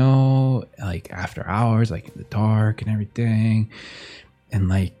voices, like after hours, like in the dark and everything. And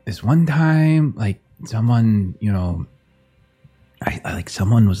like this one time, like someone,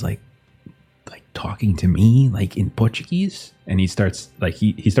 someone was like talking to me like in Portuguese, and he starts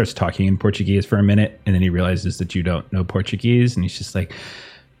talking in Portuguese for a minute, and then he realizes that you don't know Portuguese, and he's just like,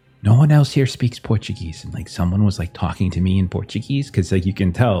 no one else here speaks Portuguese, and like someone was like talking to me in Portuguese, because like you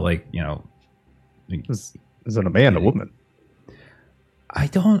can tell, like Is it a man, a woman? I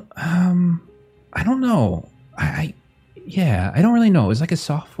don't know. I don't really know. It was like a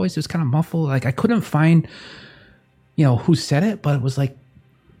soft voice. It was kind of muffled. Like I couldn't find, who said it, but it was like,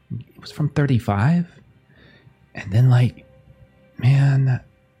 it was from 35. And then like, man,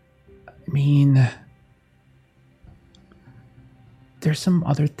 I mean, there's some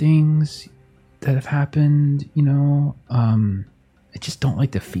other things that have happened, I just don't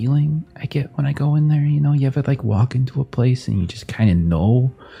like the feeling I get when I go in there. You know, you ever like walk into a place and you just kind of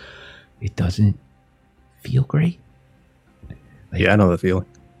know it doesn't feel great. Like, Yeah, I know the feeling.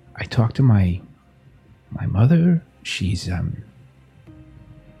 I talked to my mother. She's I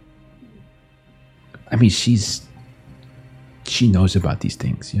mean, she knows about these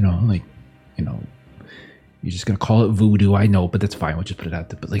things, you know, like, you know, you're just gonna call it voodoo. I know, but that's fine. We'll just put it out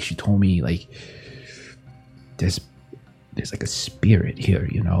there. But like, she told me, like, there's like a spirit here,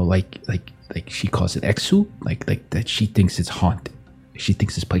 you know, like she calls it exu, like that. She thinks it's haunted. She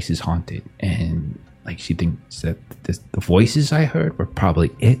thinks this place is haunted, and like she thinks that the voices I heard were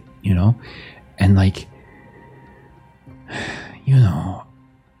probably it, you know, and like, you know.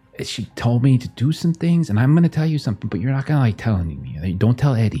 She told me to do some things, and I'm going to tell you something, but you're not going to like telling me. Like, don't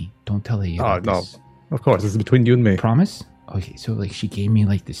tell Eddie. Don't tell Eddie. Oh, no. Of course, this is between you and me. Promise? Okay, so like she gave me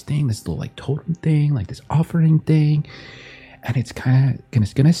like this thing, this little like totem thing, like this offering thing, and it's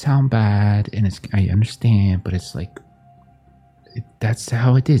gonna sound bad, and I understand, but it's like that's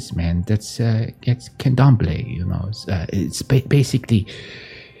how it is, man. It's candomblé, you know. It's basically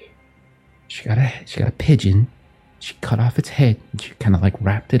she got a pigeon. She cut off its head and she kind of like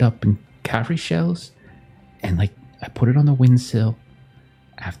wrapped it up in cowrie shells, and like I put it on the windsill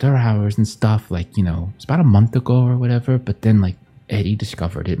after hours and stuff. Like, you know, it's about a month ago or whatever. But then like Eddie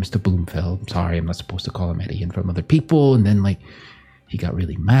discovered it, Mr. Bloomfeld. I'm sorry, I'm not supposed to call him Eddie in front of other people. And then like he got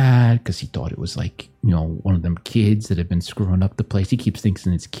really mad because he thought it was like, you know, one of them kids that have been screwing up the place. He keeps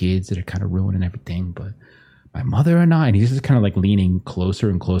thinking it's kids that are kind of ruining everything, but my mother and I, and he's just kind of like leaning closer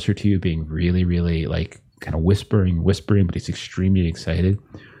and closer to you, being really, really like kind of whispering, but he's extremely excited.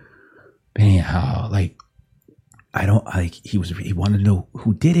 But anyhow, like, I don't like, he wanted to know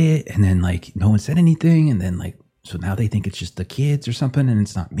who did it, and then like no one said anything, and then like, so now they think it's just the kids or something, and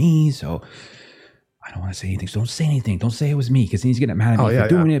it's not me. So I don't want to say anything. So don't say anything. Don't say it was me, because then he's getting mad at me for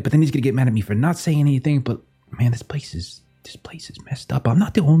doing it. But then he's gonna get mad at me for not saying anything. But man, this place is messed up. I'm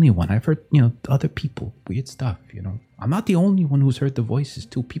not the only one. I've heard, you know, other people, weird stuff. You know, I'm not the only one who's heard the voices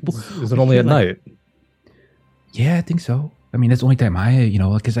too. People. Is it only at night? Yeah, I think so. I mean, that's the only time you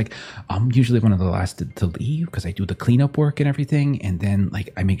know, because like I'm usually one of the last to leave because I do the cleanup work and everything, and then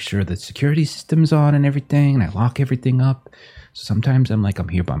like I make sure the security system's on and everything, and I lock everything up. So sometimes I'm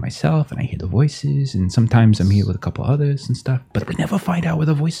here by myself and I hear the voices, and sometimes I'm here with a couple others and stuff, but we never find out where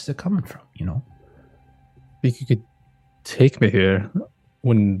the voices are coming from, you know? I think you could take me here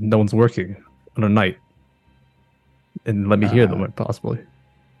when no one's working on a night and let me hear them, possibly.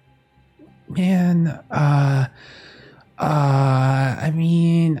 Man, I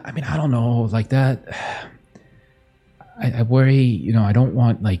mean, I don't know, like that. I worry, you know, I don't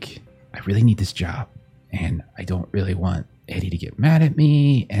want, like, I really need this job, and I don't really want Eddie to get mad at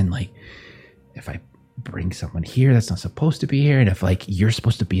me, and like, if I bring someone here that's not supposed to be here, and if like you're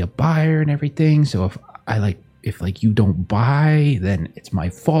supposed to be a buyer and everything, so if you don't buy, then it's my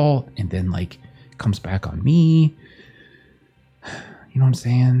fault, and then like it comes back on me. You know what I'm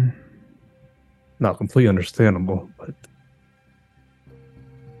saying? Not completely understandable, but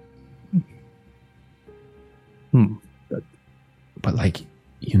but like,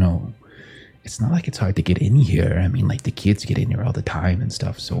 you know, it's not like it's hard to get in here. I mean, like the kids get in here all the time and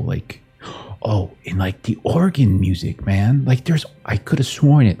stuff. So like, oh, and like the organ music, man. Like I could have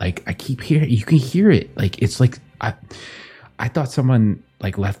sworn it. Like I keep hearing, you can hear it. Like it's like I thought someone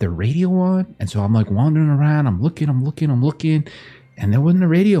like left their radio on, and so I'm like wandering around. I'm looking, and there wasn't a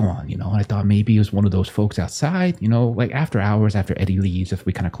radio on, you know. And I thought maybe it was one of those folks outside, you know, like after hours, after Eddie leaves, if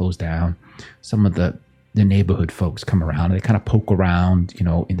we kind of close down, some of the neighborhood folks come around and they kind of poke around, you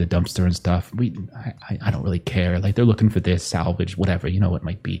know, in the dumpster and stuff. I don't really care. Like they're looking for this salvage, whatever, you know, it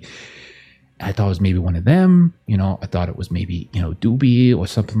might be. I thought it was maybe one of them, you know. I thought it was maybe, you know, Doobie or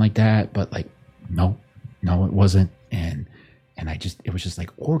something like that. But like, no, it wasn't. And it was just like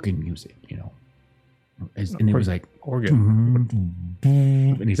organ music, you know. And it was like organ.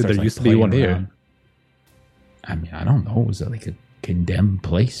 And he starts, there used to be one here. I mean, I don't know. It was like a condemned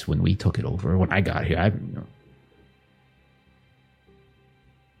place when we took it over. When I got here, you know.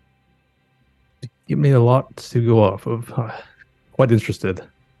 Give me a lot to go off of. Quite interested.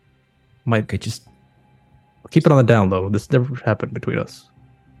 Might just keep it on the down low. This never happened between us.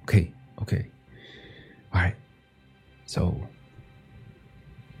 Okay. All right. So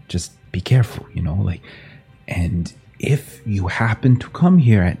just be careful, you know, like, and if you happen to come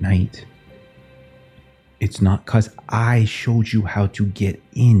here at night, it's not because I showed you how to get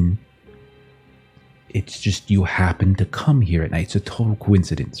in. It's just you happen to come here at night. It's a total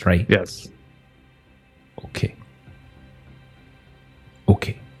coincidence, right? Yes. Okay.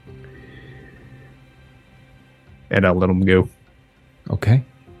 And I'll let him go. Okay.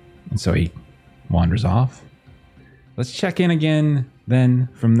 And so he wanders off. Let's check in again. Then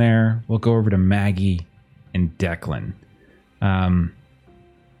from there, we'll go over to Maggie and Declan.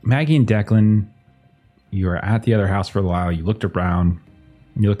 Maggie and Declan, you were at the other house for a while. You looked around.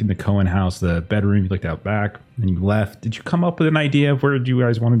 You looked in the Cohen house, the bedroom. You looked out back, and you left. Did you come up with an idea of where you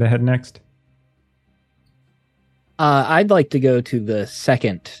guys wanted to head next? I'd like to go to the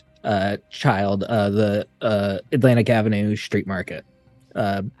second child, the Atlantic Avenue Street Market.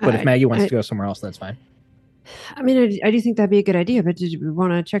 But if Maggie wants to go somewhere else, that's fine. I mean, I do think that'd be a good idea, but did you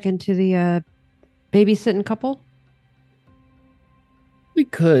want to check into the babysitting couple? We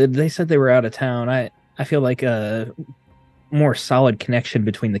could. They said they were out of town. I feel like a more solid connection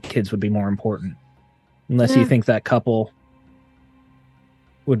between the kids would be more important. Unless you think that couple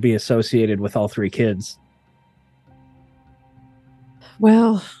would be associated with all three kids.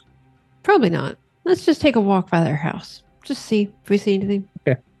 Well, probably not. Let's just take a walk by their house. Just see if we see anything.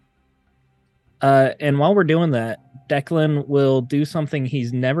 Okay. And while we're doing that, Declan will do something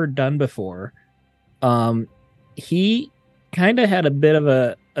he's never done before. He kind of had a bit of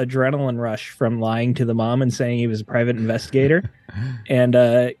a adrenaline rush from lying to the mom and saying he was a private investigator,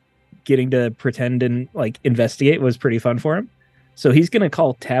 and getting to pretend and like investigate was pretty fun for him. So he's going to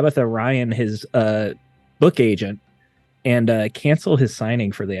call Tabitha Ryan, his book agent, and cancel his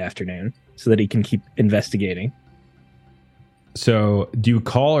signing for the afternoon so that he can keep investigating. So do you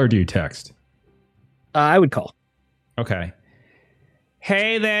call or do you text? I would call. Okay.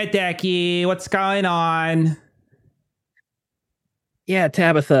 Hey there, Decky. What's going on? Yeah,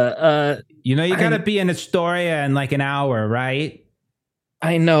 Tabitha. You gotta be in Astoria in like an hour, right?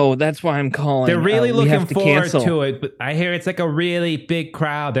 I know. That's why I'm calling. They're really looking forward cancel. to it, but I hear it's like a really big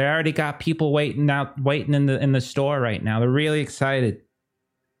crowd. They already got people waiting in the store right now. They're really excited.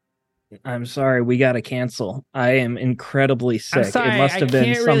 I'm sorry, we gotta cancel. I am incredibly sick. I'm sorry, it must have I been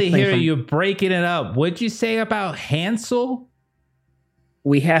can't really something hear you breaking it up. What'd you say about Hansel?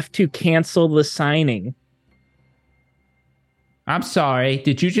 We have to cancel the signing. I'm sorry.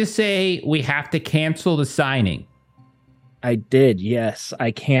 Did you just say we have to cancel the signing? I did, yes.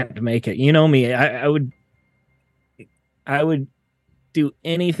 I can't make it. You know me. I would do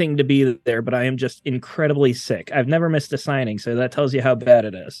anything to be there, but I am just incredibly sick. I've never missed a signing, so that tells you how bad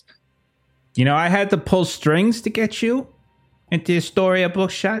it is. I had to pull strings to get you into Astoria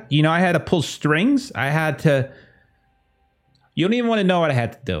Bookshop. I had to pull strings. I had to... You don't even want to know what I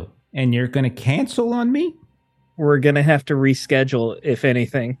had to do. And you're going to cancel on me? We're going to have to reschedule, if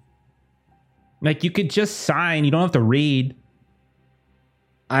anything. Like, you could just sign. You don't have to read.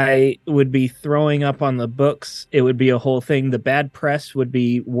 I would be throwing up on the books. It would be a whole thing. The bad press would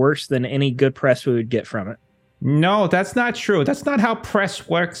be worse than any good press we would get from it. No, that's not true. That's not how press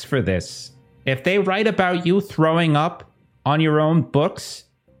works for this. If they write about you throwing up on your own books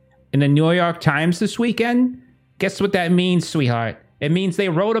in the New York Times this weekend, guess what that means, sweetheart? It means they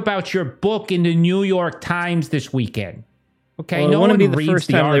wrote about your book in the New York Times this weekend. Okay, well, no one reads be the first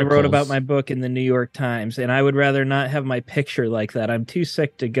time articles. they wrote about my book in the New York Times, and I would rather not have my picture like that. I'm too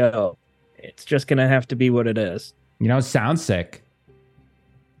sick to go. It's just going to have to be what it is. It sounds sick.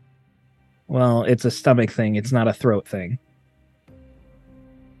 Well, it's a stomach thing. It's not a throat thing.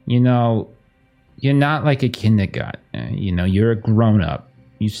 You're not like a kindergartner. You're a grown-up.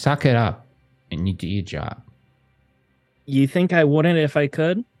 You suck it up, and you do your job. You think I wouldn't if I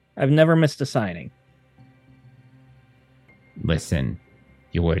could? I've never missed a signing. Listen,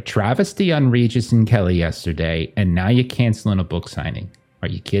 you were a travesty on Regis and Kelly yesterday, and now you're canceling a book signing. Are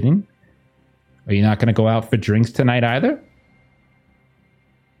you kidding? Are you not going to go out for drinks tonight either?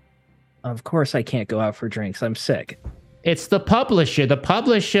 Of course I can't go out for drinks. I'm sick. It's the publisher. The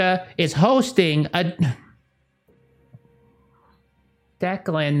publisher is hosting a...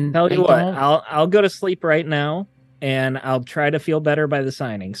 Declan. Tell you what, I'll go to sleep right now, and I'll try to feel better by the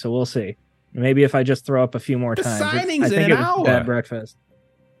signing. So we'll see. Maybe if I just throw up a few more times. Signing's in an hour. Bad breakfast.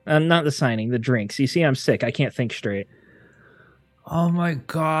 Not the signing, the drinks. You see, I'm sick. I can't think straight. Oh my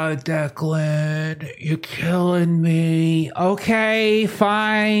God, Declan, you're killing me. Okay,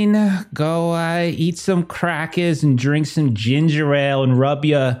 fine. Go eat some crackers and drink some ginger ale and rub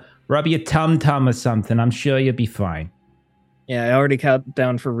your tum-tum or something. I'm sure you'll be fine. Yeah, I already cut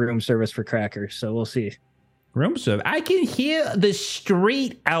down for room service for crackers, so we'll see. Room service? I can hear the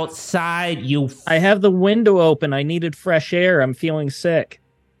street outside you. I have the window open. I needed fresh air. I'm feeling sick.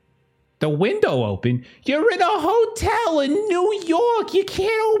 The window open? You're in a hotel in New York. You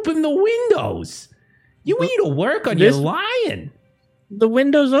can't open the windows. You need to work on your lying. The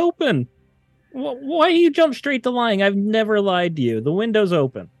window's open. Why do you jump straight to lying? I've never lied to you. The window's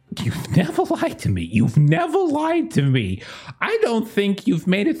open. You've never lied to me. You've never lied to me. I don't think you've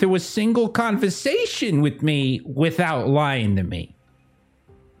made it through a single conversation with me without lying to me.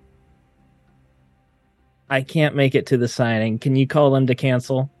 I can't make it to the signing. Can you call them to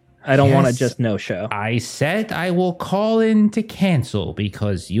cancel? I don't want to just no-show. I said I will call in to cancel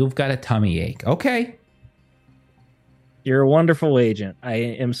because you've got a tummy ache. Okay. You're a wonderful agent. I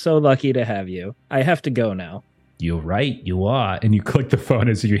am so lucky to have you. I have to go now. You're right, you are. And you click the phone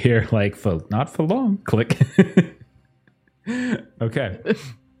as you hear, like, for not for long. Click. Okay. Okay.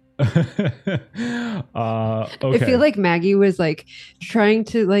 I feel like Maggie was like trying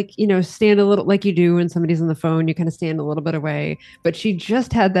to stand a little like you do when somebody's on the phone, you kind of stand a little bit away. But she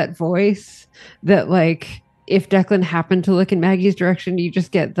just had that voice that like if Declan happened to look in Maggie's direction, you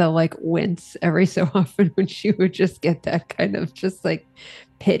just get the like wince every so often when she would just get that kind of just like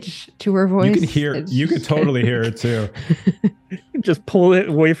pitch to her voice. You could totally hear it too. Just pull it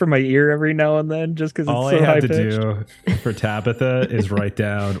away from my ear every now and then just because it's all so I have high-pitched. to do for Tabitha is write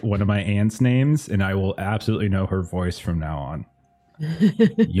down one of my aunt's names, and I will absolutely know her voice from now on.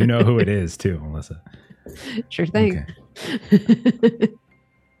 You know who it is too, Melissa. Sure thing.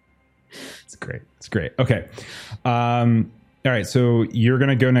 Okay. It's great. Okay. All right, so you're going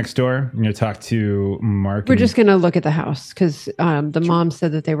to go next door. You're going to talk to Mark. We're just going to look at the house because the mom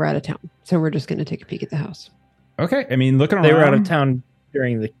said that they were out of town. So we're just going to take a peek at the house. Okay. I mean, looking around. They were out of town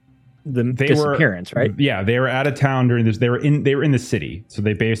during the disappearance, right? Yeah, they were out of town during this. They were in the city. So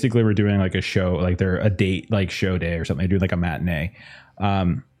they basically were doing like a show, like they're a date, like show day or something. They do like a matinee.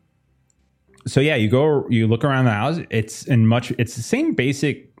 So yeah, you look around the house. It's the same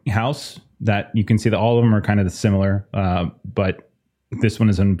basic house that you can see that all of them are kind of similar, but this one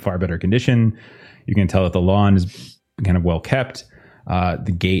is in far better condition. You can tell that the lawn is kind of well kept.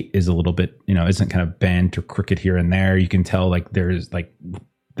 The gate is a little bit, isn't kind of bent or crooked here and there. You can tell like there's like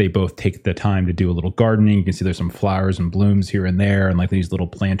they both take the time to do a little gardening. You can see there's some flowers and blooms here and there, and like these little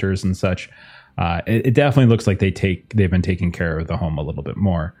planters and such. It definitely looks like they've been taking care of the home a little bit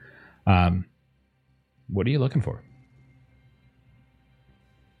more. What are you looking for?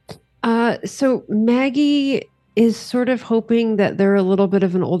 So Maggie is sort of hoping that they're a little bit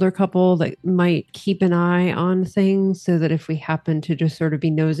of an older couple that might keep an eye on things so that if we happen to just sort of be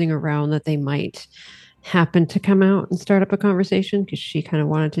nosing around that they might happen to come out and start up a conversation because she kind of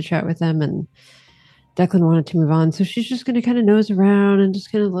wanted to chat with them and Declan wanted to move on. So she's just going to kind of nose around and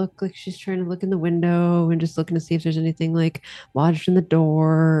just kind of look like she's trying to look in the window and just looking to see if there's anything like lodged in the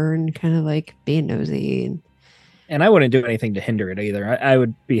door and kind of like being nosy. And I wouldn't do anything to hinder it either. I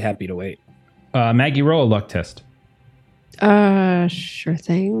would be happy to wait. Maggie, roll a luck test. Sure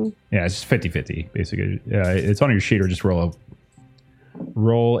thing. Yeah, it's just 50-50, basically. It's on your sheet, or just roll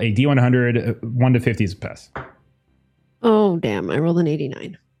a D100. 1 to 50 is a pass. Oh, damn. I rolled an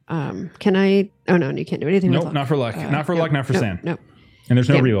 89. Can I? Oh, no, you can't do anything with Nope, luck. not for luck. Not for luck, not for sand. Nope. And there's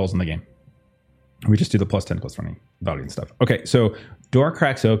no rerolls in the game. We just do the plus 10, plus 20 value and stuff. Okay, so door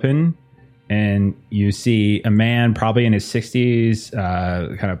cracks open, and you see a man probably in his 60s,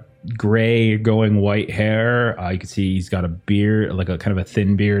 kind of gray going white hair. You can see he's got a beard, like a kind of a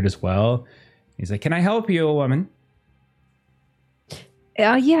thin beard as well. He's like, "Can I help you, woman?"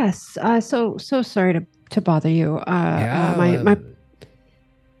 Yes. So sorry to bother you. My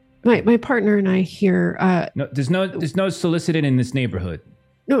partner and I here. No, there's no soliciting in this neighborhood.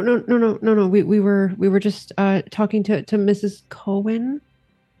 No. We were just talking to Mrs. Cohen.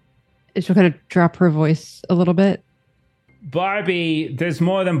 And she'll kind of drop her voice a little bit. Barbie, there's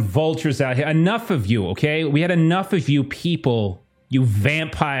more than vultures out here. Enough of you, okay? We had enough of you people, you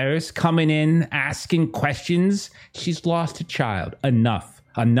vampires coming in, asking questions. She's lost a child. Enough,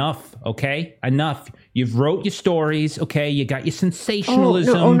 okay? Enough. You've wrote your stories, okay? You got your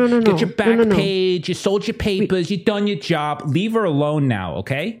sensationalism. No. Get your back page. You sold your papers. You've done your job. Leave her alone now,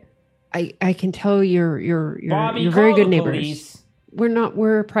 okay? I can tell you're Bobby, very good the neighbors. police.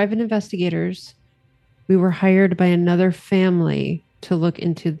 We're private investigators. We were hired by another family to look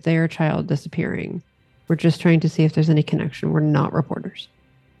into their child disappearing. We're just trying to see if there's any connection. We're not reporters.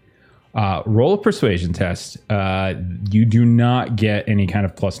 Roll a persuasion test. You do not get any kind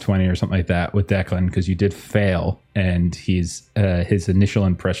of plus 20 or something like that with Declan because you did fail, and his initial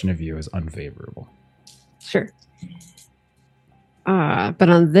impression of you is unfavorable. Sure. But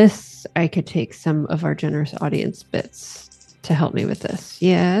on this, I could take some of our generous audience bits to help me with this.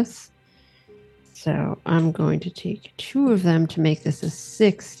 Yes. So I'm going to take 2 of them to make this a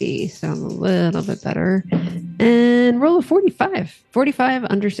 60. So I'm a little bit better. And roll a 45. 45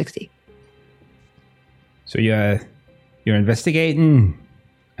 under 60. So you're investigating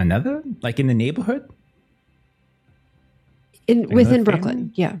another, like in the neighborhood? Within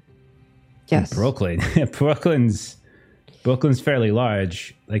Brooklyn. Yeah. Yes. Brooklyn. Brooklyn's fairly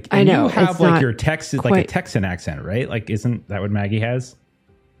large. Like, I and know, you have it's like not your Texas, like a Texan accent, right? Like, isn't that what Maggie has?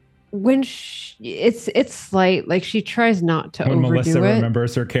 When it's slight, like she tries not to When overdo Melissa it.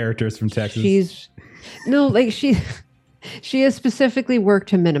 remembers her characters from Texas. She has specifically worked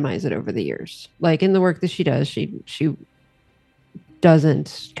to minimize it over the years. Like in the work that she does, she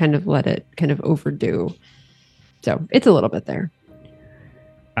doesn't kind of let it kind of overdo. So it's a little bit there.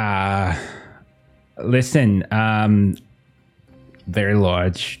 Listen, very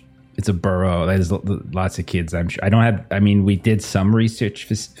large. It's a borough. There's lots of kids. I'm sure. We did some research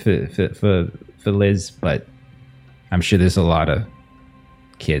for Liz, but I'm sure there's a lot of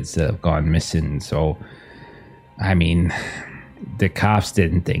kids that have gone missing. So, I mean, the cops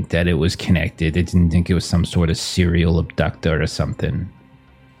didn't think that it was connected. They didn't think it was some sort of serial abductor or something.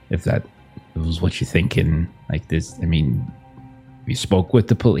 If that was what you're thinking, like this, I mean, you spoke with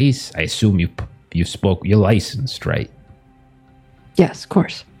the police. I assume you spoke. You're licensed, right? Yes, of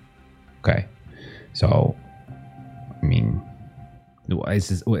course. Okay. So, I mean,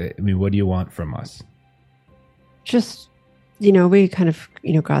 what do you want from us? Just, we kind of,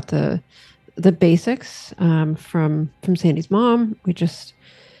 got the basics from Sandy's mom. We just,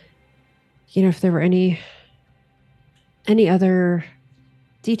 if there were any other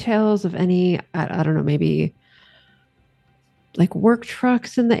details of any, I don't know, maybe like work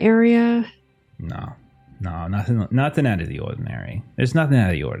trucks in the area. No, nothing out of the ordinary. There's nothing out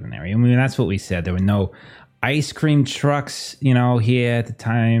of the ordinary. I mean, that's what we said. There were no ice cream trucks, here at the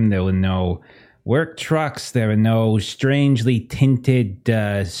time. There were no work trucks. There were no strangely tinted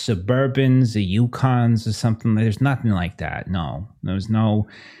Suburbans or Yukons or something. There's nothing like that. No, there's no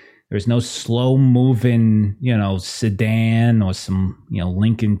slow moving, sedan or some,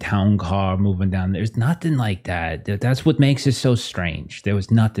 Lincoln Town Car moving down. There's nothing like that. That's what makes it so strange. There was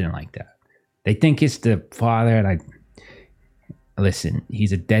nothing like that. They think it's the father, and listen,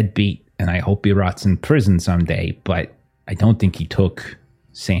 he's a deadbeat, and I hope he rots in prison someday, but I don't think he took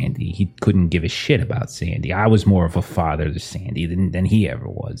Sandy. He couldn't give a shit about Sandy. I was more of a father to Sandy than he ever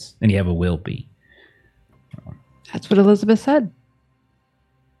was, than he ever will be. That's what Elizabeth said.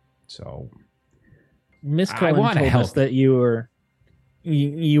 So, Miss Cohen told us that you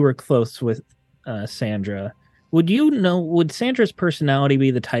were close with Sandra. Would Sandra's personality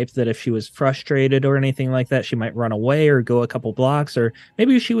be the type that if she was frustrated or anything like that, she might run away or go a couple blocks, or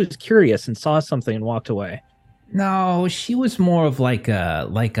maybe she was curious and saw something and walked away? No, she was more of like a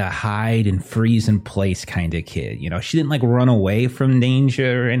hide and freeze in place kind of kid. She didn't like run away from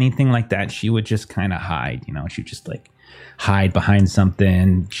danger or anything like that. She would just kind of hide. She would just like hide behind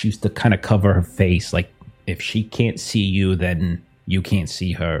something. She used to kind of cover her face, like if she can't see you, then you can't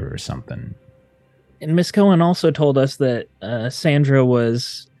see her or something. And Miss Cohen also told us that Sandra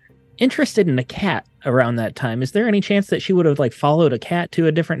was interested in a cat around that time. Is there any chance that she would have like followed a cat to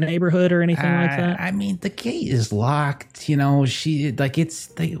a different neighborhood or anything like that? I mean, the gate is locked. She like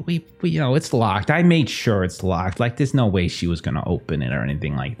it's it's locked. I made sure it's locked. Like, there's no way she was gonna open it or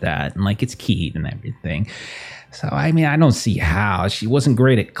anything like that. And like, it's keyed and everything. So, I mean, I don't see how. She wasn't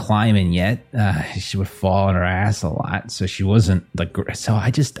great at climbing yet. She would fall on her ass a lot. So she wasn't like,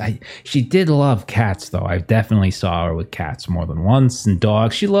 she did love cats though. I definitely saw her with cats more than once, and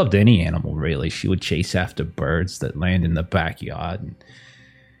dogs. She loved any animal really. She would chase after birds that land in the backyard.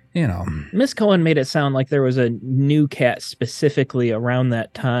 And, Miss Cohen made it sound like there was a new cat specifically around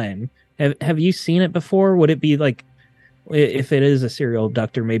that time. Have you seen it before? Would it be like, if it is a serial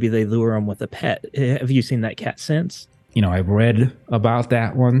abductor, maybe they lure him with a pet? Have you seen that cat since? I read about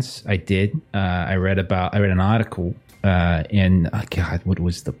that once. I did. I read an article in, what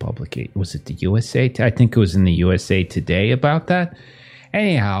was the publication? Was it the USA? I think it was in the USA Today about that.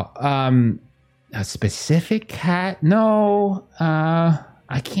 Anyhow, a specific cat? No,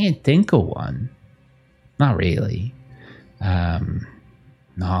 I can't think of one. Not really.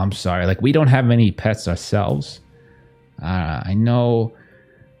 No, I'm sorry. Like, we don't have any pets ourselves. I know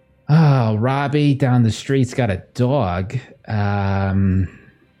Robbie down the street's got a dog. Trying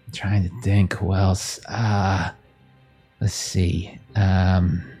to think who else. Let's see.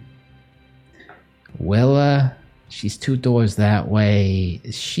 Willa, she's 2 doors that way.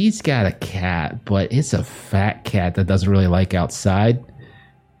 She's got a cat, but it's a fat cat that doesn't really like outside.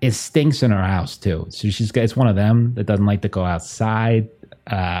 It stinks in her house too. So it's one of them that doesn't like to go outside.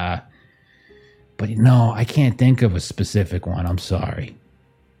 But no, I can't think of a specific one. I'm sorry.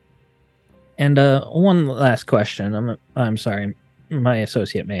 And one last question. I'm sorry, my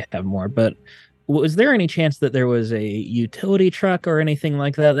associate may have more, but was there any chance that there was a utility truck or anything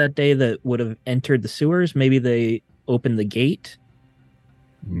like that day that would have entered the sewers? Maybe they open the gate?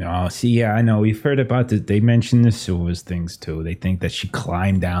 No, see, yeah, I know. We've heard about this. They mentioned the sewers things too. They think that she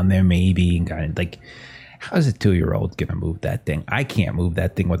climbed down there maybe and got like, how's a 2-year-old gonna move that thing? I can't move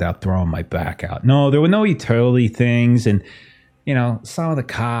that thing without throwing my back out. No, there were no utility things, and you know, some of the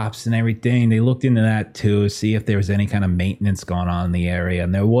cops and everything, they looked into that too, see if there was any kind of maintenance going on in the area,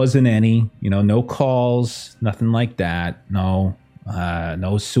 and there wasn't any. You know, no calls, nothing like that. No,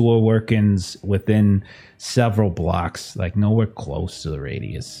 no sewer workings within several blocks, like nowhere close to the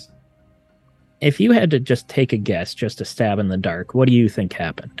radius. If you had to just take a guess, just a stab in the dark, what do you think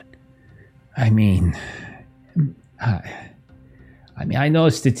happened? I mean, I know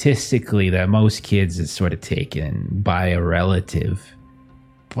statistically that most kids is sort of taken by a relative,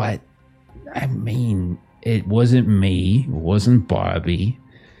 but I mean, it wasn't me, it wasn't Barbie.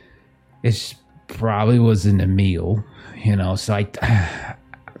 It probably wasn't Emil, you know. So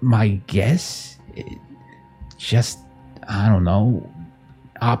my guess, just I don't know,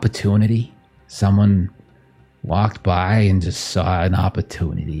 opportunity. Someone walked by and just saw an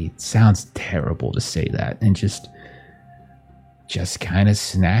opportunity. It sounds terrible to say that, and just kind of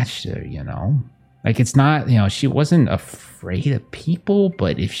snatched her, you know? Like, it's not, you know, she wasn't afraid of people,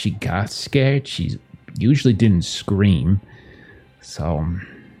 but if she got scared, she usually didn't scream. So,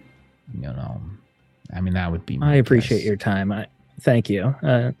 you know, I mean, that would be my I appreciate guess. your time. Thank you.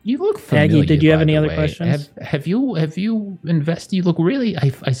 You look familiar. Aggie, did you have by any the other way. questions? Have you invested? You look really, I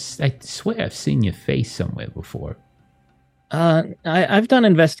swear I've seen your face somewhere before. I've done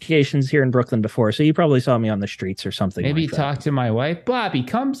investigations here in Brooklyn before, so you probably saw me on the streets or something. Maybe like that. talk to my wife. Bobby,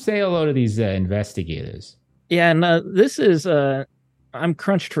 come say hello to these investigators. Yeah, and this is I'm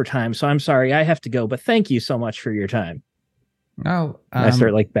crunched for time, so I'm sorry I have to go. But thank you so much for your time. Oh, I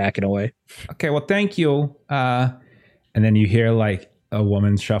start like backing away. Okay, well, thank you. And then you hear like a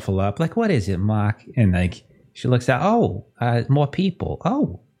woman shuffle up, like, "What is it, Mark?" And like she looks out. Oh, more people.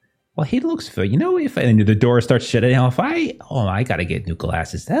 Oh, well, he looks for, you know, if, and the door starts shutting off. I gotta get new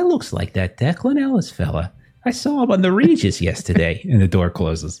glasses. That looks like that Declan Ellis fella. I saw him on the Regis yesterday. And the door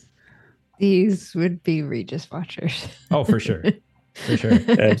closes. These would be Regis watchers. Oh, for sure. For sure.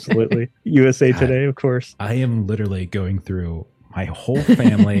 Absolutely. USA Today, of course. I am literally going through my whole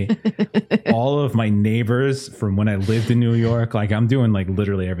family, all of my neighbors from when I lived in New York. Like, I'm doing like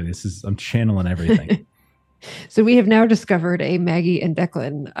literally everything. I'm channeling everything. So we have now discovered a Maggie and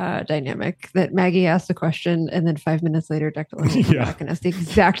Declan dynamic, that Maggie asks a question and then 5 minutes later Declan will come back and ask the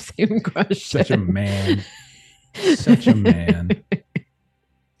exact same question. Such a man. Such a man.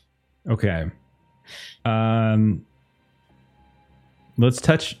 Okay. Let's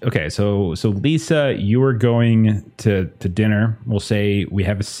touch. Okay, so Lisa, you are going to dinner. We'll say we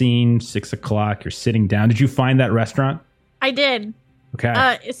have a scene, 6 o'clock. You're sitting down. Did you find that restaurant? I did.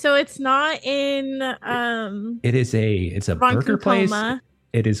 Okay. So it's not in It's a burger place.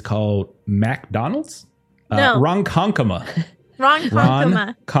 It is called McDonald's. No. Ronkonkoma.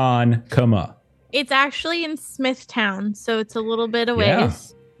 Ronkonkoma. It's actually in Smithtown, so it's a little bit away. Yeah.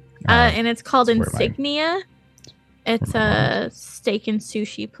 And it's called that's where Insignia. It's a steak and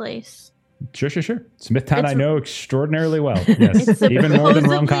sushi place. Sure. Smithtown, I know extraordinarily well. Yes, even more than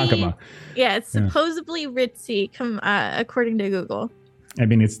Ronkonkoma. Yeah, it's supposedly ritzy, according to Google. I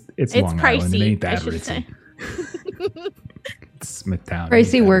mean, it's Long pricey, Island. It ain't that I should ritzy. say. Smithtown.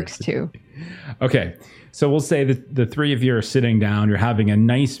 Pricey works too. Okay, so we'll say that the three of you are sitting down. You're having a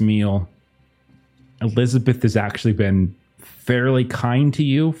nice meal. Elizabeth has actually been fairly kind to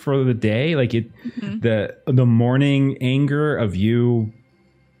you for the day. Like the morning anger of you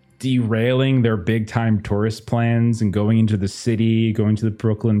derailing their big time tourist plans and going into the city, going to the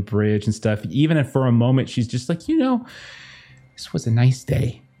Brooklyn Bridge and stuff. Even if for a moment she's just like, you know, this was a nice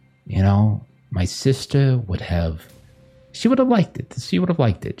day. You know, my sister would have liked it. She would have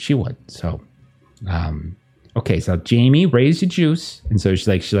liked it. She would. So, okay. So Jamie, raise your juice. And so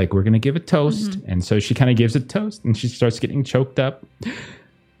she's like, we're going to give a toast. Mm-hmm. And so she kind of gives a toast and she starts getting choked up.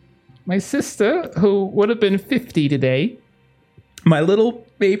 My sister, who would have been 50 today, my little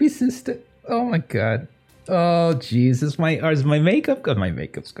baby sister. Oh my God. Oh Jesus. Is my makeup? God, my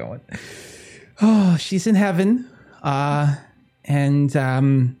makeup's going. Oh, she's in heaven. But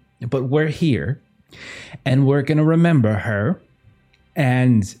we're here and we're going to remember her.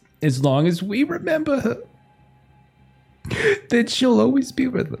 And as long as we remember her, then she'll always be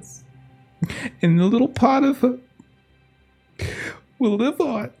with us. And the little part of her will live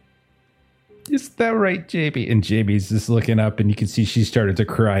on. Is that right, Jamie? And Jamie's just looking up and you can see she started to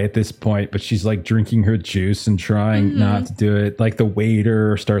cry at this point, but she's like drinking her juice and trying not to do it. Like the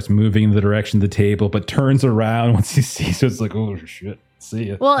waiter starts moving in the direction of the table, but turns around once he sees her. It's like, oh shit. See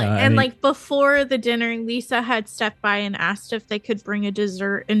ya. Well, and like before the dinner, Lisa had stepped by and asked if they could bring a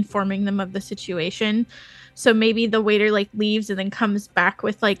dessert, informing them of the situation. So maybe the waiter like leaves and then comes back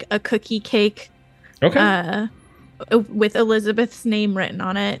with like a cookie cake. Okay. With Elizabeth's name written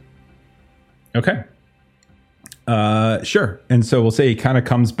on it. Okay. Sure. And so we'll say he kind of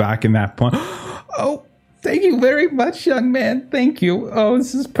comes back in that point. Oh, thank you very much, young man. Thank you. Oh,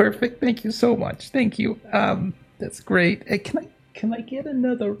 this is perfect. Thank you so much. Thank you. That's great. Can I get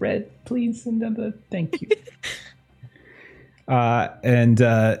another red, please? Another. Thank you.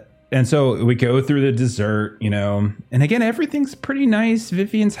 And so we go through the dessert, and again, everything's pretty nice.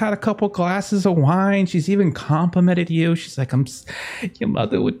 Vivian's had a couple glasses of wine. She's even complimented you. She's like, your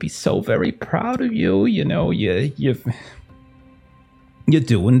mother would be so very proud of you. You're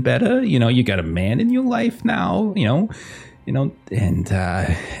doing better. You got a man in your life now, and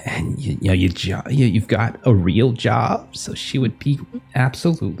you've got a real job. So she would be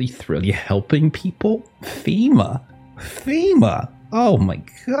absolutely thrilled. You're helping people. FEMA. Oh my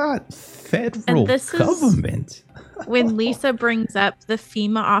God, federal government. When Lisa brings up the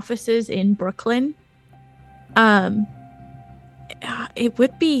FEMA offices in Brooklyn, it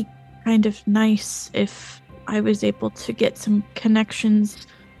would be kind of nice if I was able to get some connections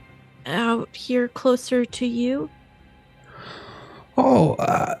out here closer to you. Oh,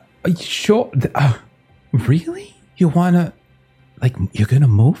 sure. Really? You wanna, you're gonna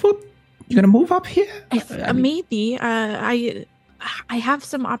move up? You're gonna move up here? Maybe. I have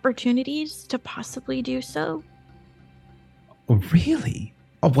some opportunities to possibly do so. Really?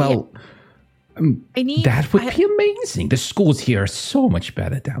 Oh, well, yeah. That would be amazing. The schools here are so much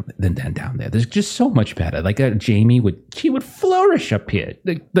better than down there. There's just so much better. Like Jamie would flourish up here.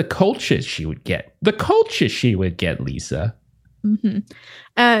 The culture she would get. Lisa. Mm-hmm.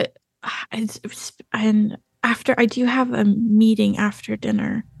 And after, I do have a meeting after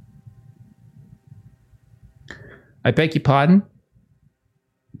dinner. I beg your pardon?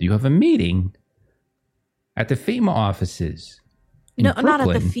 You have a meeting at the FEMA offices in Brooklyn. Not at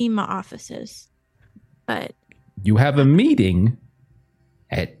the FEMA offices, but... You have a meeting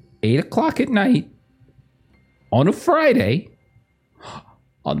at 8 o'clock at night on a Friday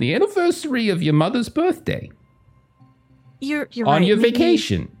on the anniversary of your mother's birthday. You're on right. Your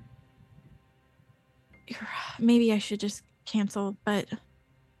vacation. Maybe I should just cancel, but...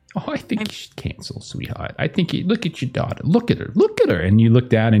 Oh, I think you should cancel, sweetheart. I think look at your daughter. Look at her. And you look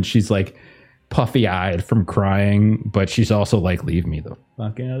down and she's like puffy-eyed from crying, but she's also like, leave me the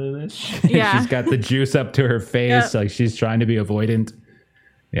fuck out of this. Yeah. She's got the juice up to her face. Yep. Like she's trying to be avoidant.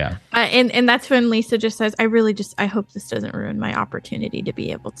 Yeah. And that's when Lisa just says, I hope this doesn't ruin my opportunity to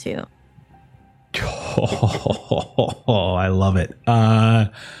be able to. Oh, I love it. I'll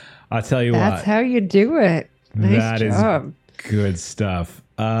tell you what. That's how you do it. Nice job. Is good stuff.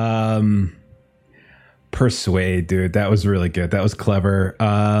 Persuade, dude. That was really good. That was clever.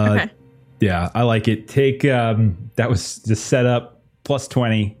 Okay. Yeah, I like it. Take that was just set up plus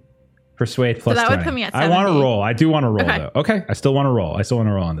 20. Persuade plus 20. So that would put me at 70. I want to roll. I do want to roll though. Okay. I still want to roll.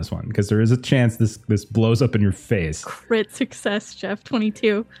 On this one because there is a chance this blows up in your face. Crit success, Jeff.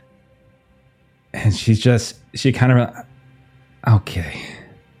 22. And she kind of okay.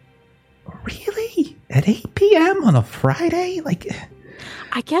 Really? At 8 p.m. on a Friday?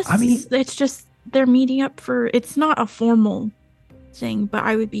 I guess it's just they're meeting up for, it's not a formal thing, but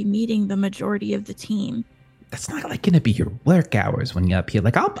I would be meeting the majority of the team. That's not going to be your work hours when you're up here.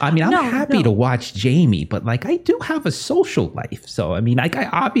 I'm happy to watch Jamie, but I do have a social life. So,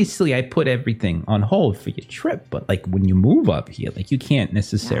 I put everything on hold for your trip, but when you move up here, you can't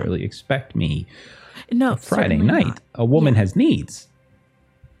necessarily expect me on Friday night. Not. A woman has needs.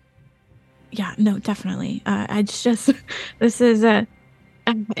 Yeah, no, definitely. This is they're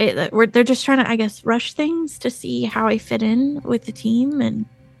just trying to, I guess, rush things to see how I fit in with the team. And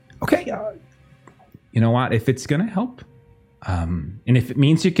okay, you know what? If it's gonna help, and if it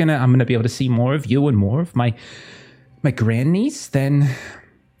means I'm gonna be able to see more of you and more of my grandniece, then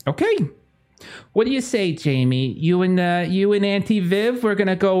okay. What do you say, Jamie? You and Auntie Viv, we're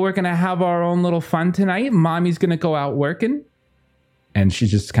gonna have our own little fun tonight. Mommy's gonna go out working. And she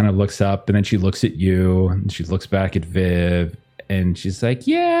just kind of looks up and then she looks at you and she looks back at Viv and she's like,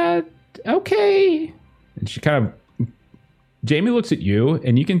 yeah, okay. And she Jamie looks at you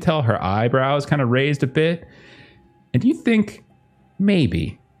and you can tell her eyebrows kind of raised a bit. And you think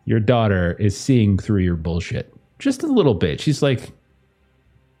maybe your daughter is seeing through your bullshit just a little bit. She's like,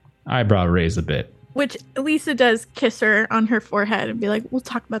 eyebrow raised a bit. Which Lisa does kiss her on her forehead and be like, we'll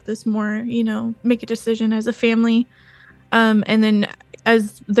talk about this more, make a decision as a family. And then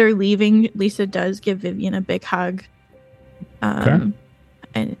as they're leaving, Lisa does give Vivian a big hug. Okay.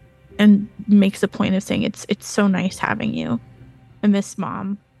 and makes a point of saying it's so nice having you. I miss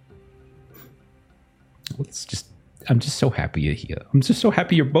Mom. I'm just so happy you're here. I'm just so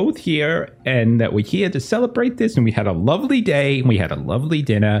happy you're both here and that we're here to celebrate this. And we had a lovely day and we had a lovely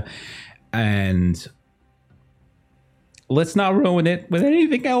dinner. And let's not ruin it with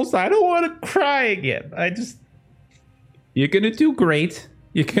anything else. I don't want to cry again. You're going to do great.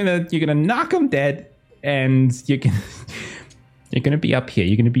 You're going to knock them dead. And you're going to be up here.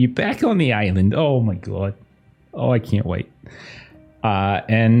 You're going to be back on the island. Oh my God. Oh, I can't wait.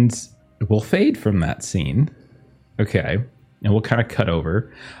 And we'll fade from that scene. Okay, and we'll kind of cut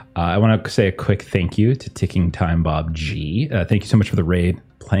over. I want to say a quick thank you to Ticking Time Bob G. Thank you so much for the raid,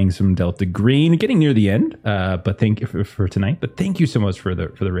 playing some Delta Green, getting near the end. But thank you for tonight. But thank you so much for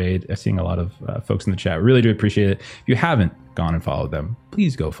the raid. I'm seeing a lot of folks in the chat. Really do appreciate it. If you haven't gone and followed them,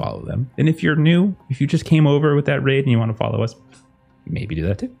 please go follow them. And if you're new, if you just came over with that raid and you want to follow us, maybe do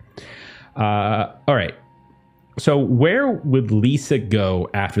that too. All right. So where would Lisa go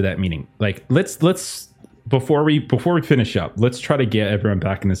after that meeting? Like, let's. Before we finish up, let's try to get everyone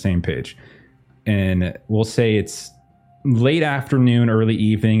back on the same page. And we'll say it's late afternoon, early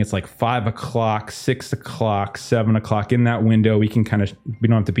evening. It's like 5 o'clock, 6 o'clock, 7 o'clock. In that window, we don't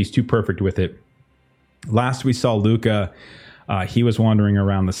have to be too perfect with it. Last we saw Luca, he was wandering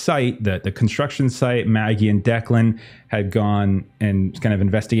around the site, the construction site. Maggie and Declan had gone and kind of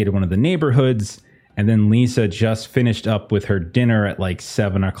investigated one of the neighborhoods. And then Lisa just finished up with her dinner at like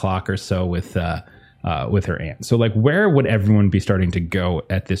 7 o'clock or so with her aunt. So like, where would everyone be starting to go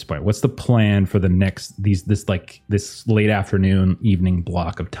at this point? What's the plan for the next this late afternoon, evening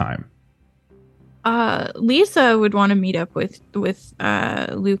block of time? Lisa would want to meet up with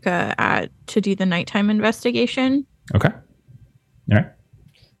Luca to do the nighttime investigation. Okay. All right.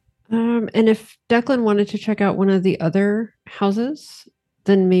 And if Declan wanted to check out one of the other houses,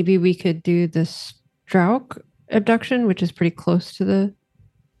 then maybe we could do the Strauk abduction, which is pretty close to the.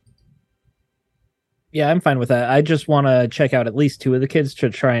 Yeah, I'm fine with that. I just want to check out at least two of the kids to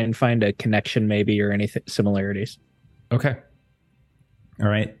try and find a connection, maybe, or any similarities. Okay. All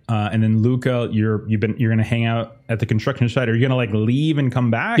right. And then Luca, you're going to hang out at the construction site. Are you going to like leave and come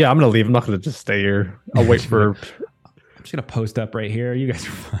back? Yeah, I'm going to leave. I'm not going to just stay here. I'll wait for. I'm just going to post up right here. You guys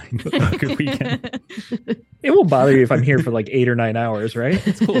are fine. Have a good weekend. It won't bother you if I'm here for like 8 or 9 hours, right?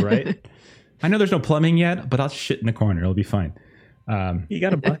 It's cool, right? I know there's no plumbing yet, but I'll shit in the corner. It'll be fine. You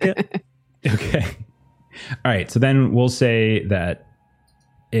got a bucket? Okay. All right, so then we'll say that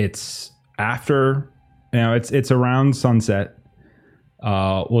it's after, it's around sunset.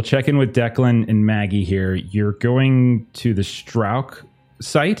 We'll check in with Declan and Maggie here. You're going to the Strauk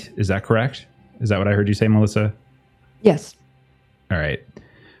site, is that correct? Is that what I heard you say, Melissa? Yes. All right.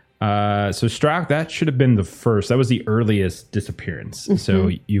 So Strauk, that should have been the first. That was the earliest disappearance. Mm-hmm.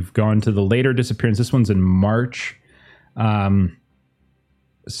 So you've gone to the later disappearance. This one's in March.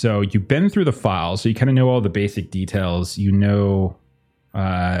 So you've been through the files, so you kind of know all the basic details. You know,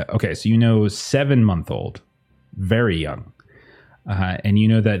 so you know 7-month-old, very young. And you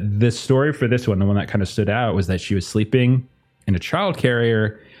know that this story for this one, the one that kind of stood out, was that she was sleeping in a child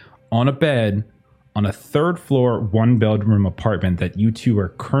carrier on a bed on a 3rd floor, 1-bedroom apartment that you two are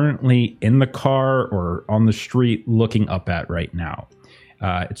currently in the car or on the street looking up at right now.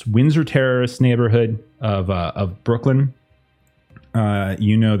 It's Windsor Terrace neighborhood of Brooklyn.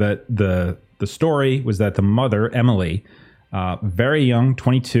 You know that the story was that the mother, Emily, very young,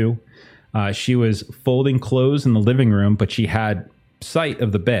 22, she was folding clothes in the living room, but she had sight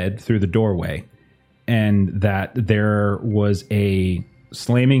of the bed through the doorway, and that there was a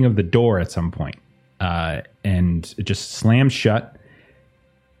slamming of the door at some point, and it just slammed shut.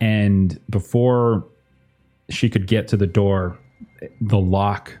 And before she could get to the door, the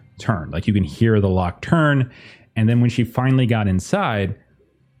lock turned. Like, you can hear the lock turn. And then when she finally got inside,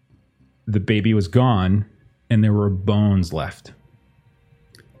 the baby was gone and there were bones left.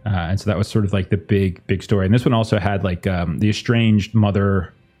 And so that was sort of like the big story. And this one also had like the estranged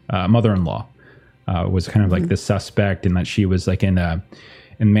mother-in-law was kind of like the suspect, and that she was like in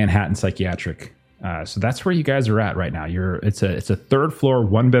Manhattan psychiatric. So that's where you guys are at right now. It's a 3rd floor,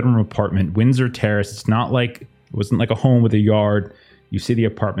 1-bedroom apartment, Windsor Terrace. It wasn't like a home with a yard. You see the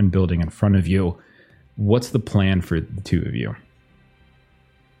apartment building in front of you. What's the plan for the two of you?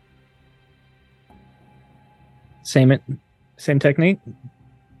 Same technique?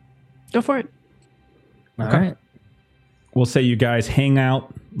 Go for it. All right. We'll say you guys hang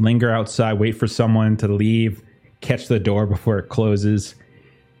out, linger outside, wait for someone to leave, catch the door before it closes,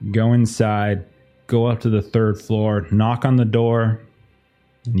 go inside, go up to the 3rd floor, knock on the door,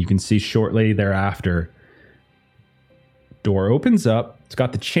 and you can see shortly thereafter, door opens up, It's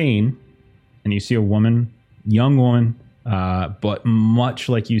got the chain, and you see a woman, young woman, but much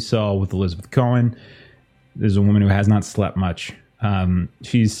like you saw with Elizabeth Cohen, there's a woman who has not slept much.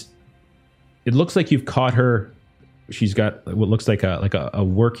 It looks like you've caught her. She's got what looks like a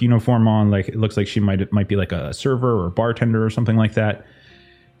work uniform on. Like it looks like she might be like a server or a bartender or something like that.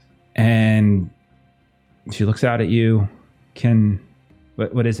 And she looks out at you.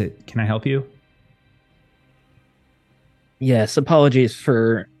 What is it? Can I help you? Yes, apologies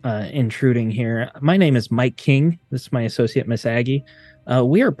for intruding here. My name is Mike King. This is my associate, Miss Aggie.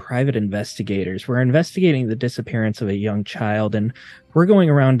 We are private investigators. We're investigating the disappearance of a young child, and we're going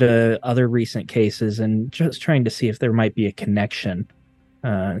around to other recent cases and just trying to see if there might be a connection.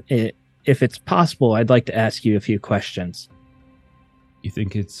 If it's possible, I'd like to ask you a few questions. You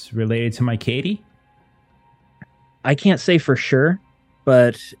think it's related to my Katie? I can't say for sure,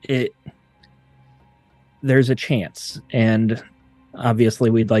 but there's a chance, and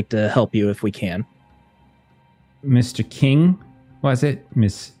obviously we'd like to help you if we can. Mr. King, was it?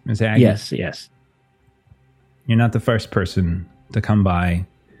 Miss Aggie? Yes. You're not the first person to come by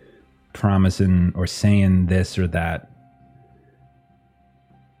promising or saying this or that.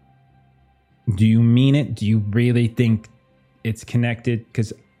 Do you mean it? Do you really think it's connected?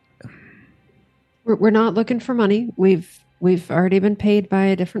 Because We're not looking for money. We've already been paid by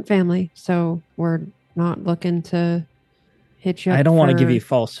a different family, so we're not looking to hit you up. I don't want to give you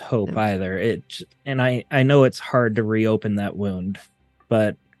false hope either. I know it's hard to reopen that wound,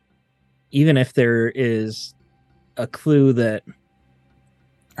 but even if there is a clue that,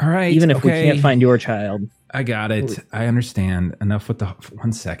 all right, even if we can't find your child, I got it. I understand. Enough with the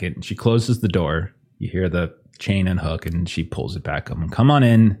 1 second. She closes the door. You hear the chain and hook, and she pulls it back up. Come on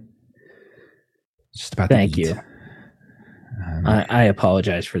in. Just about Thank to eat. you. I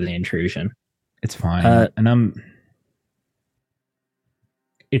apologize for the intrusion. It's fine. And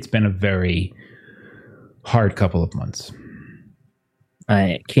it's been a very hard couple of months.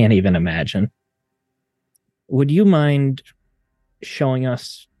 I can't even imagine. Would you mind showing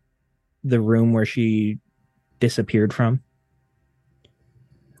us the room where she disappeared from?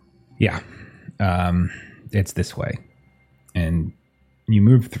 Yeah. It's this way. And you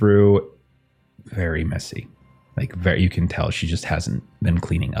move through, very messy. You can tell she just hasn't been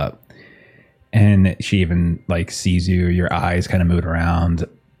cleaning up. And she even sees you, your eyes kind of move around.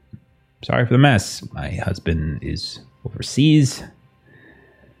 Sorry for the mess. My husband is overseas.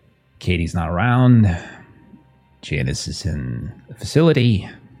 Katie's not around. Janice is in the facility.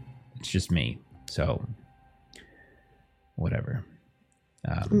 It's just me. So, whatever.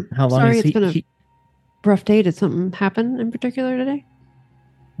 How long Sorry, is it's been a rough day. Did something happen in particular today?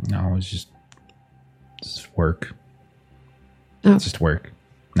 No, it was just work. Oh. It's just work.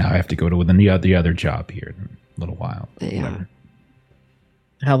 Now I have to go to the other job here in a little while. Yeah. Whatever.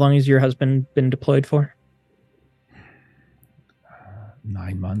 How long has your husband been deployed for?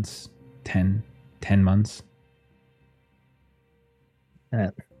 9 months, 10 months.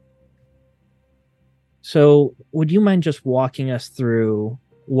 So would you mind just walking us through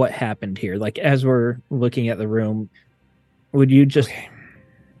what happened here? As we're looking at the room, would you just... Okay.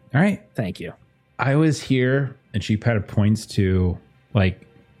 All right. Thank you. I was here, and she kind of points to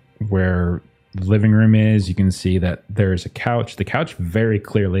where the living room is. You can see that there's a couch. The couch very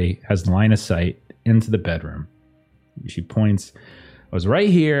clearly has line of sight into the bedroom. She points. I was right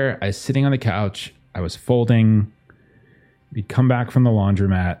here. I was sitting on the couch. I was folding. We'd come back from the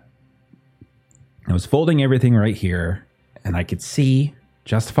laundromat. I was folding everything right here, and I could see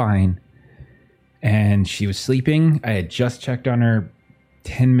just fine. And she was sleeping. I had just checked on her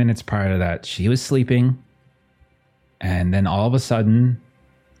 10 minutes prior to that. She was sleeping. And then all of a sudden,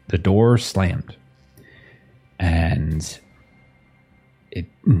 the door slammed. And it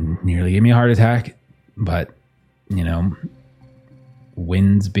nearly gave me a heart attack. But,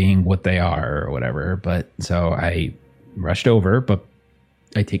 winds being what they are or whatever. But so I rushed over, but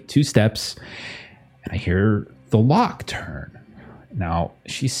I take 2 steps and I hear the lock turn. Now,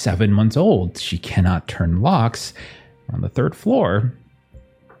 she's 7 months old. She cannot turn locks. We're on the 3rd floor.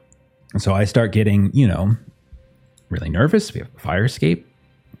 And so I start getting, really nervous. We have a fire escape.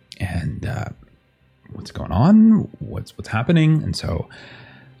 And what's going on? What's happening? And so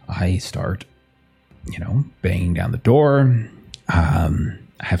I start, banging down the door. I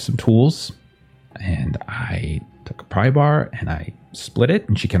have some tools. And I took a pry bar and I split it,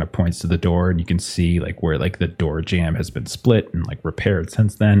 and she kind of points to the door, and you can see where the door jamb has been split and repaired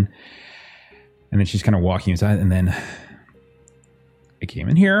since then. And then she's kind of walking inside, and then I came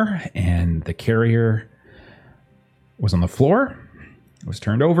in here, and the carrier was on the floor. It was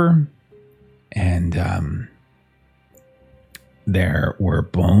turned over, and there were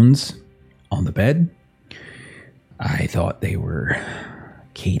bones on the bed. I thought they were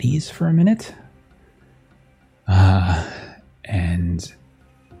Katie's for a minute. And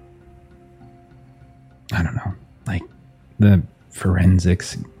I don't know, like the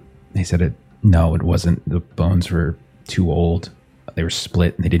forensics, they said it wasn't. The bones were too old. They were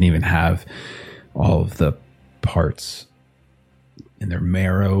split and they didn't even have all of the parts, and their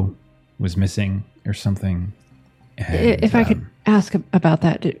marrow was missing or something. And, if I could ask about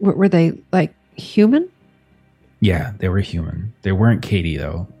that, were they like human? Yeah, they were human. They weren't Katie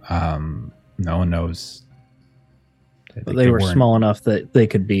though. No one knows. But they were small enough that they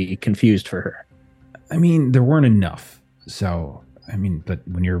could be confused for her. I mean, there weren't enough. So, I mean, but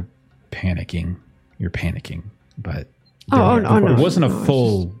when you're panicking, you're panicking. But it wasn't a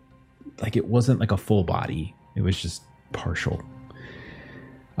full, like it wasn't like a full body. It was just partial.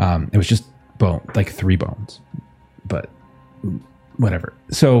 It was just bone, like 3 bones. But whatever.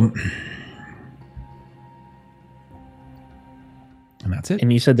 So, and that's it.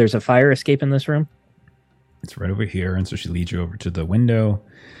 And you said there's a fire escape in this room? It's right over here. And so she leads you over to the window,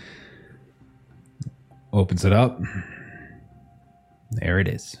 opens it up. There it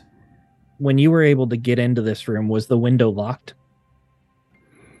is. When you were able to get into this room, was the window locked?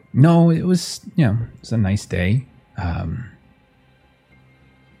 No, it was, it's a nice day.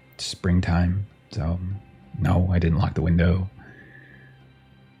 Springtime. So no, I didn't lock the window.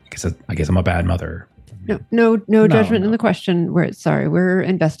 I guess I'm a bad mother. No judgment in the question. We're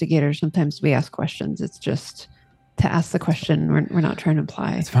investigators. Sometimes we ask questions. It's just to ask the question. We're not trying to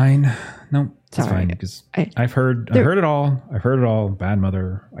imply. It's fine. No, it's Sorry. fine because I've heard it all. I've heard it all. Bad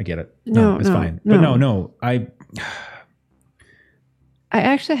mother. I get it. It's fine. No. But no. I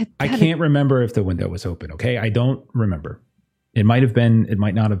actually I can't remember if the window was open. Okay, I don't remember. It might have been. It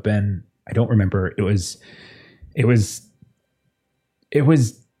might not have been. I don't remember. It was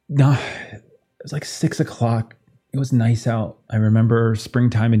not. It was like 6 o'clock. It was nice out. I remember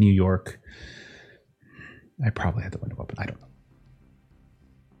springtime in New York. I probably had the window open. I don't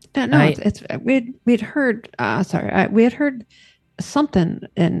know. We'd heard. We had heard something,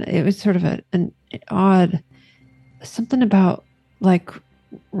 and it was sort of an odd something about like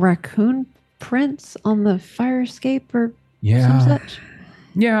raccoon prints on the fire escape or some such.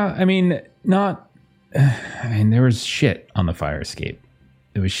 Yeah, I mean, there was shit on the fire escape.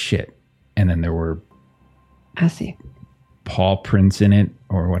 It was shit. And then there were I see paw prints in it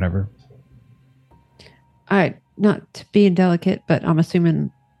or whatever. Not to be indelicate, but I'm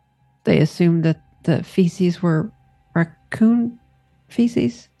assuming they assumed that the feces were raccoon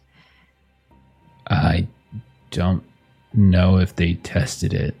feces. I don't know if they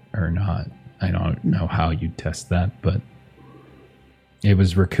tested it or not. I don't know how you test that, but it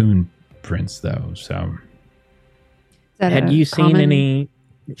was raccoon prints though. So had you seen any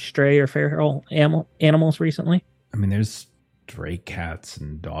stray or feral animals recently? I mean, there's stray cats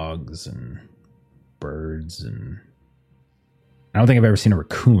and dogs and birds, and I don't think I've ever seen a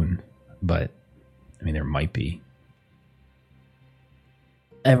raccoon, but I mean, there might be.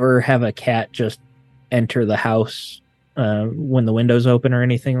 Ever have a cat just enter the house when the window's open or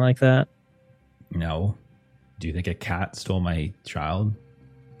anything like that? No. Do you think a cat stole my child,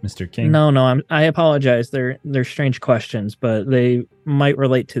 Mr. King? No. I apologize. They're strange questions, but they might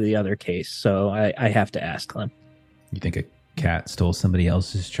relate to the other case, so I have to ask them. You think a cat stole somebody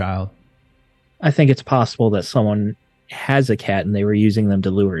else's child? I think it's possible that someone has a cat and they were using them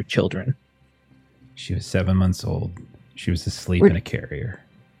to lure children. She was 7 months old. She was asleep in a carrier.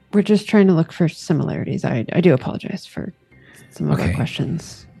 We're just trying to look for similarities. I do apologize for some of our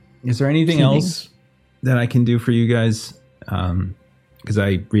questions. Is there anything else that I can do for you guys? Because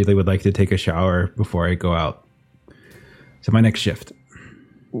I really would like to take a shower before I go out. So my next shift.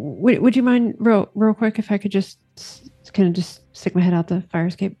 Would you mind real quick if I could just kind of just stick my head out the fire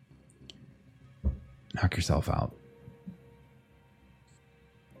escape? Knock yourself out.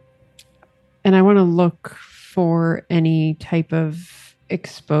 And I want to look for any type of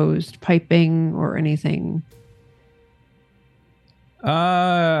exposed piping or anything.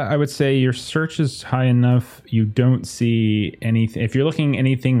 I would say your search is high enough. You don't see anything. If you're looking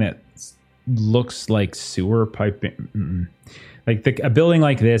anything that looks like sewer piping, like a building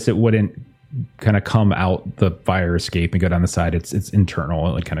like this, it wouldn't kind of come out the fire escape and go down the side. It's internal.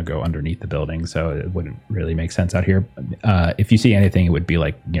 It would kind of go underneath the building, so it wouldn't really make sense out here. If you see anything, it would be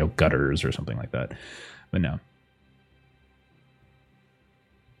like gutters or something like that. But no.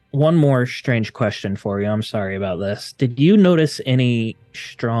 One more strange question for you. I'm sorry about this. Did you notice any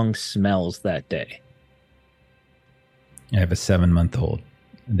strong smells that day? I have a 7-month-old.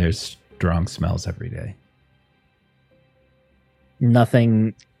 There's strong smells every day.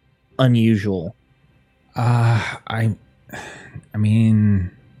 Nothing unusual. I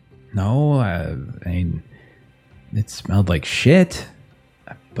mean, no. It smelled like shit,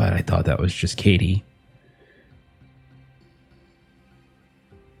 but I thought that was just Katie.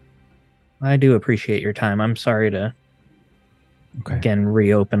 I do appreciate your time. I'm sorry to again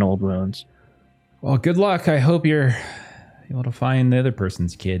reopen old wounds. Well, good luck. I hope you're able to find the other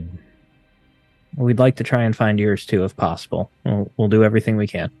person's kid. We'd like to try and find yours too, if possible. We'll do everything we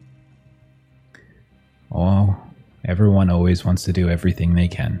can. Oh, everyone always wants to do everything they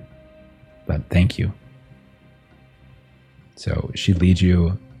can. But thank you. So she leads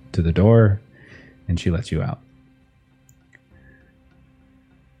you to the door and she lets you out.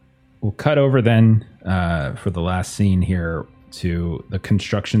 We'll cut over then for the last scene here to the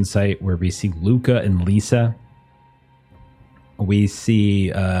construction site where we see Luca and Lisa. We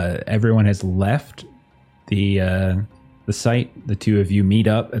see everyone has left the site. The two of you meet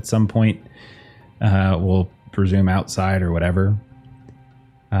up at some point. We'll presume outside or whatever.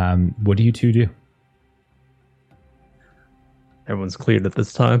 What do you two do? Everyone's cleared at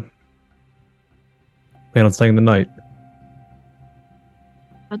this time. Plan on staying the night.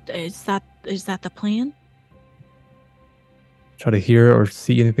 Is that the plan? Try to hear or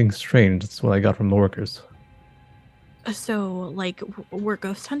see anything strange. That's what I got from the workers. So, like, we're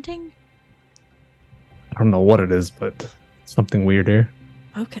ghost hunting? I don't know what it is, but something weird here.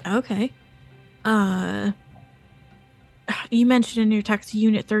 Okay. You mentioned in your text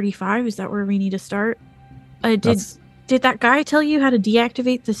Unit 35. Is that where we need to start? Did that guy tell you how to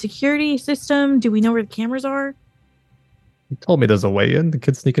deactivate the security system? Do we know where the cameras are? He told me there's a way in. The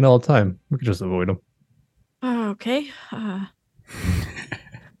kid's sneaking all the time. We could just avoid him. Okay.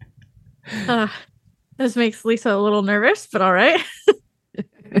 This makes Lisa a little nervous, but all right.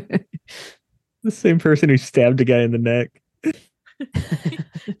 The same person who stabbed a guy in the neck.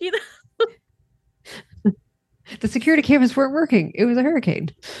 You know, The security cameras weren't working. It was a hurricane.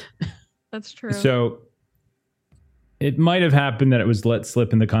 that's true. So it might have happened that it was let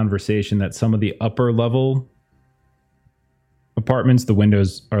slip in the conversation that some of the upper level apartments, the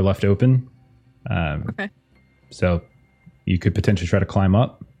windows are left open. Okay. So you could potentially try to climb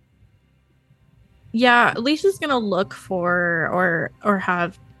up. Yeah, Lisa's gonna look for or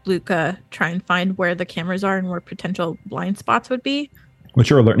have Luca try and find where the cameras are and where potential blind spots would be. What's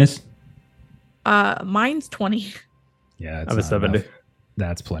your alertness? Mine's 20. Yeah, I have a 70. enough.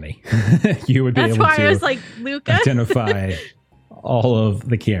 That's plenty. You would be That's able why to I was like, Luca. identify all of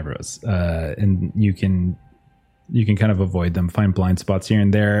the cameras, and you can kind of avoid them, find blind spots here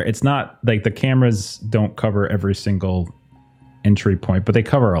and there. It's not like the cameras don't cover every single entry point, but they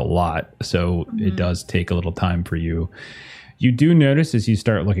cover a lot. So it does take a little time for you. You do notice as you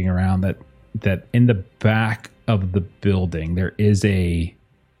start looking around that in the back of the building, there's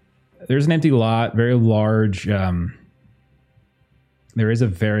an empty lot, very large. There is a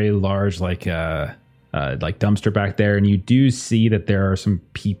very large like dumpster back there, and you do see that there are some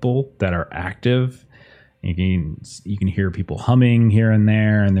people that are active. You can hear people humming here and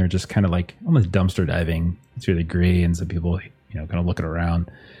there, and they're just kind of like almost dumpster diving to a degree, and some people, kind of looking around.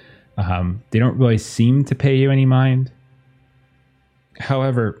 They don't really seem to pay you any mind.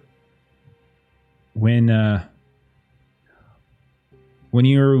 However, when you're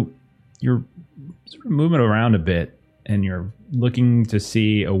sort of moving around a bit and you're looking to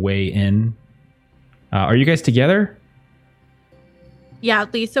see a way in, are you guys together? Yeah,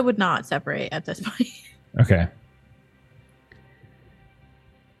 Lisa would not separate at this point. Okay.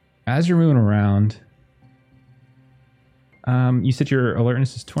 As you're moving around, you said your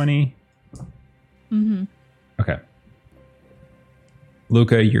alertness is 20. Mm-hmm. Okay.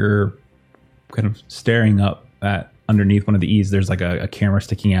 Luca, you're kind of staring up at underneath one of the E's. There's like a camera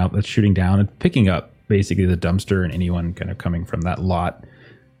sticking out that's shooting down and picking up basically the dumpster and anyone kind of coming from that lot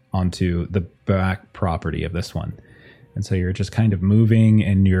onto the back property of this one. And so you're just kind of moving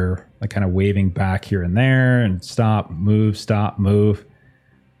and you're like kind of waving back here and there and stop, move.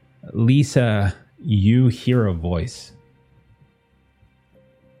 Lisa, you hear a voice.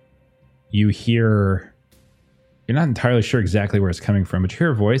 You're not entirely sure exactly where it's coming from, but you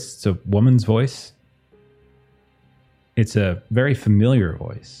hear a voice. It's a woman's voice. It's a very familiar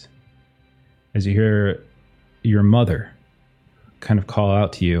voice. As you hear your mother kind of call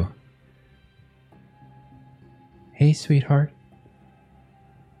out to you, "Hey, sweetheart.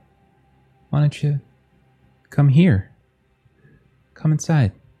 Why don't you come here? Come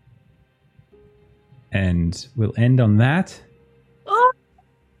inside." And we'll end on that. Oh.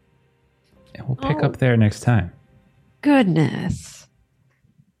 And we'll pick up there next time. Goodness.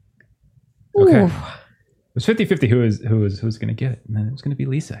 Okay. Ooh. was 50-50 who was going to get it. And then it was going to be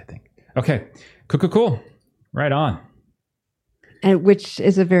Lisa, I think. Okay. Cool. Right on. And which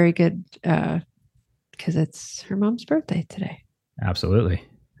is a very good, because it's her mom's birthday today. Absolutely.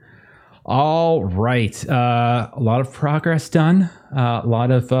 All right. A lot of progress done. A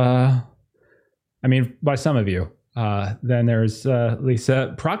lot of, by some of you. Then there's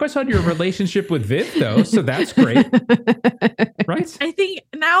Lisa. Progress on your relationship with Viv, though, so that's great. Right? I think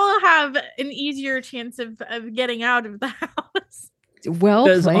now I'll have an easier chance of getting out of the house. Well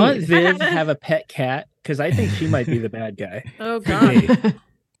Does played. Aunt Viv have a pet cat? Because I think she might be the bad guy. Oh, God.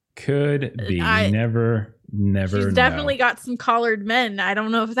 Could be. Never She's definitely got some collared men. I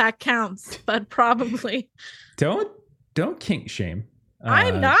don't know if that counts, but probably. Don't kink shame.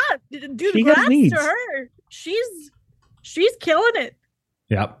 I'm not. Dude, she has congrats needs. to her. She's killing it.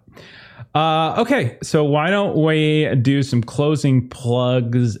 Yep. Okay, so why don't we do some closing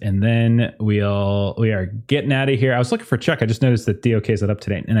plugs and then we are getting out of here. I was looking for Chuck. I just noticed that DOK is not up to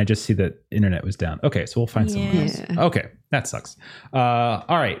date and I just see that internet was down. Okay, so we'll find someone else. Okay, that sucks. All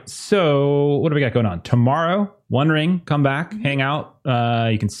right, so what do we got going on? Tomorrow, One Ring, come back, hang out.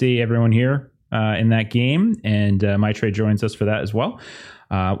 You can see everyone here in that game, and My Trade joins us for that as well.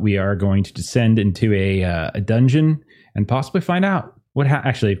 We are going to descend into a dungeon and possibly find out what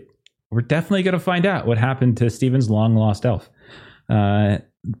actually, we're definitely going to find out what happened to Steven's long lost elf.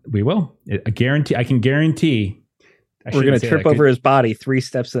 We will. I guarantee. I can guarantee. We're going to trip over his body 3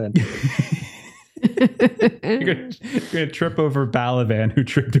 steps in. You're gonna trip over Balavan, who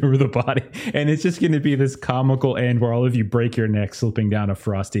tripped over the body, and it's just going to be this comical end where all of you break your neck slipping down a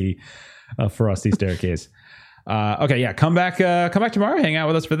frosty staircase. Okay, yeah, come back tomorrow. Hang out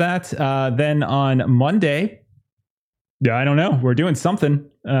with us for that. Then on Monday, yeah, I don't know. We're doing something.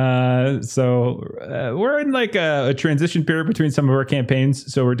 So we're in like a transition period between some of our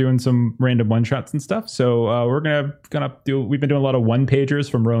campaigns. So we're doing some random one shots and stuff. So we're gonna do. We've been doing a lot of one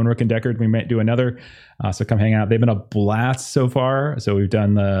pagers from Rowan, Rook, and Deckard. We might do another. So come hang out. They've been a blast so far. So we've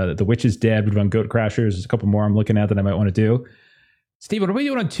done the Witch is Dead. We've done Goat Crashers. There's a couple more I'm looking at that I might want to do. Steve, what are we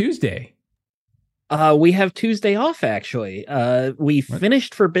doing on Tuesday? We have Tuesday off, actually. We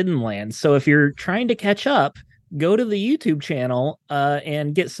finished Forbidden Lands. So if you're trying to catch up, go to the YouTube channel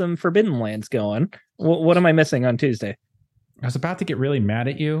and get some Forbidden Lands going. What am I missing on Tuesday? I was about to get really mad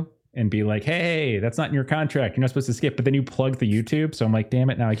at you and be like, hey, that's not in your contract. You're not supposed to skip. But then you plugged the YouTube. So I'm like, damn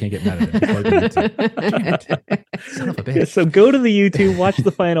it. Now I can't get mad at it. Plug the YouTube. Son of a bitch. So go to the YouTube, watch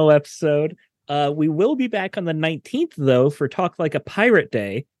the final episode. We will be back on the 19th, though, for Talk Like a Pirate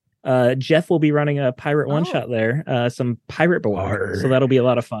Day. Jeff will be running a pirate one-shot there. Some pirate board. So that'll be a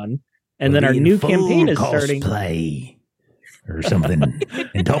lot of fun. And then our new campaign is starting. Play or something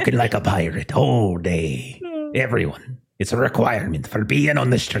and talking like a pirate all day. Everyone. It's a requirement for being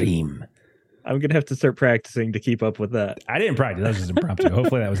on the stream. I'm going to have to start practicing to keep up with that. I didn't practice. That was just impromptu.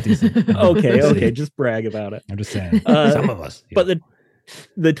 Hopefully that was decent. Okay. Just brag about it. I'm just saying. Some of us. Yeah. But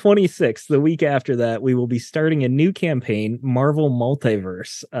the 26th, the week after that, we will be starting a new campaign, Marvel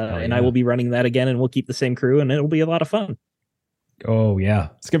Multiverse. And I will be running that again, and we'll keep the same crew, and it'll be a lot of fun. Oh, yeah.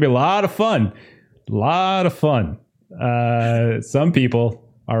 It's going to be a lot of fun. Some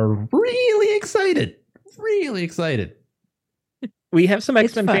people are really excited. We have some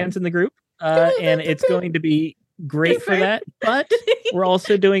X-Men fans in the group, and it's going to be great for that. But we're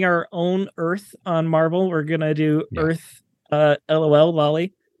also doing our own Earth on Marvel. We're going to do Earth LOL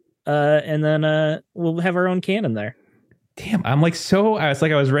Lolly, and then we'll have our own canon there. Damn, I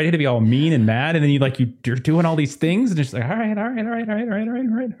was ready to be all mean and mad, and then you're doing all these things, and it's like, all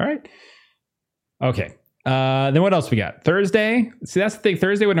right. Okay. Then what else we got? Thursday. See, that's the thing.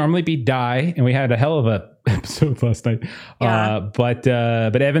 Thursday would normally be Die, and we had a hell of a episode last night. Yeah. But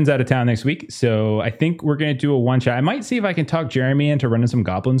Evan's out of town next week, so I think we're gonna do a one shot. I might see if I can talk Jeremy into running some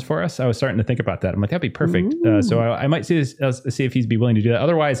goblins for us. I was starting to think about that. I'm like, that'd be perfect. So I might see if he'd be willing to do that.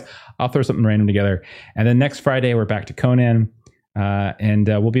 Otherwise, I'll throw something random together. And then next Friday we're back to Conan. And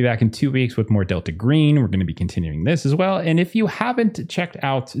we'll be back in 2 weeks with more Delta Green. We're going to be continuing this as well. And if you haven't checked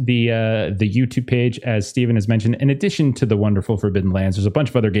out the YouTube page, as Steven has mentioned, in addition to the wonderful Forbidden Lands, there's a bunch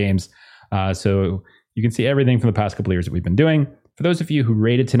of other games. So you can see everything from the past couple of years that we've been doing. For those of you who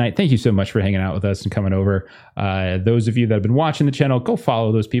rated tonight, thank you so much for hanging out with us and coming over. Those of you that have been watching the channel, go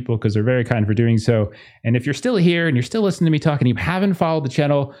follow those people because they're very kind for doing so. And if you're still here and you're still listening to me talk and you haven't followed the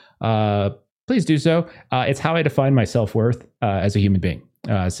channel, please do so. It's how I define my self-worth as a human being.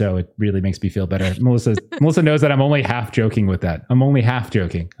 So it really makes me feel better. Melissa knows that I'm only half joking with that. I'm only half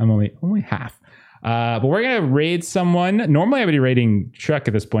joking. I'm only half. But we're going to raid someone. Normally I would be raiding Chuck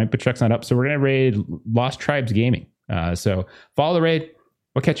at this point, but Chuck's not up. So we're going to raid Lost Tribes Gaming. So follow the raid.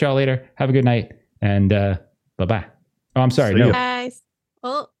 We'll catch y'all later. Have a good night. And Bye-bye. Oh, I'm sorry. See No. ya. Guys.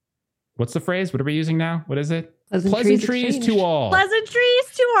 Oh, What's the phrase? What are we using now? What is it? Pleasantries Pleasantries exchanged. to all. pleasantries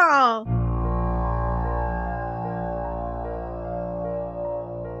to all.